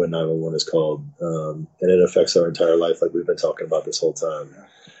for when 911 is called. And it affects our entire life, like we've been talking about this whole time.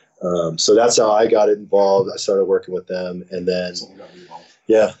 So that's how I got involved. I started working with them, and then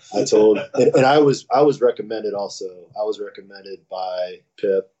I told, and I was recommended also. I was recommended by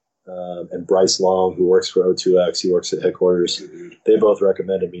Pip and Bryce Long, who works for O2X. He works at headquarters. They both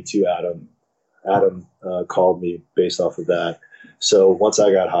recommended me to Adam. Adam called me based off of that. So once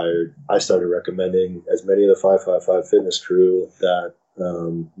I got hired, I started recommending as many of the 555 fitness crew that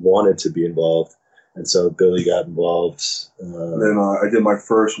wanted to be involved. And so Billy got involved. And then I did my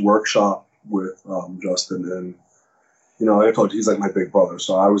first workshop with Justin, and I told you, he's like my big brother,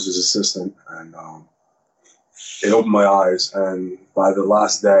 so I was his assistant, and it opened my eyes. And by the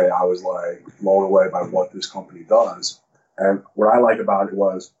last day, I was like blown away by what this company does. And what I liked about it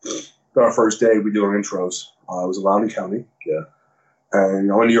was, our first day we do our intros. It was in Loudoun County. Yeah.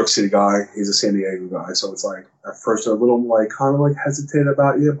 And I'm a New York City guy. He's a San Diego guy. So it's like, at first they're a little kind of hesitate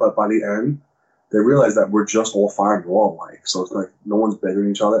about you, but by the end, they realize that we're just all firemen, we're all alike. So it's like no one's better than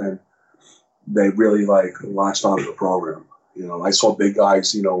each other, and they really latched onto the program. I saw big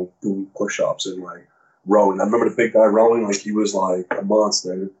guys, doing push-ups and rowing. I remember the big guy rowing, he was like a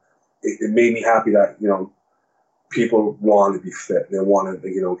monster. And it made me happy that, people wanted to be fit. They wanted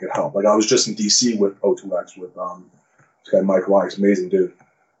to, get help. I was just in DC with O2X with this guy, Mike Weiss, amazing dude.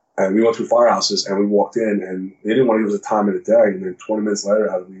 And we went through firehouses, and we walked in, and they didn't want to give us a time of the day. And then 20 minutes later,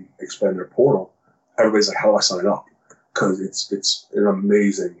 as we expand their portal, everybody's like, how do I sign up? Because it's an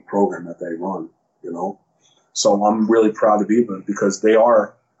amazing program that they run, So I'm really proud to be with, because they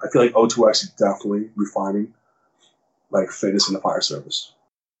are, I feel like O2X is definitely refining fitness in the fire service.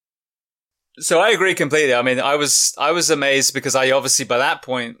 So I agree completely. I mean, I was amazed because I obviously, by that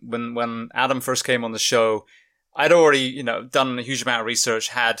point, when Adam first came on the show, I'd already, done a huge amount of research,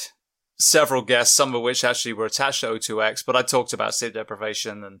 had several guests, some of which actually were attached to O2X, but I talked about sleep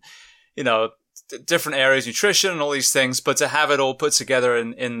deprivation and, different areas, nutrition and all these things, but to have it all put together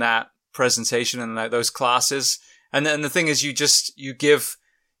in that presentation and those classes. And then the thing is, you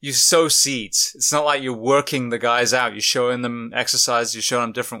sow seeds. It's not like you're working the guys out. You're showing them exercise. You're showing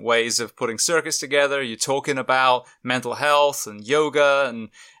them different ways of putting circuits together. You're talking about mental health and yoga.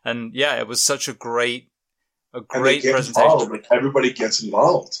 And yeah, it was such a great presentation. Involved. Everybody gets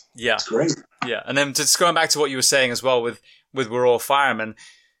involved. Yeah. It's great. Yeah. And then just going back to what you were saying as well with we're all firemen,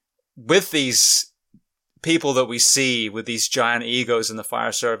 with these people that we see with these giant egos in the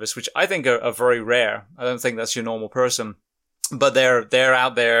fire service, which I think are very rare. I don't think that's your normal person. But they're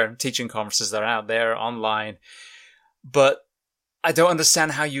out there teaching conferences. They're out there online. But I don't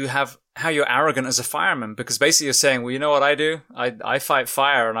understand how you're arrogant as a fireman, because basically you're saying, well, you know what I do? I fight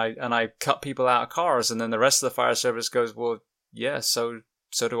fire and I cut people out of cars, and then the rest of the fire service goes, well, yeah, so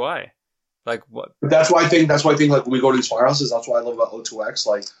do I. What? That's why I think when we go to these firehouses, that's what I love about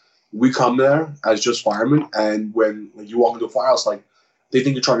O2X. We come there as just firemen, and when you walk into a firehouse, they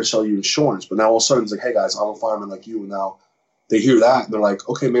think you're trying to sell you insurance, but now all of a sudden it's like, hey guys, I'm a fireman like you, and now they hear that and they're like,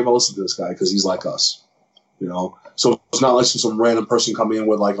 okay, maybe I'll listen to this guy because he's like us, So it's not like some random person coming in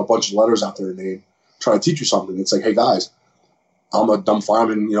with a bunch of letters out their name trying to teach you something. It's like, hey guys, I'm a dumb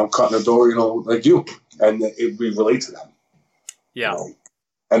fireman, cutting the door, like you. And we relate to them. Yeah.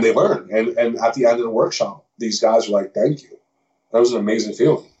 And they learn. And at the end of the workshop, these guys were like, thank you. That was an amazing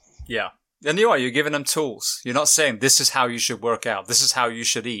feeling. Yeah. And you're giving them tools. You're not saying this is how you should work out. This is how you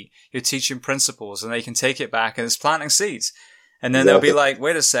should eat. You're teaching principles, and they can take it back, and it's planting seeds. And then they'll be like,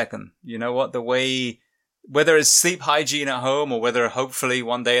 wait a second, you know what? The way, whether it's sleep hygiene at home or whether hopefully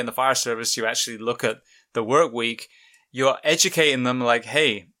one day in the fire service you actually look at the work week, you're educating them like,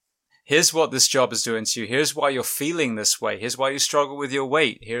 hey, here's what this job is doing to you. Here's why you're feeling this way. Here's why you struggle with your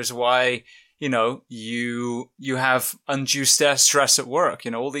weight. Here's why, you have undue stress at work,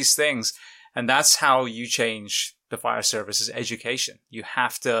 all these things. And that's how you change the fire service, is education. You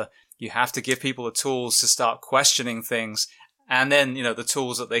have to give people the tools to start questioning things, and then, the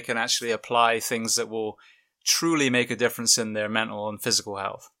tools that they can actually apply things that will truly make a difference in their mental and physical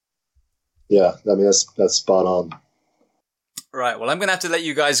health. Yeah, I mean, that's spot on. Right. Well, I'm going to have to let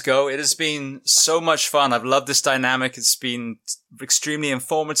you guys go. It has been so much fun. I've loved this dynamic. It's been extremely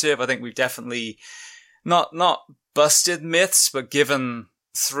informative. I think we've definitely not busted myths, but given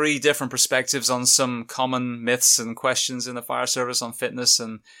 3 different perspectives on some common myths and questions in the fire service on fitness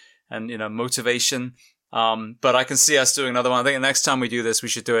and motivation. But I can see us doing another one. I think the next time we do this, we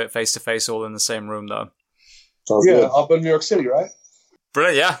should do it face to face, all in the same room, though. Sounds good. Up in New York City, right?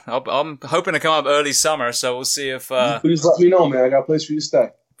 Brilliant. Yeah. I'm hoping to come up early summer, so we'll see if... Please let me know, man. I got a place for you to stay.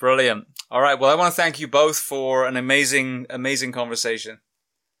 Brilliant. All right. Well, I want to thank you both for an amazing, amazing conversation.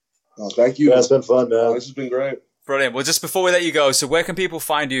 Oh, thank you. Yeah, it's been fun, man. This has been great. Brilliant. Well, just before we let you go, so where can people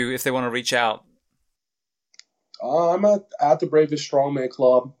find you if they want to reach out? I'm at the Bravest Strongman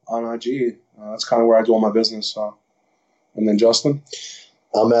Club on IG. That's kind of where I do all my business. And then Justin?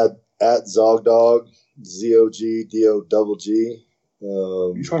 I'm at Zogdog, ZOGDOGG.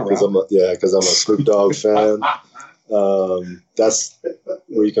 You trying to because I'm a Snoop Dogg fan. That's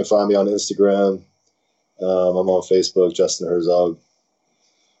where you can find me on Instagram. I'm on Facebook, Justin Herzog.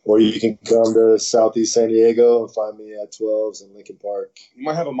 Or you can come to Southeast San Diego and find me at 12s in Lincoln Park. You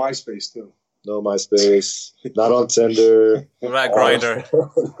might have a MySpace, too. No MySpace. Not on Tinder. What about Grindr?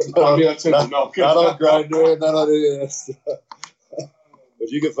 Not on Tinder, no. Not on Grindr, not on any of that stuff. But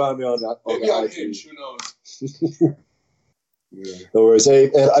you can find me on that. Maybe on Hinge, who knows? Yeah. No worries. Hey,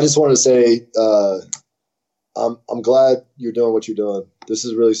 and I just wanted to say, I'm glad you're doing what you're doing. This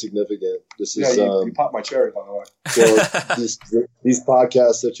is really significant. This is you popped my cherry, by the way. So these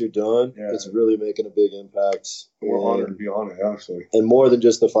podcasts that you're doing, it's really making a big impact. We're honored to be on it, actually. And more than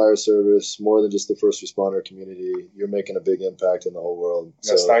just the fire service, more than just the first responder community, you're making a big impact in the whole world.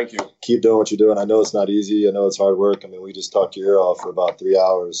 Yes, thank you. Keep doing what you're doing. I know it's not easy. I know it's hard work. I mean, we just talked your ear off for about 3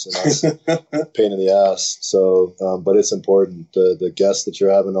 hours, and that's a pain in the ass. So, but it's important. The guests that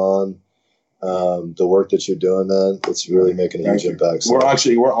you're having on, the work that you're doing, man, it's really making a huge impact. So,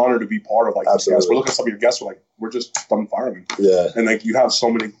 we're honored to be part of these guests. We're looking at some of your guests. We're like, we're just dumb firemen. Yeah. And you have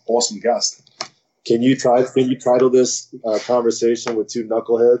so many awesome guests. Can you title this conversation with 2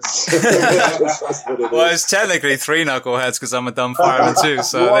 knuckleheads? Well, it's technically 3 knuckleheads because I'm a dumb fireman too.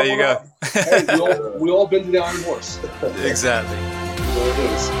 So there you go. Hey, we all been to the Iron Horse. Exactly. There it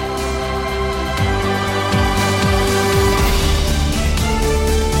is.